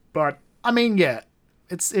 But I mean, yeah,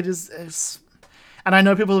 it is. And I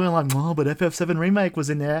know people have been like, "Oh, but FF7 Remake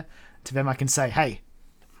was in there." To them, I can say, "Hey,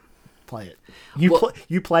 play it.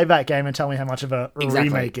 You play that game and tell me how much of a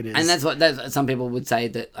remake it is." And that's some people would say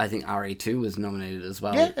that I think RE2 was nominated as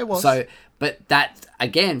well. Yeah, it was. So, but that,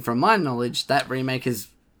 again, from my knowledge, that remake is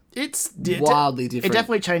wildly different. It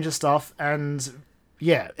definitely changes stuff, and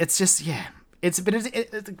yeah, it's just it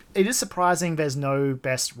is surprising there's no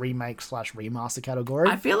best remake / remaster category.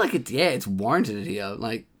 I feel like it's warranted here.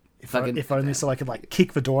 Like, If only so I could like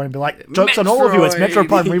kick the door and be like, jokes on all of you, it's Metroid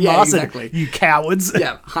Prime Remastered, Yeah, exactly. you cowards.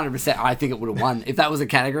 Yeah, 100%. I think it would have won if that was a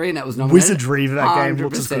category and that was nominated. Wizardry of that game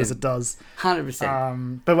looks as good 100%. as it does.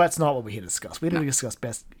 100%. But that's not what we're here to discuss. We're here to discuss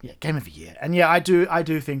best game of the year. And I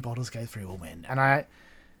do think Baldur's Gate 3 will win. And I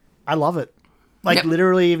love it. Like,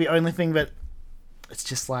 literally, the only thing that... It's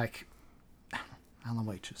just like... Alan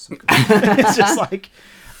Wake 2 is so good. It's just like,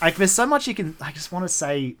 there's so much you can... I just want to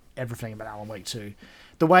say everything about Alan Wake 2.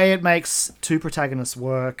 The way it makes two protagonists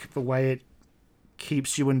work, the way it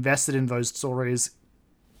keeps you invested in those stories,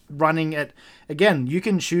 running it... Again, you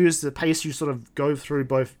can choose the pace you sort of go through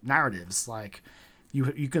both narratives. Like,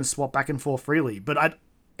 you can swap back and forth freely. But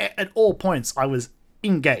at all points, I was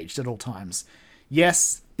engaged at all times.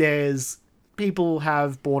 Yes, there's... People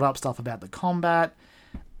have brought up stuff about the combat.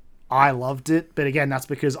 I loved it, but again, that's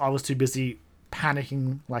because I was too busy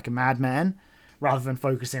panicking like a madman rather than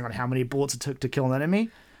focusing on how many bullets it took to kill an enemy.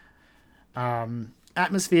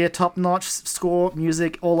 Atmosphere, top-notch, score,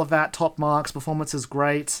 music, all of that, top marks, performance is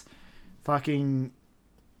great. Fucking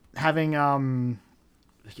having...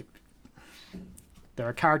 There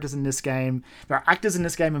are characters in this game. There are actors in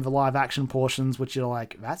this game in the live-action portions, which you're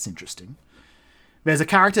like, that's interesting. There's a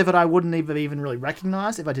character that I wouldn't even really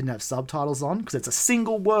recognize if I didn't have subtitles on, because it's a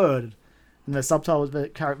single word. And the subtitle the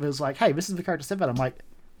character was like, hey, this is the character said that. I'm like...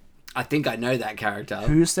 I think I know that character.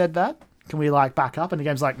 Who said that? Can we, like, back up? And the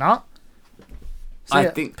game's like, nah.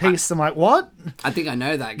 Peace. I'm like, what? I think I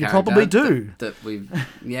know that character. You probably do.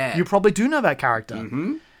 Yeah. You probably do know that character.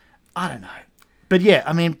 Mm-hmm. I don't know. But yeah,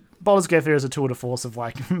 I mean, Baldur's Gate 3 is a tour de force of,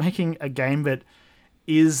 like, making a game that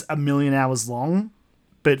is 1 million hours long,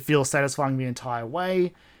 but feels satisfying the entire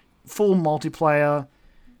way. Full multiplayer.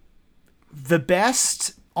 The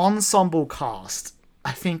best ensemble cast,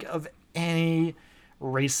 I think, of any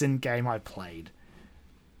recent game I played.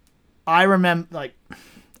 I remember, like...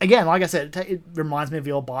 Again, like I said, it reminds me of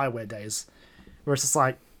the old BioWare days, where it's just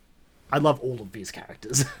like, I love all of these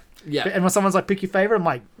characters. Yeah. And when someone's like, pick your favorite, I'm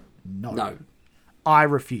like, no. I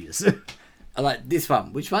refuse. I like this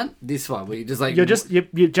one. Which one? This one. Where you just like... You're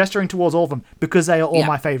gesturing towards all of them, because they are all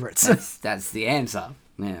my favorites. That's the answer.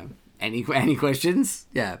 Yeah. Any questions?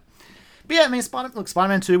 Yeah. But yeah, I mean,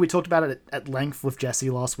 Spider-Man 2, we talked about it at length with Jesse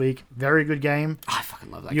last week. Very good game. I fucking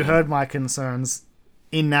love that game. You heard my concerns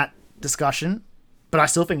in that discussion. But I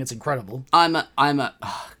still think it's incredible. Oh,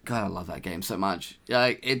 God, I love that game so much.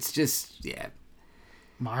 Like, it's just, yeah.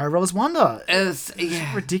 Mario Bros. Wonder. It's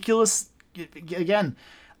ridiculous. Again,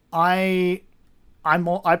 I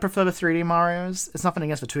prefer the 3D Marios. It's nothing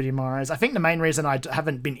against the 2D Marios. I think the main reason I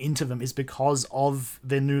haven't been into them is because of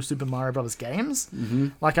the new Super Mario Bros. Games. Mm-hmm.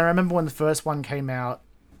 Like, I remember when the first one came out.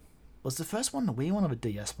 Was the first one the Wii one or the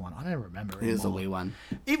DS one? I don't remember anymore. It was the Wii one.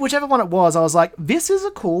 Whichever one it was, I was like, this is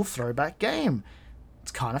a cool throwback game. It's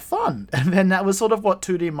kind of fun. And then that was sort of what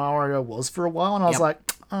 2D Mario was for a while, and I was like,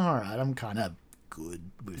 alright, I'm kind of good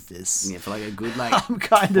with this. Yeah, for like a good, like, I'm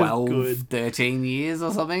kind 12, of good. 13 years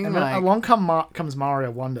or something. And then along comes Mario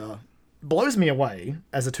Wonder. Blows me away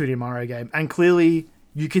as a 2D Mario game, and clearly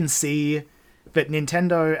you can see that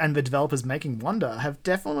Nintendo and the developers making Wonder have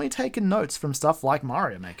definitely taken notes from stuff like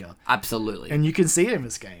Mario Maker. Absolutely. And you can see it in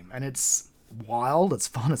this game, and it's wild, it's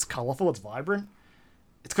fun, it's colourful, it's vibrant.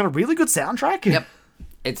 It's got a really good soundtrack. Yep.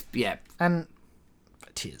 It's, yeah. And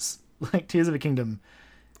Tears. Like, Tears of the Kingdom.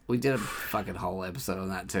 We did a fucking whole episode on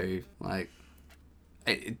that too. Like,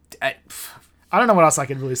 I don't know what else I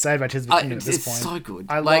could really say about Tears of the Kingdom at this point. It's so good.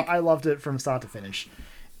 I loved it from start to finish.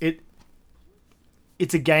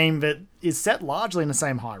 It's a game that is set largely in the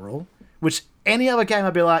same Hyrule, which any other game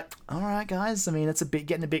I'd be like, alright guys, I mean, it's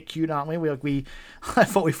getting a bit cute, aren't we? I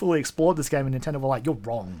thought we fully explored this game, and Nintendo were like, you're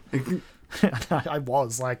wrong. I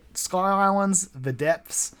was like Sky Islands, the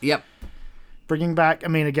depths. Yep. Bringing back, I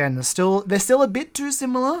mean, again, they're still a bit too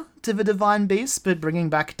similar to the Divine Beast, but bringing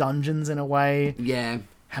back dungeons in a way. Yeah.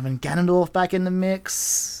 Having Ganondorf back in the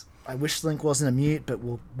mix. I wish Link wasn't a mute, but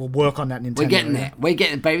we'll work on that. Nintendo. We're getting there. We're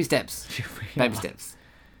getting baby steps. Baby steps.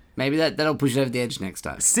 Maybe that'll push it over the edge next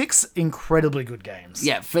time. 6 incredibly good games.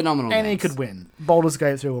 Yeah, phenomenal Any games. Could win. Baldur's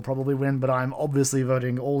Gate 3 will probably win, but I'm obviously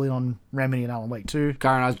voting all in on Remedy and Alan Wake 2.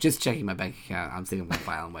 Karen, I was just checking my bank account. I'm thinking about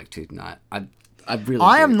Alan Wake 2 tonight.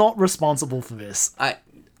 I am not responsible for this. I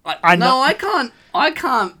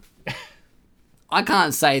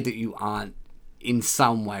can't say that you aren't in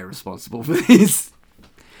some way responsible for this.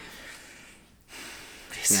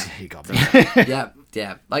 You got me.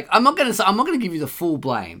 Yeah. Like, I'm not gonna give you the full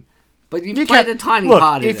blame, but you played a tiny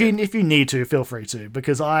part of it. If you need to, feel free to,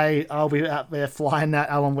 because I'll be out there flying that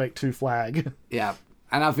Alan Wake 2 flag. Yeah,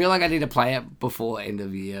 and I feel like I need to play it before end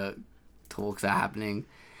of year talks are happening.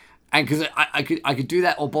 And because I could do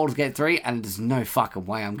that or Baldur's Gate 3, and there's no fucking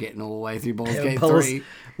way I'm getting all the way through Baldur's Gate 3.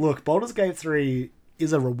 Look, Baldur's Gate 3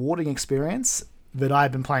 is a rewarding experience that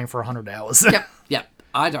I've been playing for 100 hours. Yep.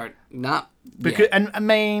 I don't. Nah. Because, and I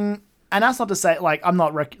mean, and that's not to say, like, I'm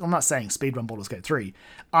not saying speedrun Baldur's Gate 3.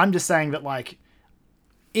 I'm just saying that, like,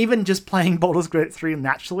 even just playing Baldur's Gate 3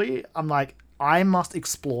 naturally, I'm like, I must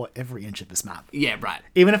explore every inch of this map. Yeah, right.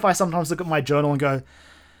 Even if I sometimes look at my journal and go,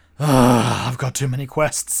 I've got too many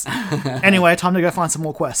quests. Anyway, time to go find some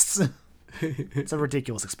more quests. It's a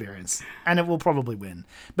ridiculous experience. And it will probably win.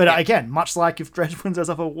 But again, much like if Dredge wins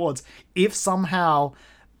herself awards, if somehow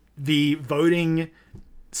the voting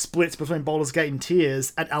splits between Baldur's Gate and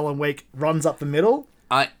Tears and Alan Wake runs up the middle,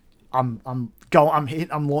 I'm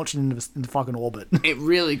launching into fucking orbit. It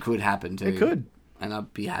really could happen too. It could. And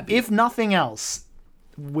I'd be happy. If nothing else,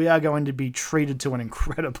 we are going to be treated to an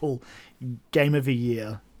incredible Game of the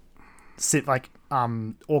Year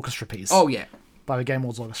orchestra piece. Oh, yeah. By the Game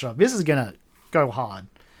Awards Orchestra. This is going to go hard.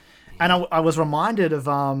 And I was reminded of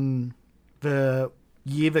the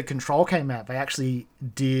year that Control came out. They actually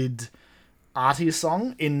did Artie's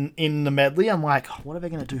song in the medley. I'm like, what are they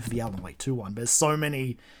going to do for the Alan Wake 2 one? There's so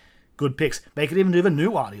many good picks. They could even do the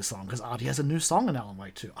new Artie song, because Artie has a new song in Alan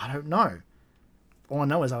Wake 2. I don't know. All I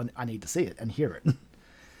know is I need to see it and hear it.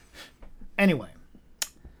 Anyway.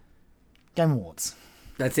 Game Awards.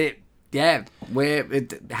 That's it. Yeah,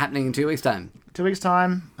 it's happening in 2 weeks' time. 2 weeks'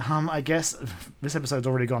 time. I guess this episode's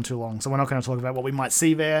already gone too long, so we're not going to talk about what we might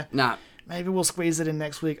see there. Nah. Maybe we'll squeeze it in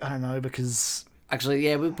next week. I don't know, because... Actually,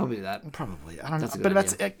 yeah, we'll probably do that. Probably. I don't know.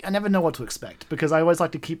 But I never know what to expect, because I always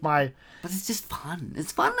like to keep my... But it's just fun.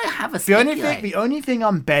 It's fun to have a The only thing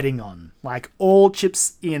I'm betting on, like all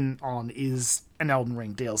chips in on, is an Elden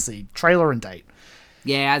Ring DLC trailer and date.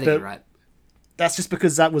 Yeah, I think you're right. That's just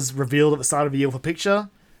because that was revealed at the start of the year with a picture,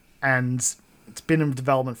 and it's been in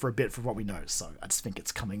development for a bit from what we know. So I just think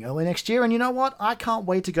it's coming early next year. And you know what? I can't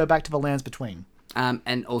wait to go back to the Lands Between.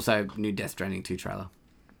 And also new Death Stranding 2 trailer.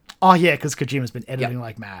 Oh yeah, because Kojima's been editing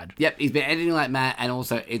like mad. Yep, he's been editing like mad, and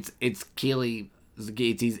also it's Keighley.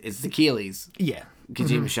 It's the Keighley's. Yeah.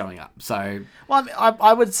 Kojima showing up. So, well,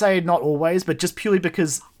 I would say not always, but just purely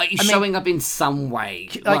because he's showing up in some way.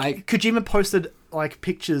 Like Kojima posted like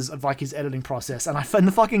pictures of like his editing process, and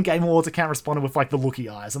the fucking Game Awards account responded with like the looky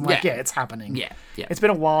eyes. I'm like, yeah, it's happening. Yeah. It's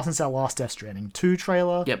been a while since our last Death Stranding 2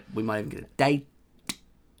 trailer. Yep, we might even get a date.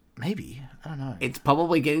 Maybe. I don't know. It's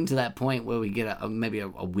probably getting to that point where we get maybe a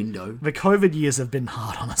window. The COVID years have been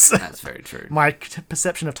hard on us. That's very true. My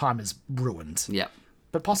perception of time is ruined. Yeah.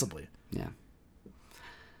 But possibly. Yeah.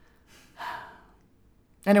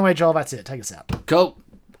 Anyway, Joel, that's it. Take us out. Cool.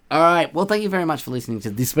 All right. Well, thank you very much for listening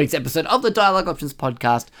to this week's episode of the Dialogue Options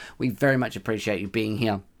podcast. We very much appreciate you being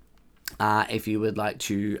here. If you would like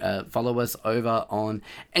to follow us over on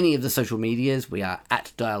any of the social medias, we are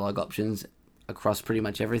at Dialogue Options across pretty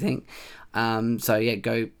much everything. So yeah,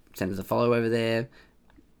 go send us a follow over there.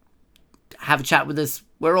 Have a chat with us.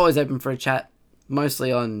 We're always open for a chat,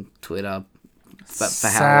 mostly on Twitter. But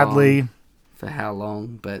Sadly. For how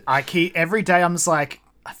long? But every day I'm just like,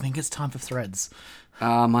 I think it's time for Threads.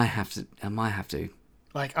 I might have to.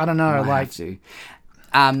 Like, I don't know. Have to.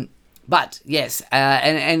 But yes,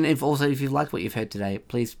 and if you've liked what you've heard today,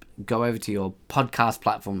 please go over to your podcast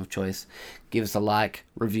platform of choice. Give us a like,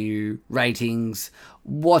 review, ratings,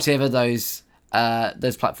 whatever those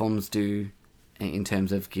platforms do in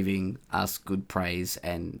terms of giving us good praise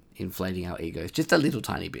and inflating our egos just a little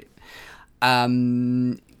tiny bit.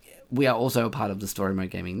 We are also a part of the Story Mode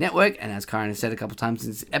Gaming Network, and as Karen has said a couple times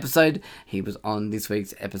in this episode, he was on this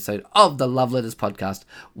week's episode of the Love Letters podcast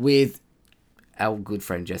with our good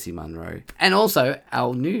friend Jesse Munro, and also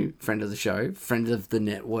our new friend of the show, friend of the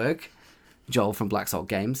network, Joel from Black Salt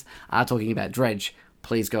Games, talking about Dredge.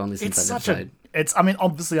 Please go and listen to that episode.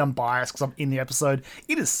 Obviously I'm biased because I'm in the episode.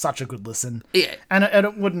 It is such a good listen. Yeah. And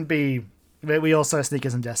it wouldn't be... We also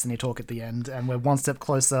Sneakers and Destiny talk at the end, and we're one step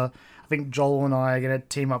closer. I think Joel and I are going to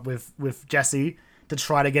team up with Jesse to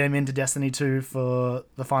try to get him into Destiny 2 for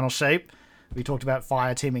the final shape. We talked about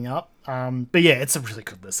Fire teaming up. But yeah, it's a really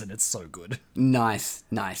good listen. It's so good. Nice.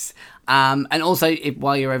 And also,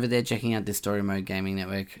 while you're over there checking out this Story Mode Gaming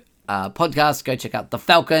Network podcast, go check out The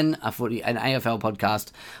Falcon, an AFL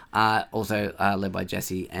podcast, also led by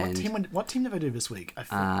Jesse. And what team did they do this week?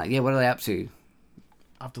 what are they up to?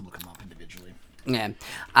 I have to look them up individually. Yeah.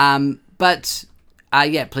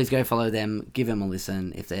 Please go follow them. Give them a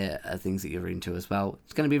listen if there are things that you're into as well.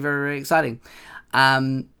 It's going to be very, very exciting.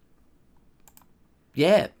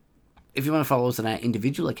 If you want to follow us on our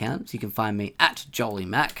individual accounts, you can find me at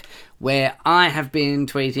JolieMac, where I have been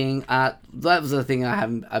tweeting. That was the thing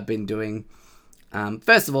I've been doing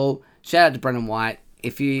First of all, shout out to Brendan White.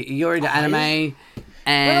 If you're into anime,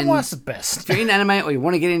 Brendan White's the best. If you're into anime or you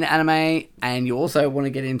want to get into anime and you also want to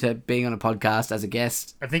get into being on a podcast as a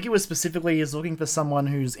guest. I think it was specifically he's looking for someone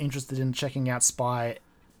who's interested in checking out Spy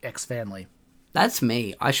X Family. That's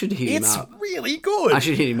me. I should hit him up. It's really good. I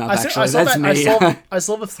should hit him up, actually. That's me. I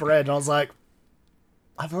saw the thread and I was like,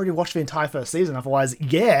 I've already watched the entire first season. Otherwise,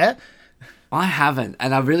 yeah. I haven't,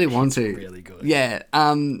 and I really want to. It's really good. Yeah.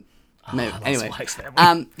 Maybe. Anyway.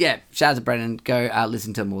 Yeah. Shout out to Brendan. Go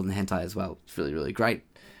listen to More Than Hentai as well. It's really, really great.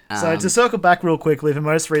 So to circle back real quickly, the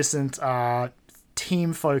most recent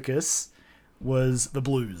team focus was the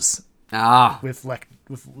Blues. With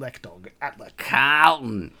Lekdog at Lek.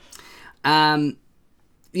 Carlton.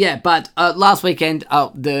 Yeah, but last weekend,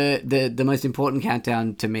 the most important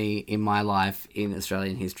countdown to me in my life in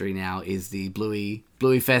Australian history now is the Bluey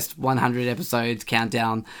Fest 100 episodes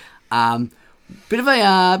countdown. Bit of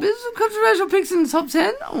some controversial picks in the top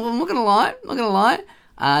 10. I'm not gonna lie.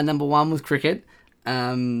 Number 1 was cricket.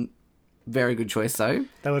 Very good choice though.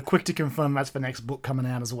 They were quick to confirm that's the next book coming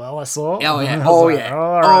out as well. I saw.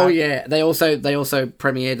 Oh yeah. They also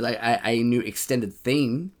premiered a new extended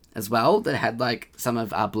theme as well that had like some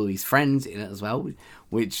of Bluey's friends in it as well,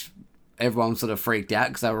 which everyone sort of freaked out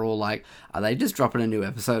because they were all like, are they just dropping a new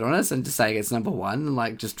episode on us and just saying it's number 1 and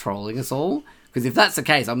like just trolling us all? Because if that's the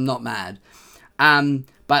case, I'm not mad.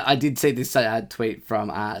 But I did see this tweet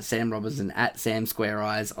from Sam Robinson at Sam Square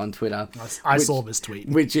Eyes on Twitter. I saw this tweet.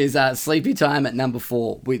 Which is Sleepy Time at number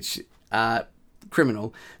 4, which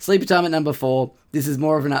criminal. Sleepy Time at number 4. This is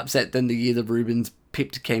more of an upset than the year the Rubens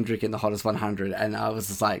pipped Kendrick in the Hottest 100. And I was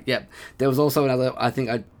just like, yep. There was also another, I think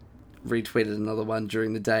I retweeted another one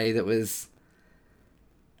during the day that was,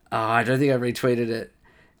 I don't think I retweeted it.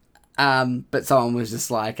 But someone was just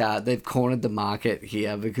like, they've cornered the market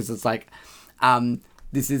here because it's like,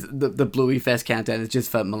 this is the Bluey Fest countdown is just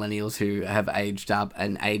for millennials who have aged up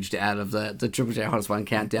and aged out of the Triple J Hottest One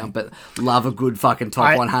countdown, but love a good fucking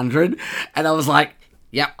top 100. And I was like,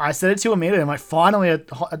 yep. I said it to you immediately. I'm like, finally,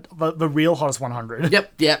 the real Hottest 100.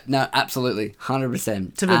 Yep. No, absolutely.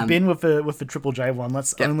 100%. To the bin with the Triple J one,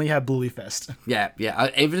 let's only have Bluey Fest. Yeah.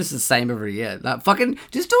 Even if it's the same every year. Like, fucking,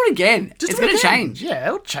 just do it again. It's going to change. Yeah,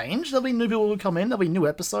 it'll change. There'll be new people who come in. There'll be new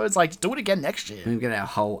episodes. Like, do it again next year. We've got our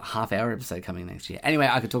whole half-hour episode coming next year. Anyway,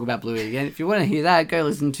 I could talk about Bluey again. If you want to hear that, go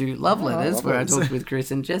listen to Love Letters, where I talked with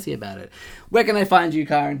Chris and Jesse about it. Where can they find you,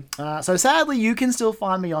 Karen? So sadly, you can still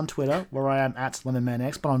find me on Twitter, where I am at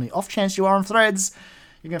LemonManX, but on the off chance you are on Threads,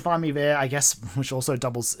 you can find me there, I guess, which also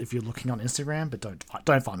doubles if you're looking on Instagram, but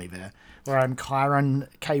don't find me there, where I'm Kyran,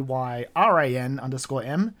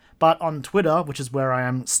 KYRAN_M, but on Twitter, which is where I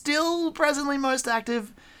am still presently most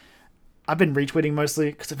active, I've been retweeting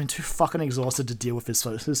mostly because I've been too fucking exhausted to deal with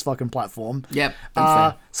this fucking platform. Yep.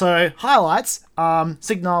 So highlights: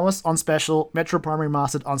 Signalis on special, Metro Primary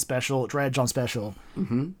Mastered on special, Dredge on special.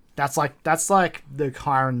 Mm-hmm. That's like the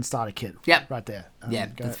Kyron starter kit. Yep. Right there.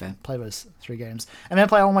 That's fair. Play those 3 games, and then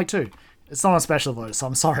play Alan Wake 2. It's not on special though, so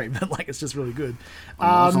I'm sorry, but like it's just really good. It's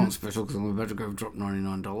not special because I'm about to go drop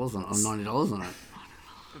 $99 on $90 on it.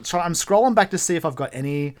 So I'm scrolling back to see if I've got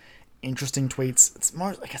any interesting tweets. It's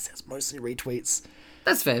like I said, it's mostly retweets.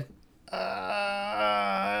 That's fair.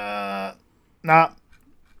 Nah.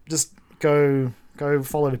 Just go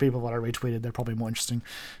follow the people that I retweeted. They're probably more interesting.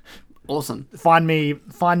 Awesome. Find me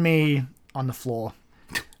on the floor.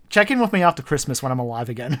 Check in with me after Christmas when I'm alive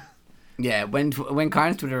again. Yeah, when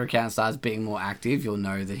Kyron's Twitter account starts being more active, you'll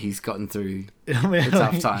know that he's gotten through the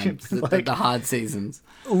tough times, the hard seasons.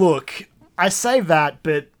 Look, I say that,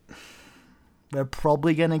 but we're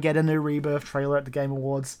probably going to get a new Rebirth trailer at the Game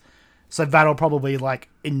Awards. So that'll probably, like,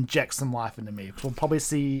 inject some life into me. We'll probably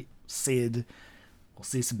see Sid. We'll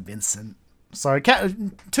see some Vincent. So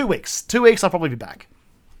 2 weeks. 2 weeks, I'll probably be back.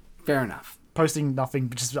 Fair enough. Posting nothing,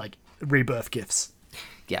 but just, like, Rebirth gifts.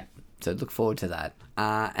 Yeah. So look forward to that.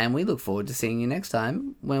 And we look forward to seeing you next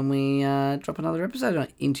time when we drop another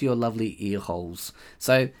episode into your lovely ear holes.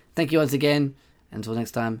 So thank you once again. Until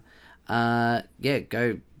next time,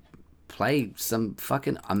 go play some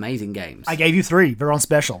fucking amazing games. I gave you 3. They're on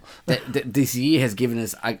special. This year has given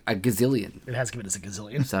us a gazillion. It has given us a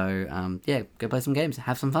gazillion. So, go play some games.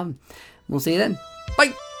 Have some fun. We'll see you then.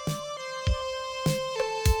 Bye!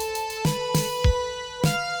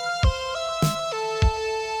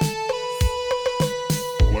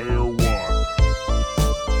 Player 1.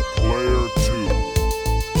 Player 2.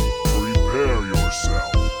 Prepare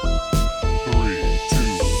yourself. 3,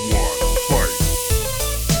 2, 1, fight!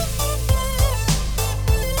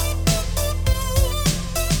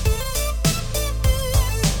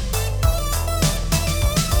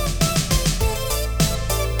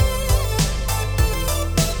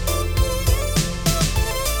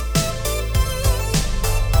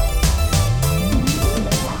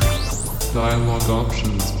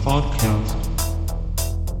 Options Podcast.